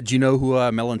 but do you know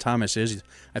who Mellen-Thomas is?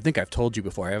 I think I've told you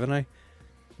before, haven't I?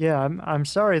 Yeah, I'm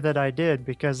sorry that I did,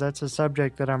 because that's a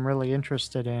subject that I'm really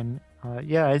interested in.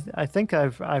 I think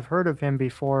I've heard of him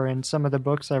before in some of the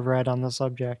books I've read on the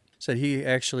subject. Said he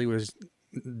actually was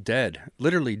dead,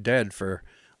 literally dead for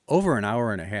over an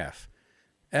hour and a half.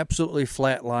 Absolutely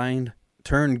flatlined,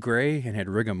 turned gray, and had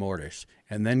rigor mortis,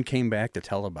 and then came back to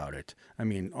tell about it. I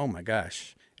mean, oh my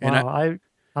gosh. And wow,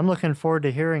 I'm looking forward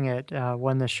to hearing it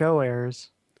when the show airs.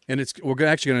 And we're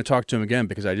actually going to talk to him again,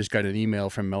 because I just got an email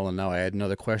from Mellen now. I had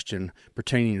another question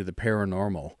pertaining to the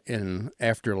paranormal in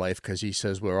afterlife, because he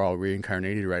says we're all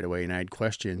reincarnated right away, and I had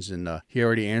questions, and he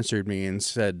already answered me and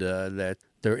said that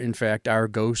there in fact are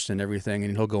ghosts and everything,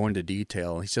 and he'll go into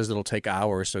detail. He says it'll take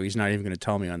hours, so he's not even going to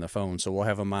tell me on the phone, so we'll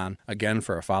have him on again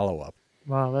for a follow-up.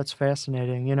 Wow, that's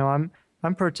fascinating. You know,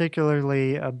 I'm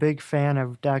particularly a big fan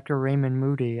of Dr. Raymond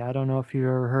Moody. I don't know if you've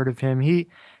ever heard of him. He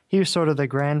was sort of the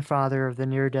grandfather of the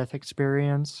near-death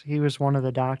experience. He was one of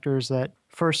the doctors that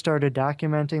first started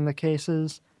documenting the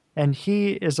cases, and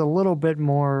he is a little bit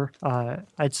more,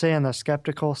 I'd say, on the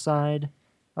skeptical side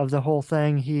of the whole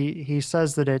thing. He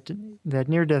says that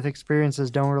near-death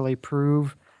experiences don't really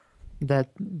prove that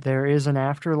there is an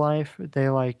afterlife.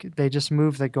 They just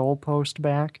move the goalpost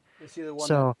back. Is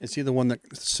he the one that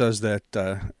says that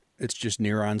it's just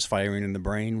neurons firing in the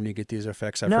brain when you get these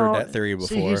effects? I've heard that theory before.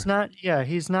 See,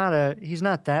 he's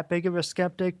not that big of a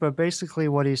skeptic, but basically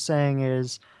what he's saying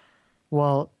is,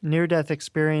 well, near-death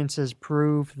experiences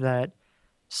prove that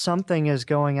something is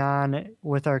going on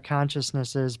with our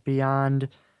consciousnesses beyond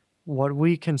what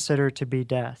we consider to be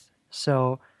death.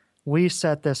 So we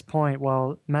set this point,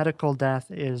 well, medical death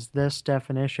is this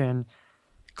definition.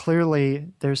 Clearly,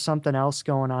 there's something else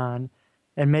going on,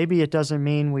 and maybe it doesn't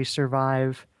mean we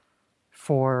survive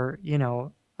for,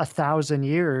 1,000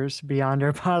 years beyond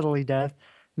our bodily death.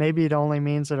 Maybe it only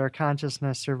means that our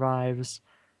consciousness survives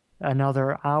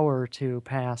another hour or two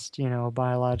past,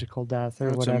 biological death or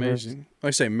whatever. That's amazing. Like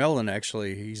I say, Mellen,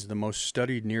 actually, he's the most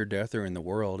studied near-deather in the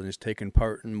world and has taken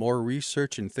part in more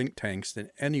research and think tanks than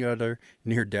any other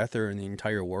near-deather in the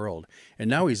entire world. And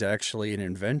now he's actually an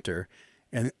inventor,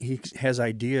 and he has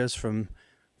ideas from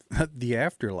the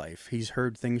afterlife. He's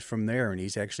heard things from there, and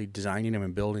he's actually designing them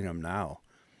and building them now.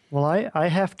 Well, I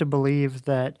have to believe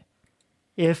that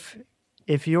if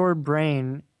your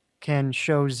brain can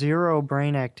show zero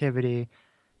brain activity,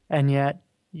 and yet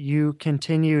you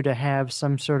continue to have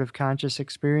some sort of conscious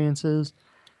experiences,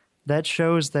 that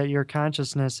shows that your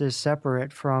consciousness is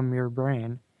separate from your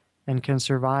brain and can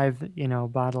survive,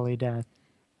 bodily death.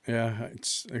 Yeah,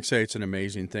 it's an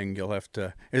amazing thing. You'll have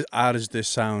to, as odd as this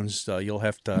sounds, you'll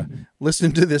have to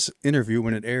listen to this interview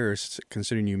when it airs,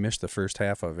 considering you missed the first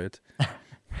half of it.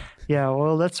 Yeah,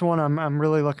 well, that's one I'm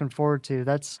really looking forward to.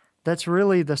 That's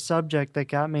really the subject that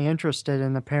got me interested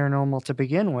in the paranormal to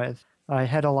begin with. I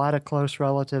had a lot of close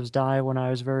relatives die when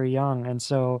I was very young, and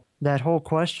so that whole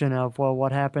question of, well,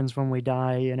 what happens when we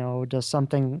die, does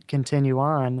something continue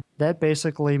on, that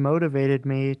basically motivated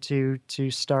me to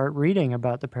start reading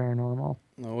about the paranormal.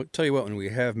 I'll tell you what, when we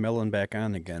have Mellen back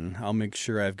on again, I'll make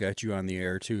sure I've got you on the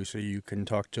air too, so you can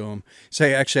talk to him.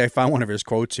 Actually, I found one of his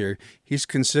quotes here. He's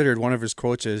considered, one of his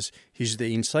quotes is, he's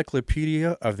the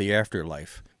encyclopedia of the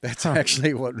afterlife. That's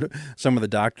actually what some of the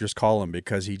doctors call him,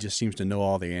 because he just seems to know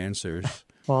all the answers.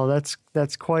 Well, that's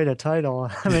quite a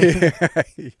title. I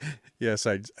mean, yes,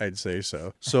 I'd say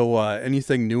so. So,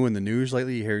 anything new in the news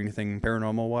lately? You hear anything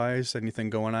paranormal-wise? Anything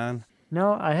going on?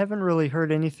 No, I haven't really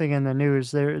heard anything in the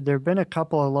news. There've been a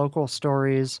couple of local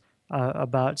stories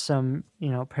about some,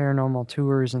 paranormal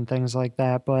tours and things like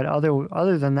that. But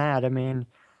other than that, I mean,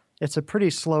 it's a pretty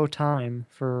slow time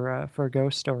for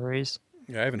ghost stories.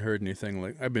 Yeah, I haven't heard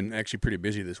anything. I've been actually pretty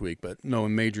busy this week, but no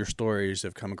major stories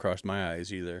have come across my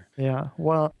eyes either. Yeah,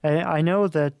 well, I know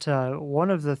that one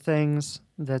of the things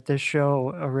that this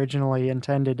show originally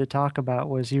intended to talk about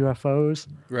was UFOs.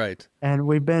 Right. And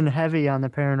we've been heavy on the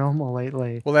paranormal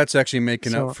lately. Well, that's actually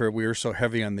making up for, we were so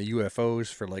heavy on the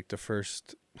UFOs for like the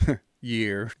first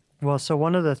year. Well, so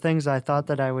one of the things I thought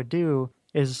that I would do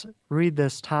is read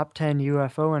this top 10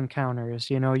 UFO encounters.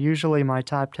 Usually my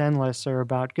top 10 lists are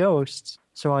about ghosts.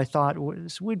 So I thought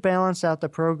we'd balance out the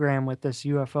program with this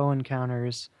UFO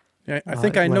encounters. Yeah, I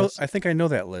think I know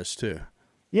that list too.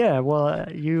 Yeah,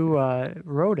 well, you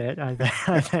wrote it,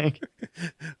 I think.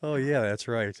 Oh yeah, that's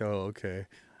right. Oh, okay.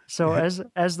 So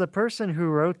as the person who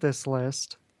wrote this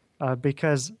list,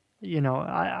 because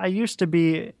I used to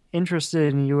be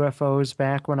interested in UFOs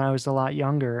back when I was a lot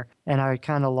younger, and I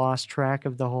kind of lost track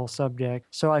of the whole subject.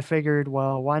 So I figured,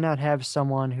 well, why not have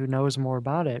someone who knows more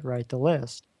about it write the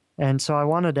list? And so I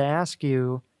wanted to ask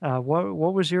you,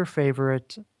 what was your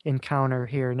favorite encounter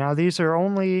here? Now, these are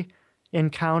only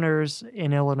encounters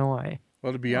in Illinois.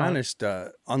 Well, to be honest,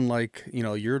 unlike,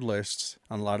 your lists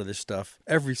on a lot of this stuff,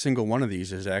 every single one of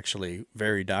these is actually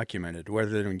very documented.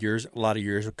 Whether a lot of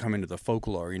years come into the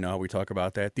folklore, how we talk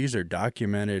about that. These are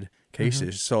documented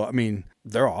cases. So,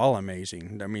 they're all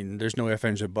amazing. There's no ifs,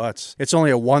 ands, or buts. It's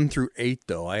only a 1 through 8,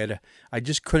 though. I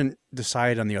just couldn't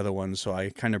decide on the other ones, so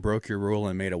I kind of broke your rule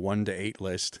and made a 1 to 8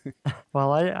 list.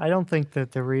 Well, I don't think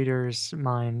that the readers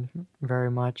mind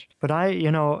very much, but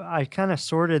I kind of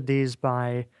sorted these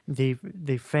by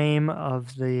the fame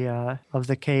of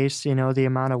the case, the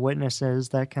amount of witnesses,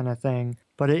 that kind of thing.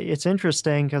 But it's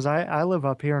interesting because I live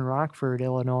up here in Rockford,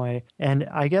 Illinois, and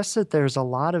I guess that there's a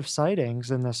lot of sightings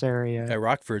in this area. Yeah,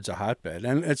 Rockford's a hotbed.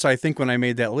 And it's, I think when I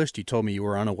made that list, you told me you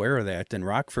were unaware of that. In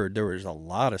Rockford, there was a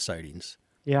lot of sightings.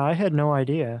 Yeah, I had no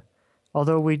idea.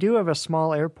 Although we do have a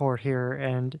small airport here,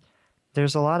 and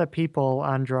there's a lot of people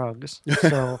on drugs.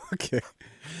 So okay.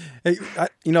 Hey,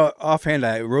 offhand,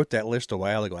 I wrote that list a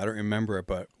while ago. I don't remember it,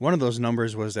 but one of those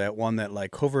numbers was that one that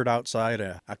hovered outside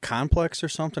a complex or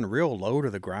something, real low to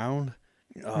the ground.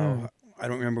 I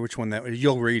don't remember which one that was.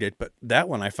 You'll read it, but that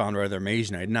one I found rather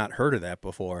amazing. I had not heard of that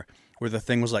before, where the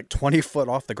thing was 20 foot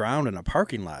off the ground in a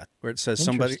parking lot, where it says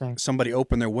somebody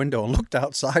opened their window and looked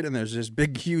outside, and there's this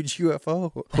big, huge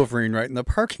UFO hovering right in the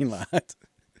parking lot.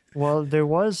 Well, there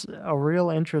was a real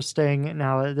interesting.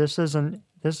 Now, this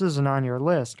isn't on your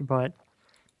list, but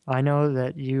I know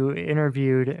that you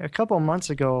interviewed a couple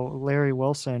months ago Larry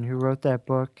Wilson, who wrote that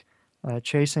book,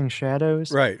 Chasing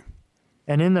Shadows. Right.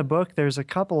 And in the book, there's a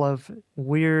couple of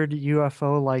weird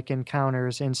UFO-like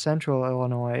encounters in central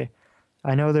Illinois.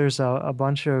 I know there's a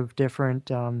bunch of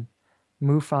different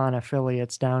MUFON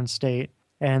affiliates downstate,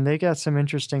 and they got some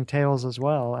interesting tales as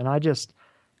well. And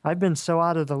I've been so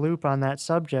out of the loop on that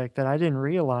subject that I didn't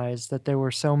realize that there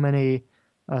were so many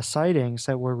sightings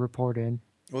that were reported.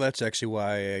 Well, that's actually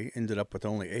why I ended up with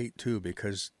only 8, too,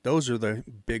 because those are the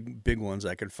big ones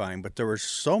I could find. But there were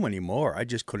so many more, I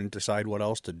just couldn't decide what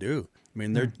else to do.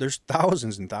 There's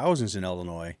thousands and thousands in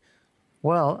Illinois.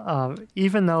 Well,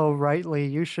 even though rightly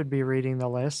you should be reading the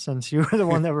list since you were the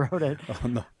one that wrote it, Oh,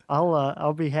 no.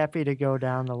 I'll be happy to go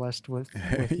down the list with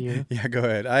you. Yeah, go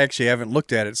ahead. I actually haven't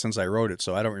looked at it since I wrote it,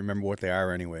 so I don't remember what they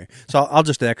are anyway. So I'll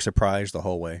just act surprised the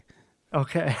whole way.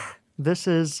 Okay. This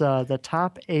is the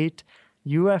top 8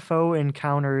 UFO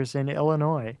encounters in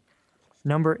Illinois.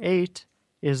 Number 8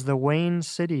 is the Wayne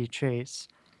City Chase.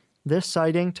 This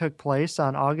sighting took place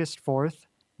on August 4th,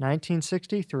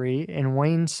 1963 in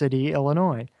Wayne City,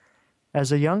 Illinois.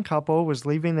 As a young couple was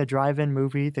leaving the drive-in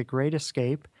movie The Great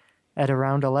Escape at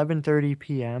around 11:30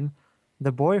 p.m.,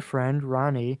 the boyfriend,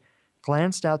 Ronnie,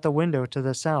 glanced out the window to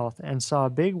the south and saw a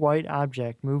big white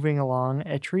object moving along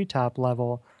at treetop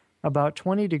level about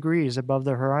 20 degrees above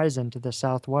the horizon to the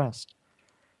southwest.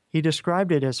 He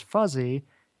described it as fuzzy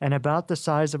and about the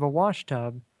size of a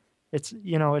washtub. It's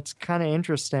kind of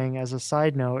interesting as a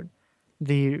side note,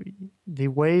 the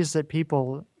ways that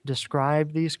people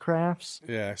describe these crafts.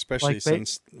 Yeah, especially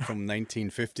since from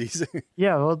 1950s.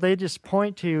 Yeah, well, they just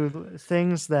point to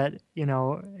things that,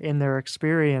 in their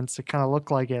experience, it kind of look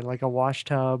like it, like a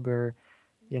washtub, or,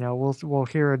 we'll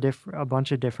hear a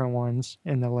bunch of different ones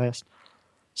in the list.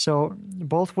 So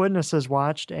both witnesses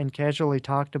watched and casually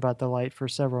talked about the light for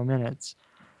several minutes.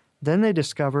 Then they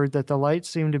discovered that the light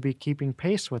seemed to be keeping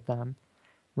pace with them.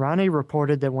 Ronnie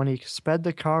reported that when he sped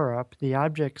the car up, the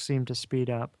object seemed to speed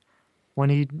up. When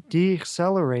he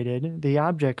decelerated, the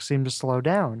object seemed to slow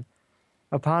down.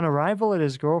 Upon arrival at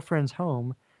his girlfriend's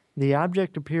home, the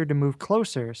object appeared to move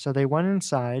closer, so they went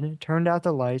inside, turned out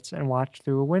the lights, and watched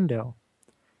through a window.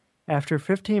 After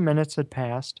 15 minutes had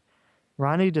passed,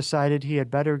 Ronnie decided he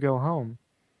had better go home.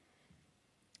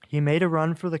 He made a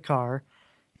run for the car,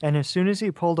 and as soon as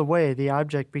he pulled away, the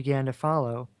object began to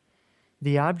follow.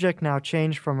 The object now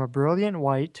changed from a brilliant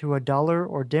white to a duller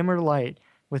or dimmer light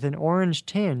with an orange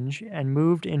tinge and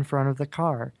moved in front of the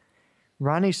car.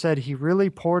 Ronnie said he really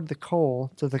poured the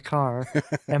coal to the car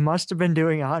and must have been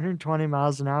doing 120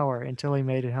 miles an hour until he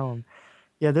made it home.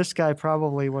 Yeah, this guy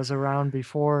probably was around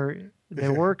before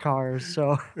there were cars,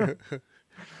 so...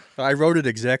 I wrote it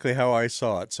exactly how I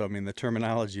saw it, so the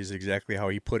terminology is exactly how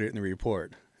he put it in the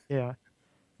report. Yeah.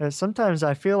 Sometimes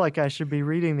I feel like I should be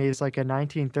reading these like a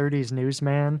 1930s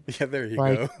newsman. Yeah, there you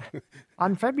go.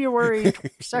 On February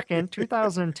 2nd,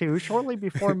 2002, shortly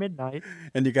before midnight.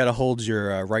 And you got to hold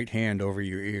your right hand over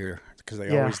your ear, because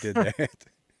they always did that.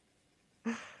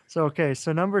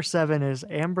 So number 7 is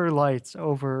Amber Lights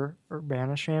over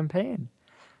Urbana-Champaign.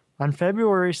 On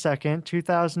February 2nd,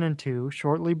 2002,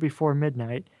 shortly before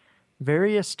midnight,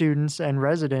 various students and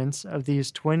residents of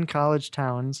these twin college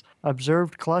towns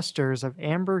observed clusters of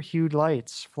amber-hued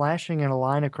lights flashing in a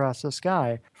line across the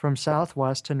sky from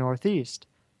southwest to northeast.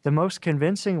 The most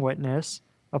convincing witness,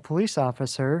 a police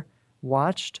officer,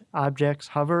 watched objects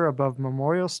hover above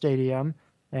Memorial Stadium,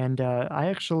 and I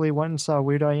actually went and saw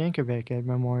Weird Al Yankovic at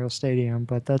Memorial Stadium,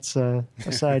 but that's a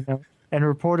side note, and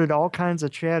reported all kinds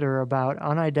of chatter about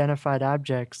unidentified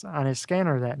objects on his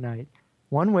scanner that night.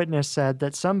 One witness said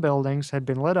that some buildings had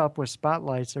been lit up with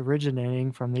spotlights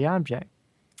originating from the object.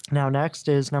 Now next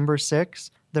is number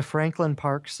 6, the Franklin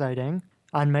Park sighting.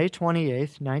 On May 28,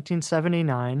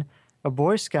 1979, a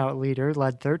Boy Scout leader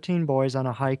led 13 boys on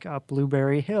a hike up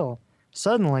Blueberry Hill.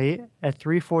 Suddenly, at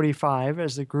 3:45,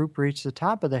 as the group reached the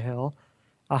top of the hill,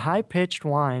 a high-pitched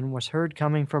whine was heard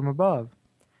coming from above.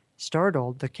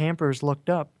 Startled, the campers looked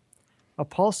up. A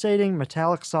pulsating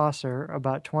metallic saucer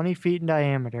about 20 feet in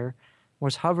diameter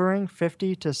was hovering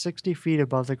 50 to 60 feet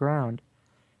above the ground.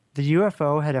 The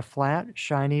UFO had a flat,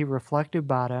 shiny, reflective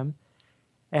bottom,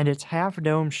 and its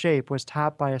half-dome shape was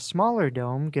topped by a smaller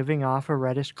dome giving off a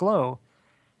reddish glow.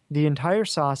 The entire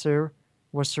saucer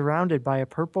was surrounded by a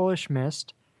purplish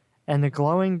mist, and the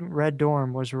glowing red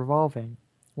dome was revolving.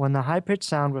 When the high-pitched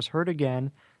sound was heard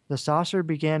again, the saucer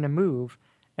began to move,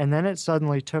 and then it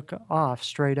suddenly took off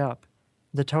straight up.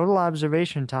 The total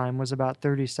observation time was about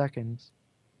 30 seconds.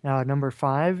 Now, number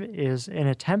 5 is an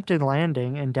attempted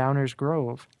landing in Downers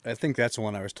Grove. I think that's the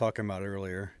one I was talking about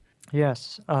earlier.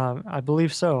 Yes, I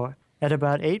believe so. At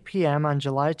about 8 p.m. on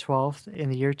July 12th in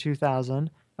the year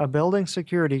 2000, a building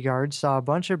security guard saw a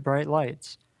bunch of bright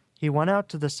lights. He went out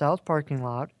to the south parking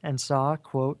lot and saw,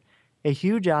 quote, a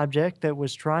huge object that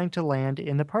was trying to land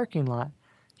in the parking lot.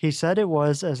 He said it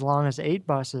was as long as 8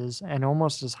 buses and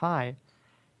almost as high.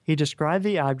 He described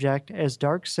the object as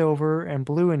dark silver and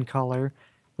blue in color,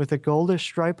 with a goldish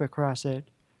stripe across it,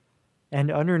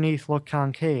 and underneath looked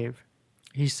concave.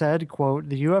 He said, quote,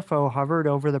 the UFO hovered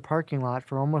over the parking lot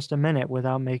for almost a minute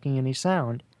without making any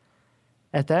sound.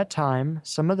 At that time,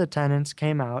 some of the tenants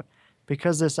came out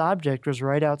because this object was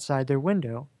right outside their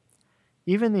window.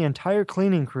 Even the entire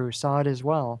cleaning crew saw it as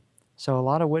well, so a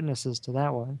lot of witnesses to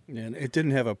that one. And it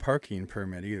didn't have a parking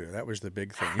permit either. That was the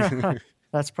big thing.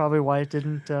 That's probably why it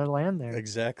didn't land there.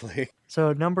 Exactly.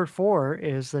 So number 4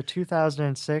 is the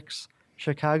 2006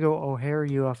 Chicago O'Hare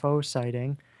UFO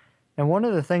sighting. And one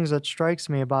of the things that strikes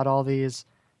me about all these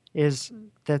is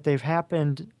that they've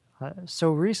happened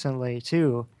so recently,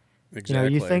 too.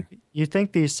 Exactly. You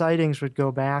think these sightings would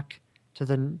go back to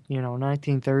the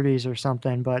 1930s or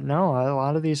something, but no, a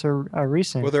lot of these are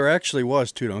recent. Well, there actually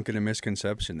was too. Don't get a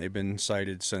misconception. They've been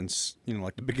cited since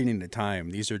like the beginning of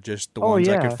time. These are just the ones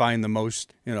I could find the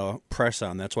most press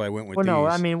on. That's why I went with these. No,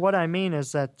 I mean what I mean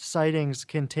is that sightings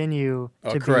continue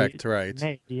to correct, be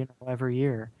right. made, every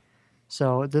year.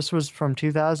 So this was from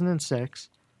 2006,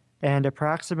 and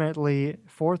approximately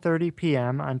 4:30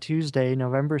 p.m. on Tuesday,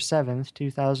 November 7th,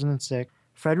 2006.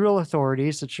 Federal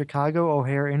authorities at Chicago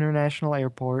O'Hare International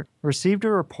Airport received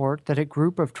a report that a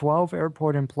group of 12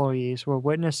 airport employees were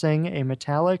witnessing a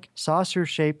metallic,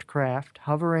 saucer-shaped craft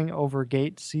hovering over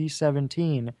Gate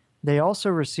C-17. They also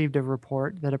received a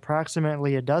report that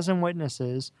approximately a dozen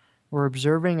witnesses were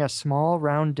observing a small,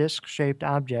 round disc-shaped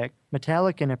object,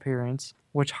 metallic in appearance,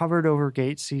 which hovered over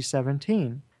Gate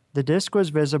C-17. The disc was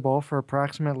visible for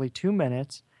approximately 2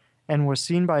 minutes and was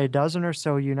seen by a dozen or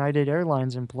so United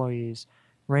Airlines employees,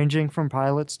 ranging from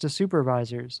pilots to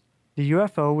supervisors. The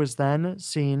UFO was then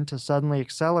seen to suddenly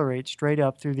accelerate straight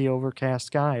up through the overcast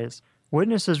skies.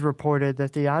 Witnesses reported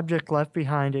that the object left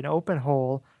behind an open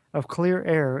hole of clear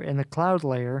air in the cloud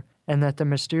layer and that the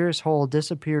mysterious hole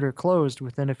disappeared or closed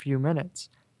within a few minutes.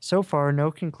 So far,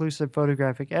 no conclusive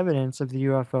photographic evidence of the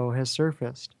UFO has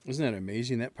surfaced. Isn't that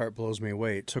amazing? That part blows me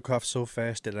away. It took off so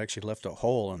fast it actually left a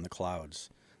hole in the clouds.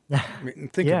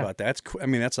 Think about that.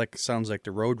 That's sounds like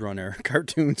the Roadrunner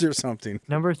cartoons or something.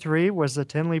 Number 3 was the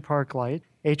Tinley Park light.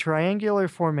 A triangular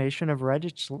formation of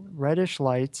reddish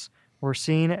lights were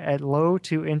seen at low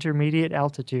to intermediate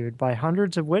altitude by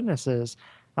hundreds of witnesses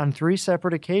on 3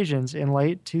 separate occasions in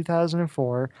late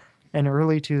 2004 and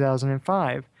early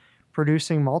 2005,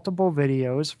 producing multiple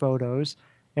videos, photos,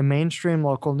 and mainstream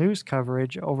local news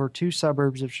coverage over 2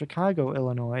 suburbs of Chicago,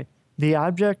 Illinois. The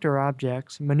object or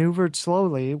objects maneuvered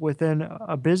slowly within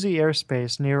a busy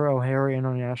airspace near O'Hare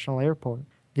International Airport.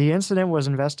 The incident was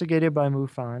investigated by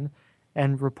MUFON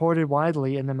and reported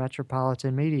widely in the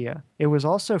metropolitan media. It was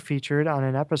also featured on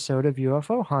an episode of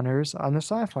UFO Hunters on the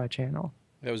Sci-Fi Channel.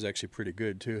 That was actually pretty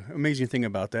good, too. Amazing thing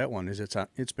about that one is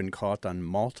it's been caught on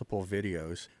multiple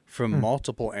videos from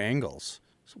multiple angles,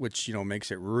 which,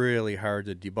 makes it really hard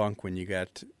to debunk when you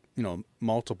got,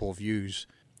 multiple views.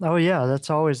 Oh, yeah, that's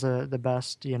always the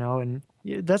best, and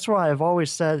that's why I've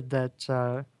always said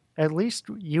that at least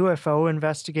UFO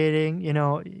investigating,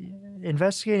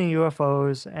 investigating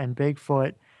UFOs and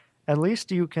Bigfoot, at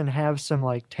least you can have some,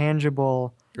 like,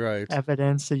 tangible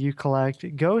evidence that you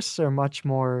collect. Ghosts are much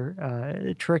more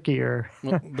trickier.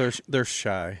 Well, they're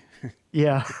shy.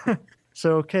 Yeah.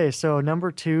 So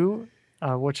number 2,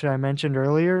 which I mentioned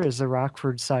earlier, is the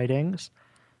Rockford sightings.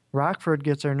 Rockford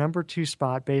gets our number 2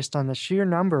 spot based on the sheer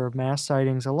number of mass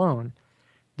sightings alone.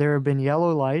 There have been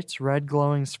yellow lights, red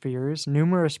glowing spheres,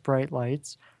 numerous bright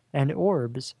lights, and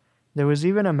orbs. There was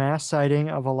even a mass sighting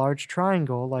of a large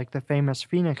triangle like the famous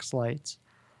Phoenix lights.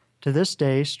 To this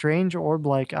day, strange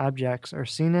orb-like objects are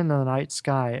seen in the night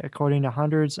sky, according to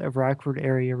hundreds of Rockford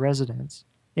area residents.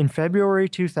 In February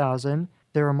 2000,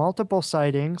 there were multiple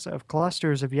sightings of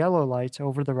clusters of yellow lights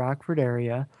over the Rockford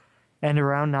area, and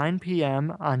around 9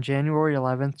 p.m. on January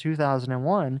 11,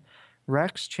 2001,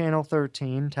 Rex Channel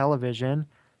 13 television,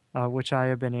 which I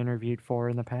have been interviewed for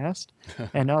in the past,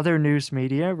 and other news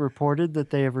media reported that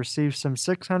they have received some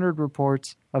 600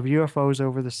 reports of UFOs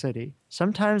over the city.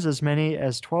 Sometimes as many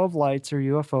as 12 lights or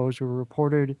UFOs were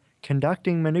reported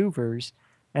conducting maneuvers,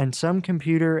 and some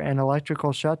computer and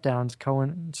electrical shutdowns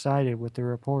coincided with the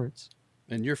reports.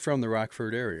 And you're from the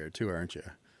Rockford area too, aren't you?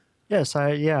 Yes,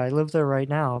 I live there right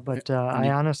now, but I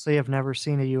honestly have never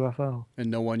seen a UFO.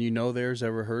 And no one you know there has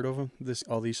ever heard of them,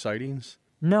 all these sightings?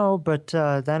 No, but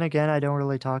then again, I don't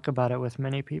really talk about it with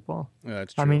many people. Yeah,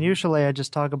 that's true. I mean, usually I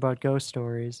just talk about ghost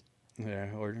stories.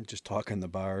 Yeah, or just talk in the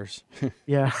bars.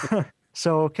 Yeah.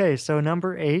 So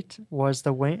number 8 was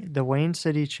the Wayne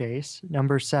City chase.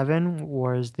 Number 7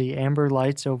 was the amber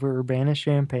lights over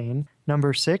Urbana-Champaign.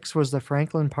 Number 6 was the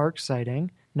Franklin Park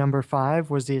sighting. Number 5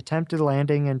 was the attempted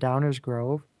landing in Downers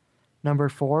Grove. Number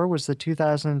 4 was the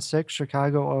 2006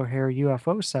 Chicago O'Hare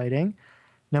UFO sighting.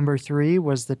 Number 3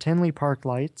 was the Tinley Park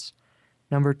lights.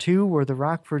 Number 2 were the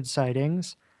Rockford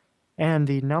sightings. And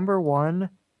the number 1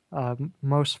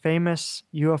 most famous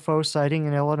UFO sighting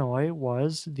in Illinois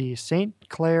was the St.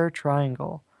 Clair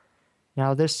Triangle.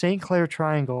 Now, this St. Clair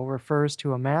Triangle refers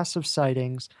to a mass of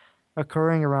sightings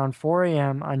occurring around 4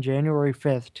 a.m. on January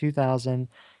 5th, 2000,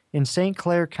 in St.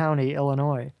 Clair County,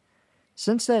 Illinois.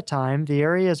 Since that time, the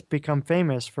area has become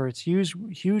famous for its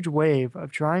huge wave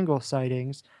of triangle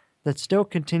sightings that still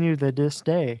continue to this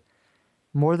day.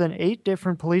 More than 8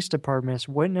 different police departments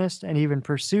witnessed and even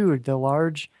pursued the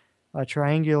large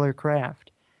triangular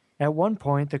craft. At one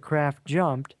point, the craft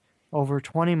jumped over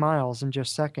 20 miles in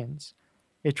just seconds.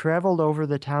 It traveled over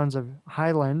the towns of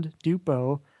Highland,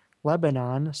 Dupont,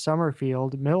 Lebanon,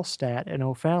 Summerfield, Millstadt, and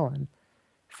O'Fallon.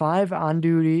 5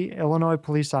 on-duty Illinois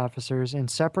police officers in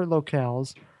separate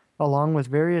locales, along with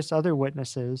various other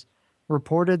witnesses,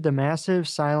 reported the massive,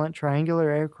 silent triangular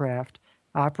aircraft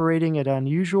operating at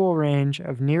unusual range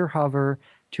of near hover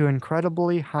to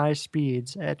incredibly high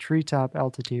speeds at treetop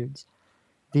altitudes.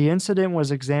 The incident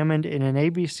was examined in an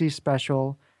ABC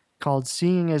special called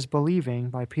Seeing is Believing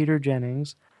by Peter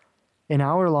Jennings, an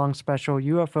hour-long special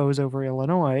UFOs over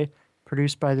Illinois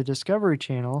produced by the Discovery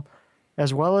Channel,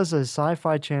 as well as a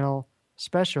Sci-Fi Channel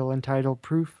special entitled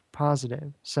Proof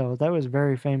Positive. So that was a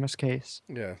very famous case.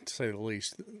 Yeah, to say the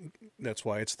least. That's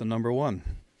why it's the number 1.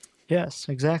 Yes,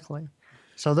 exactly.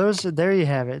 So there you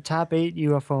have it. Top 8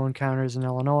 UFO encounters in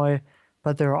Illinois,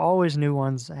 but there are always new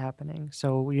ones happening.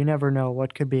 So you never know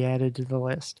what could be added to the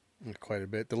list. Quite a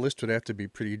bit. The list would have to be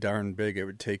pretty darn big. It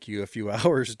would take you a few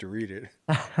hours to read it.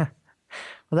 Well,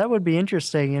 that would be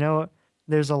interesting.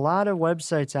 There's a lot of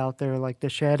websites out there like the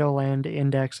Shadowland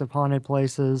Index of Haunted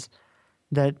Places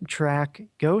that track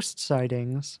ghost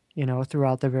sightings,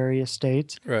 throughout the various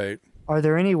states. Right. Are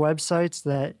there any websites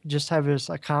that just have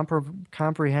a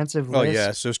comprehensive list? Oh,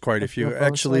 yes, there's quite a few.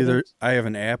 Actually, I have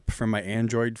an app from my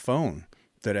Android phone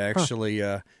that actually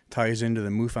ties into the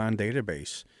MUFON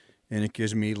database, and it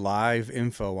gives me live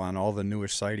info on all the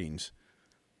newest sightings.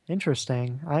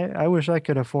 Interesting. I wish I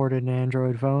could afford an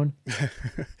Android phone.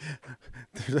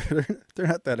 They're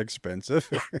not that expensive.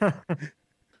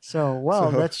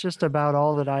 So that's just about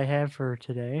all that I have for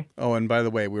today. Oh, and by the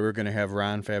way, we were going to have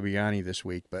Ron Fabiani this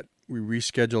week, but we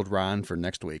rescheduled Ron for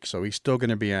next week, so he's still going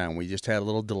to be on. We just had a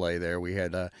little delay there. We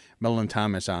had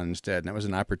Mellen-Thomas on instead, and that was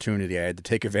an opportunity I had to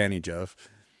take advantage of.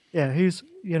 Yeah,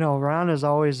 Ron is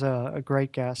always a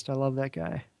great guest. I love that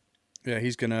guy. Yeah,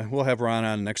 we'll have Ron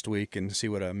on next week and see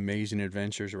what amazing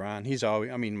adventures Ron. He's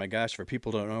always, my gosh, for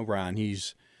people who don't know Ron,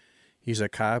 he's He's a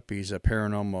cop. He's a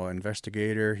paranormal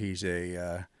investigator. He's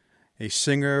a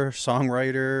singer,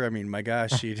 songwriter. I mean, my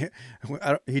gosh,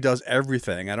 he does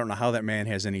everything. I don't know how that man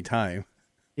has any time.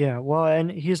 Yeah, well,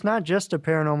 and he's not just a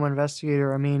paranormal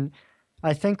investigator. I mean,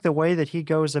 I think the way that he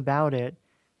goes about it,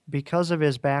 because of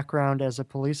his background as a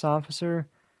police officer,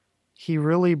 he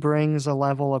really brings a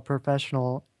level of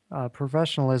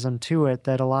professionalism to it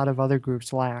that a lot of other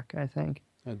groups lack, I think.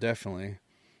 Definitely.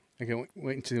 I can't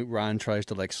wait until Ron tries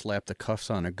to like slap the cuffs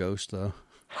on a ghost, though.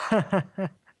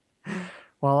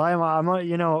 Well, I'm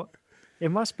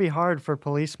it must be hard for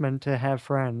policemen to have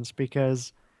friends,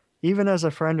 because even as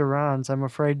a friend of Ron's, I'm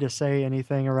afraid to say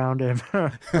anything around him,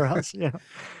 or else,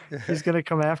 he's going to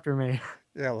come after me.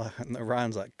 Yeah, well,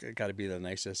 Ron's got to be the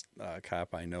nicest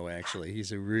cop I know, actually.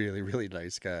 He's a really, really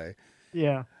nice guy.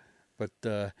 Yeah.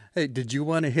 But, hey, did you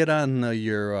want to hit on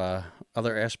your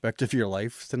other aspect of your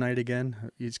life tonight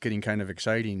again? It's getting kind of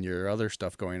exciting, your other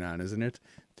stuff going on, isn't it?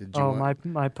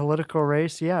 My political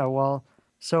race? Yeah, well,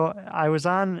 so I was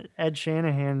on Ed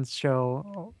Shanahan's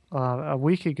show a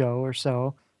week ago or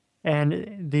so,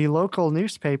 and the local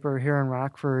newspaper here in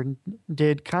Rockford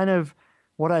did kind of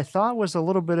what I thought was a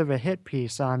little bit of a hit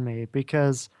piece on me,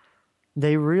 because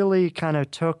they really kind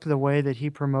of took the way that he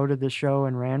promoted the show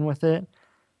and ran with it.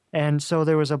 And so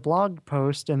there was a blog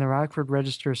post in the Rockford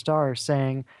Register-Star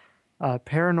saying,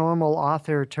 paranormal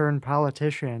author turned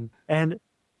politician. And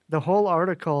the whole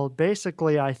article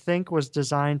basically, I think, was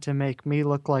designed to make me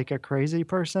look like a crazy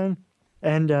person.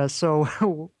 And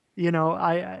so,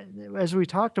 I as we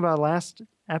talked about last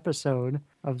episode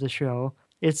of the show,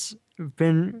 it's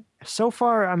been so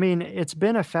far, I mean, it's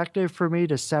been effective for me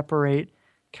to separate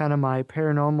kind of my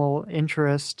paranormal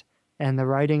interest and the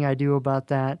writing I do about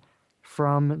that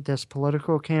from this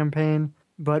political campaign.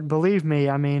 But believe me,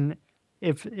 I mean,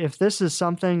 if this is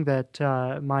something that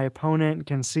my opponent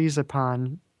can seize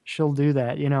upon, she'll do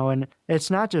that, and it's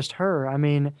not just her. I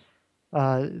mean,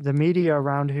 the media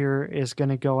around here is going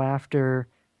to go after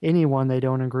anyone they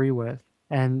don't agree with,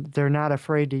 and they're not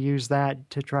afraid to use that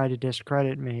to try to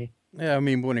discredit me. Yeah, I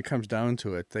mean, when it comes down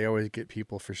to it, they always get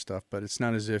people for stuff, but it's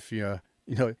not as if you're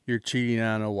cheating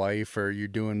on a wife or you're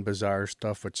doing bizarre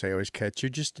stuff, which they always catch. You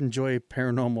just enjoy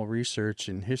paranormal research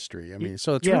and history. I mean,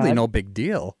 so it's really no big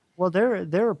deal. Well,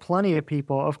 there are plenty of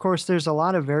people. Of course, there's a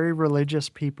lot of very religious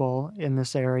people in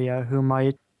this area who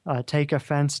might take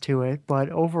offense to it. But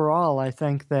overall, I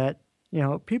think that,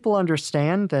 people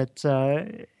understand that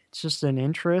it's just an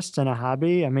interest and a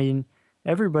hobby. I mean,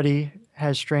 everybody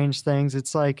has strange things.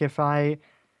 It's like if I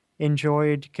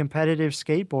enjoyed competitive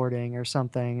skateboarding or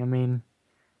something, I mean,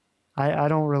 I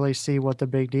don't really see what the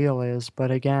big deal is.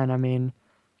 But again, I mean,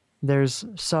 there's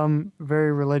some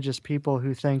very religious people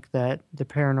who think that the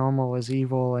paranormal is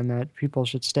evil and that people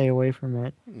should stay away from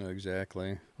it. No,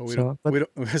 exactly. Well, we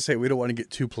don't want to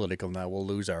get too political now. We'll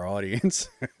lose our audience.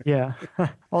 Yeah.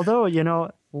 Although,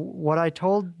 what I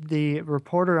told the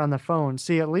reporter on the phone,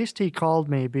 at least he called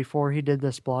me before he did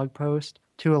this blog post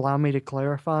to allow me to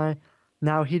clarify.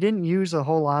 Now, he didn't use a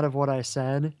whole lot of what I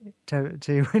said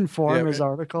to inform his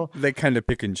article. They kind of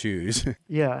pick and choose.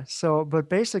 Yeah. So, but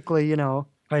basically,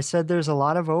 I said there's a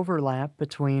lot of overlap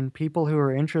between people who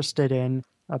are interested in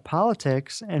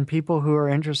politics and people who are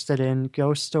interested in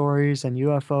ghost stories and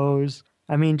UFOs.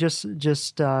 I mean, just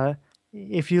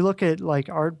if you look at like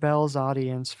Art Bell's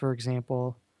audience, for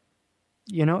example,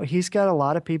 he's got a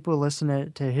lot of people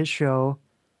listening to his show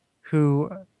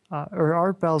who, or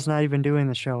Art Bell's not even doing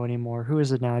the show anymore. Who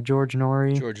is it now? George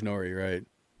Norrie? George Norrie, right.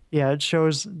 Yeah, it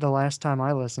shows the last time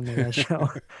I listened to that show.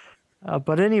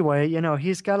 But anyway,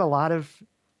 he's got a lot of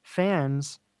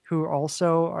fans who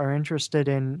also are interested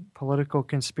in political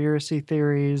conspiracy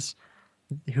theories,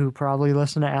 who probably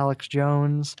listen to Alex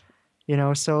Jones,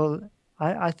 so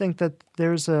I think that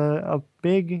there's a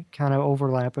big kind of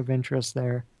overlap of interest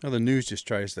there. Well, the news just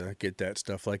tries to get that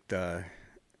stuff, like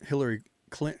Hillary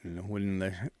Clinton,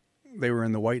 when they were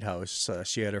in the White House,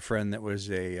 she had a friend that was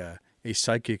a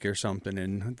psychic or something,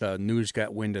 and the news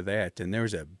got wind of that, and there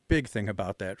was a big thing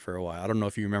about that for a while. I don't know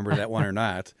if you remember that one or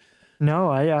not.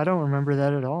 No, I don't remember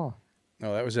that at all.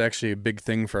 No, that was actually a big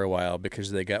thing for a while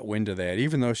because they got wind of that.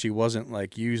 Even though she wasn't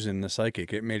like using the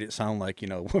psychic, it made it sound like,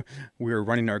 we were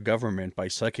running our government by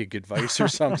psychic advice or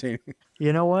something.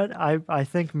 You know what? I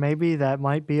think maybe that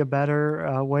might be a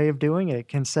better way of doing it,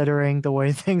 considering the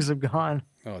way things have gone.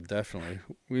 Oh, definitely.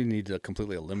 We need to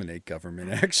completely eliminate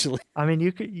government, actually. I mean,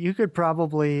 you could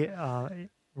probably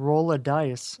roll a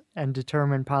dice and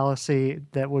determine policy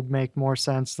that would make more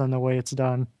sense than the way it's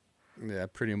done. Yeah,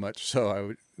 pretty much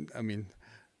so. I'm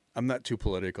not too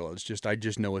political. It's just, I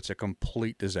just know it's a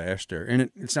complete disaster.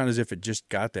 And it's not as if it just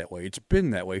got that way. It's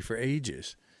been that way for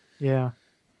ages. Yeah.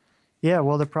 Yeah,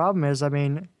 well, the problem is, I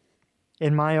mean,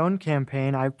 in my own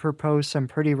campaign, I proposed some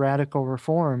pretty radical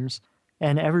reforms,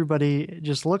 and everybody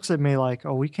just looks at me like,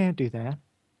 oh, we can't do that.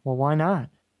 Well, why not?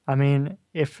 I mean,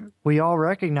 if we all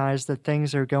recognize that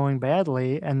things are going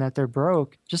badly and that they're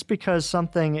broke, just because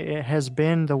something has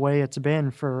been the way it's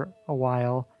been for a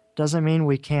while doesn't mean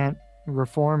we can't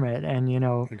reform it and,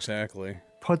 Exactly.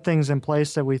 put things in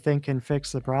place that we think can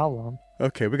fix the problem.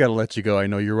 Okay, we got to let you go. I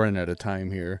know you're running out of time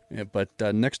here. Yeah, but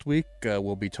next week,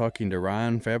 we'll be talking to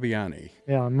Ron Fabiani.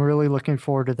 Yeah, I'm really looking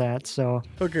forward to that. So,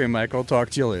 Okay, Mike, I'll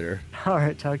talk to you later. all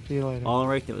right, talk to you later. All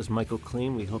right, that was Michael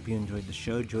Kleen. We hope you enjoyed the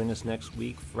show. Join us next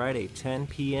week, Friday, 10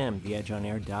 p.m.,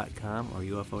 theedgeonair.com or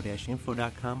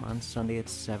ufo-info.com on Sunday at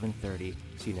 7:30.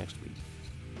 See you next week.